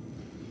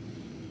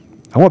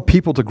 I want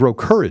people to grow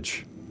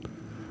courage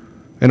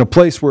in a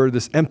place where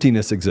this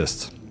emptiness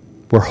exists,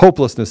 where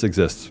hopelessness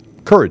exists.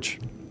 Courage.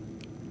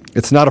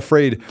 It's not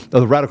afraid of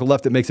the radical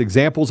left that makes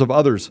examples of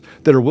others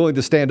that are willing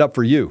to stand up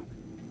for you.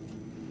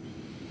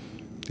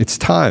 It's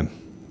time.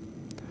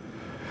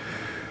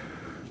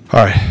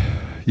 All right.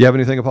 You have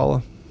anything,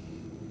 Apollo?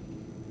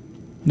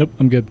 Nope,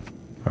 I'm good.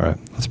 All right.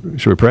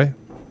 Should we pray?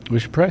 We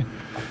should pray.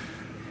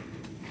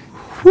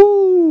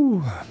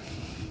 Woo!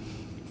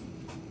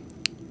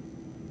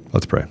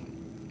 Let's pray.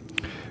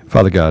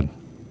 Father God,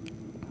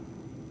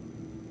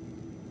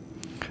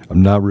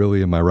 I'm not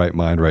really in my right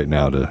mind right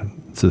now to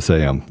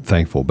say I'm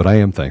thankful, but I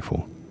am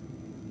thankful.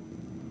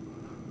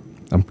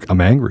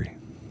 I'm angry.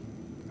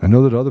 I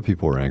know that other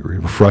people are angry.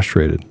 We're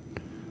frustrated.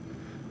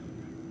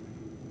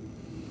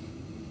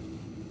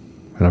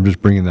 And I'm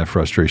just bringing that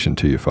frustration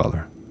to you,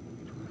 Father.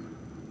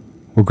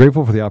 We're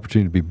grateful for the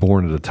opportunity to be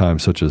born at a time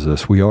such as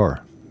this. We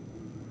are.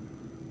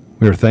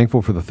 We are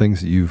thankful for the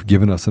things that you've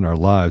given us in our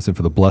lives and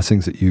for the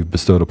blessings that you've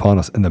bestowed upon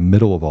us in the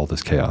middle of all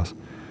this chaos.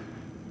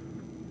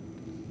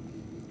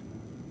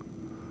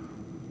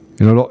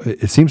 You know,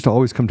 it seems to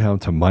always come down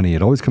to money.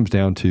 It always comes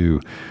down to,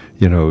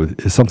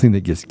 it's something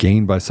that gets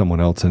gained by someone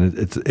else. And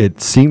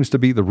it seems to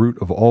be the root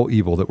of all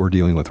evil that we're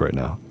dealing with right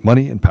now.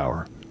 Money and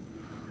power.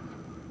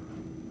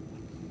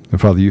 And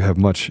Father, you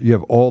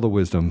have all the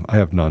wisdom. I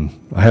have none.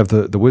 I have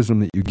the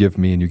wisdom that you give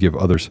me and you give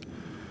others.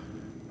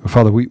 But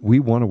Father, we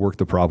want to work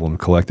the problem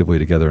collectively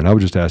together. And I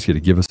would just ask you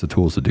to give us the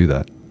tools to do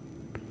that.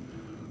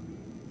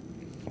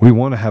 We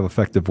want to have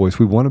effective voice.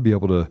 We want to be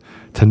able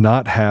to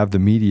not have the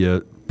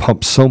media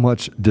pump so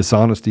much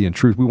dishonesty and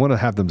truth. We want to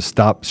have them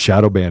stop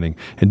shadow banning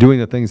and doing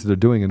the things that they're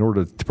doing in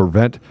order to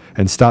prevent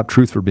and stop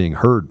truth from being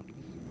heard.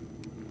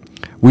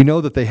 We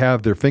know that they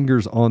have their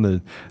fingers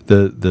on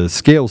the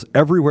scales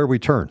everywhere we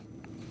turn.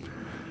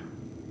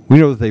 We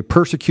know that they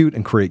persecute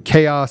and create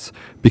chaos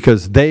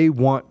because they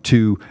want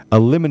to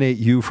eliminate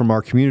you from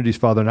our communities,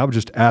 Father. And I would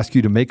just ask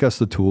you to make us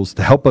the tools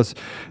to help us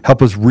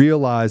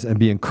realize and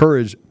be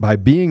encouraged by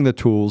being the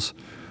tools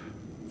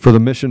for the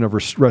mission of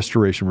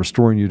restoration,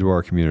 restoring you to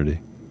our community.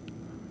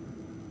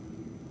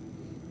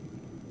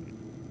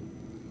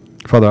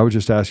 Father, I would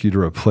just ask you to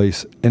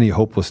replace any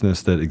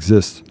hopelessness that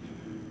exists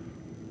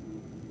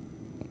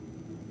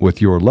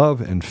with your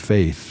love and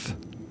faith.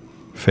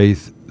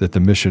 Faith that the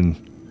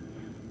mission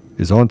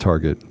is on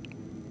target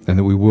and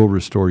that we will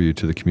restore you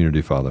to the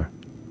community, Father.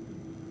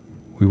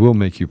 We will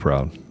make you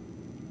proud.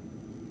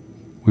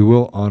 We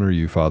will honor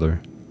you, Father.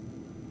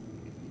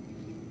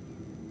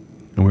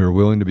 And we are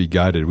willing to be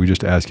guided. We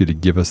just ask you to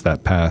give us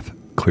that path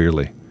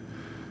clearly.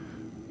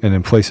 And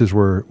in places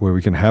where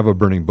we can have a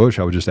burning bush,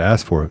 I would just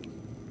ask for it.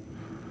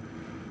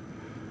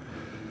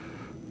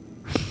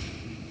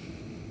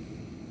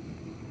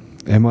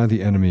 Am I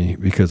the enemy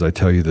because I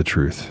tell you the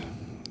truth?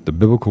 The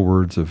biblical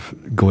words of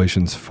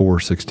Galatians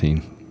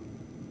 4:16.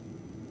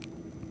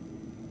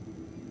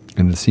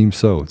 And it seems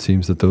so. It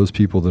seems that those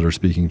people that are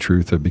speaking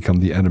truth have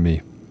become the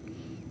enemy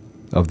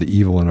of the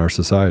evil in our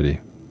society.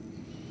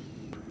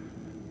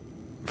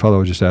 Father, I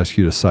would just ask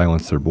you to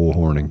silence their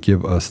bullhorn and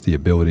give us the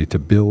ability to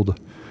build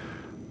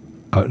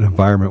an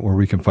environment where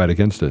we can fight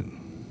against it.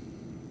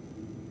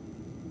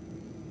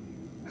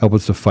 Help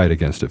us to fight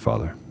against it,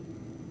 Father.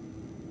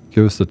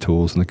 Give us the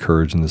tools and the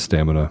courage and the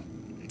stamina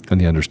and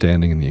the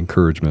understanding and the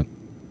encouragement,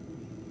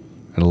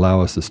 and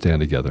allow us to stand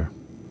together.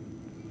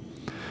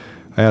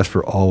 I ask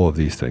for all of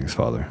these things,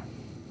 Father.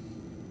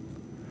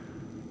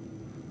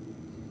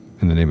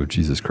 In the name of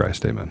Jesus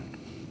Christ, amen.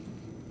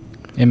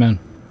 Amen.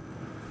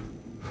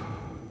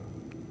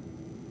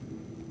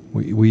 I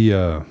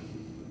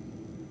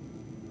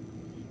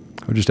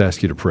would just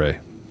ask you to pray.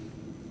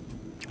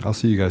 I'll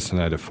see you guys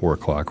tonight at 4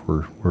 o'clock.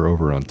 We're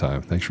over on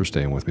time. Thanks for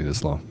staying with me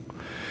this long.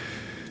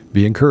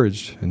 Be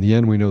encouraged. In the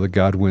end, we know that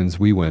God wins,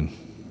 we win.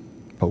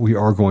 But we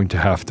are going to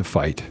have to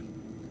fight.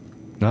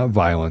 Not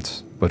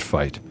violence, but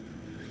fight.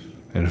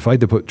 And a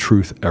fight to put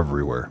truth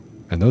everywhere.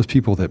 And those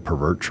people that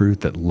pervert truth,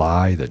 that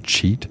lie, that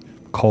cheat,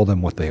 call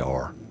them what they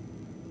are.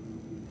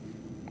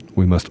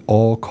 We must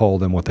all call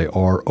them what they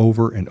are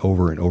over and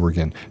over and over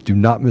again. Do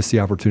not miss the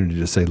opportunity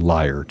to say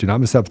liar. Do not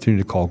miss the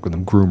opportunity to call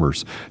them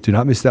groomers. Do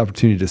not miss the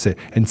opportunity to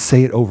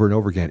say it over and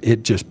over again.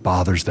 It just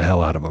bothers the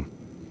hell out of them.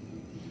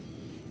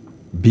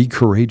 Be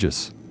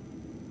courageous.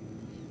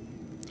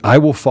 I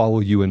will follow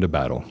you into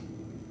battle.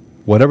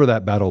 whatever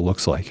that battle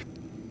looks like.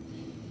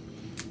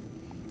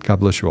 God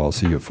bless you all.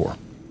 See you at 4.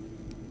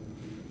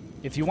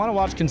 If you want to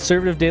watch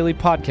Conservative Daily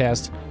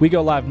Podcast, we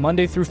go live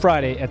Monday through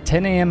Friday at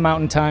 10 a.m.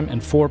 Mountain Time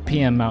and 4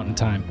 p.m. Mountain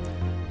Time.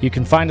 You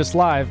can find us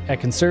live at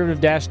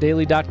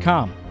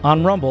conservative-daily.com,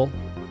 on Rumble,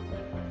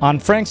 on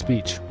Frank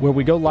Speech, where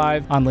we go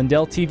live on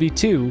Lindell TV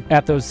 2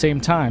 at those same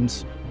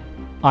times,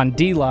 on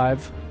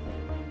DLive,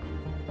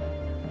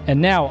 and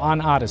now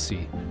on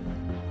Odyssey.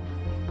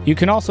 You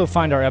can also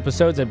find our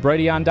episodes at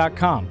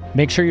Brighteon.com.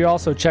 Make sure you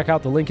also check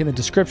out the link in the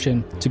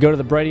description to go to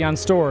the Brighteon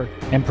store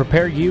and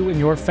prepare you and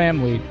your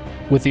family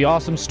with the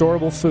awesome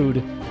storable food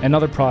and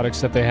other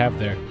products that they have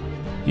there.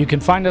 You can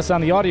find us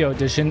on the audio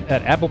edition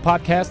at Apple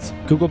Podcasts,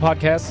 Google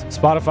Podcasts,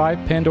 Spotify,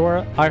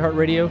 Pandora,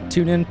 iHeartRadio,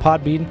 TuneIn,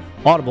 Podbean,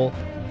 Audible,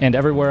 and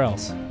everywhere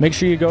else. Make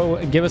sure you go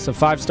and give us a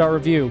 5-star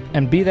review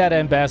and be that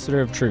ambassador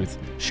of truth.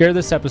 Share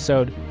this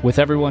episode with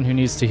everyone who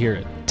needs to hear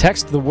it.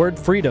 Text the word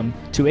freedom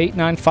to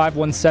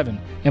 89517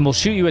 and we'll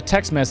shoot you a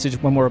text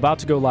message when we're about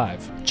to go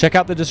live. Check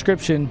out the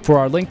description for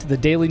our link to the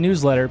daily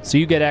newsletter so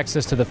you get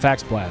access to the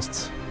fax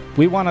blasts.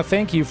 We want to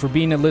thank you for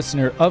being a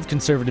listener of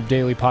Conservative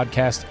Daily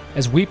Podcast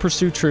as we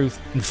pursue truth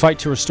and fight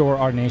to restore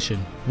our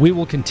nation. We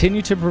will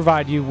continue to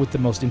provide you with the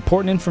most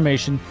important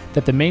information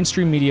that the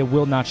mainstream media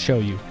will not show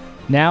you.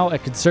 Now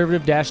at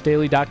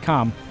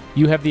conservative-daily.com,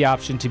 you have the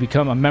option to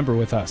become a member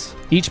with us.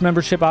 Each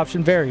membership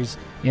option varies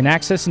in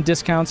access and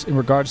discounts in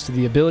regards to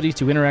the ability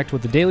to interact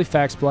with the daily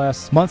fax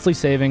blasts, monthly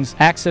savings,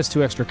 access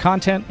to extra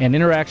content, and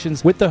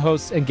interactions with the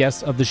hosts and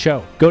guests of the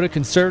show. Go to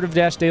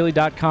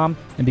conservative-daily.com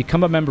and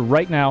become a member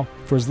right now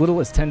for as little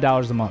as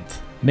 $10 a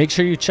month. Make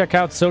sure you check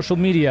out social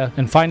media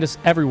and find us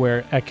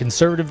everywhere at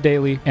Conservative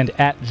Daily and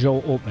at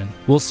Joel Oltmann.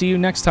 We'll see you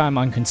next time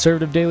on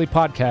Conservative Daily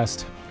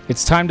Podcast.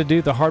 It's time to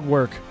do the hard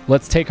work.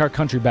 Let's take our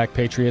country back,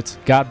 Patriots.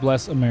 God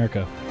bless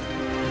America.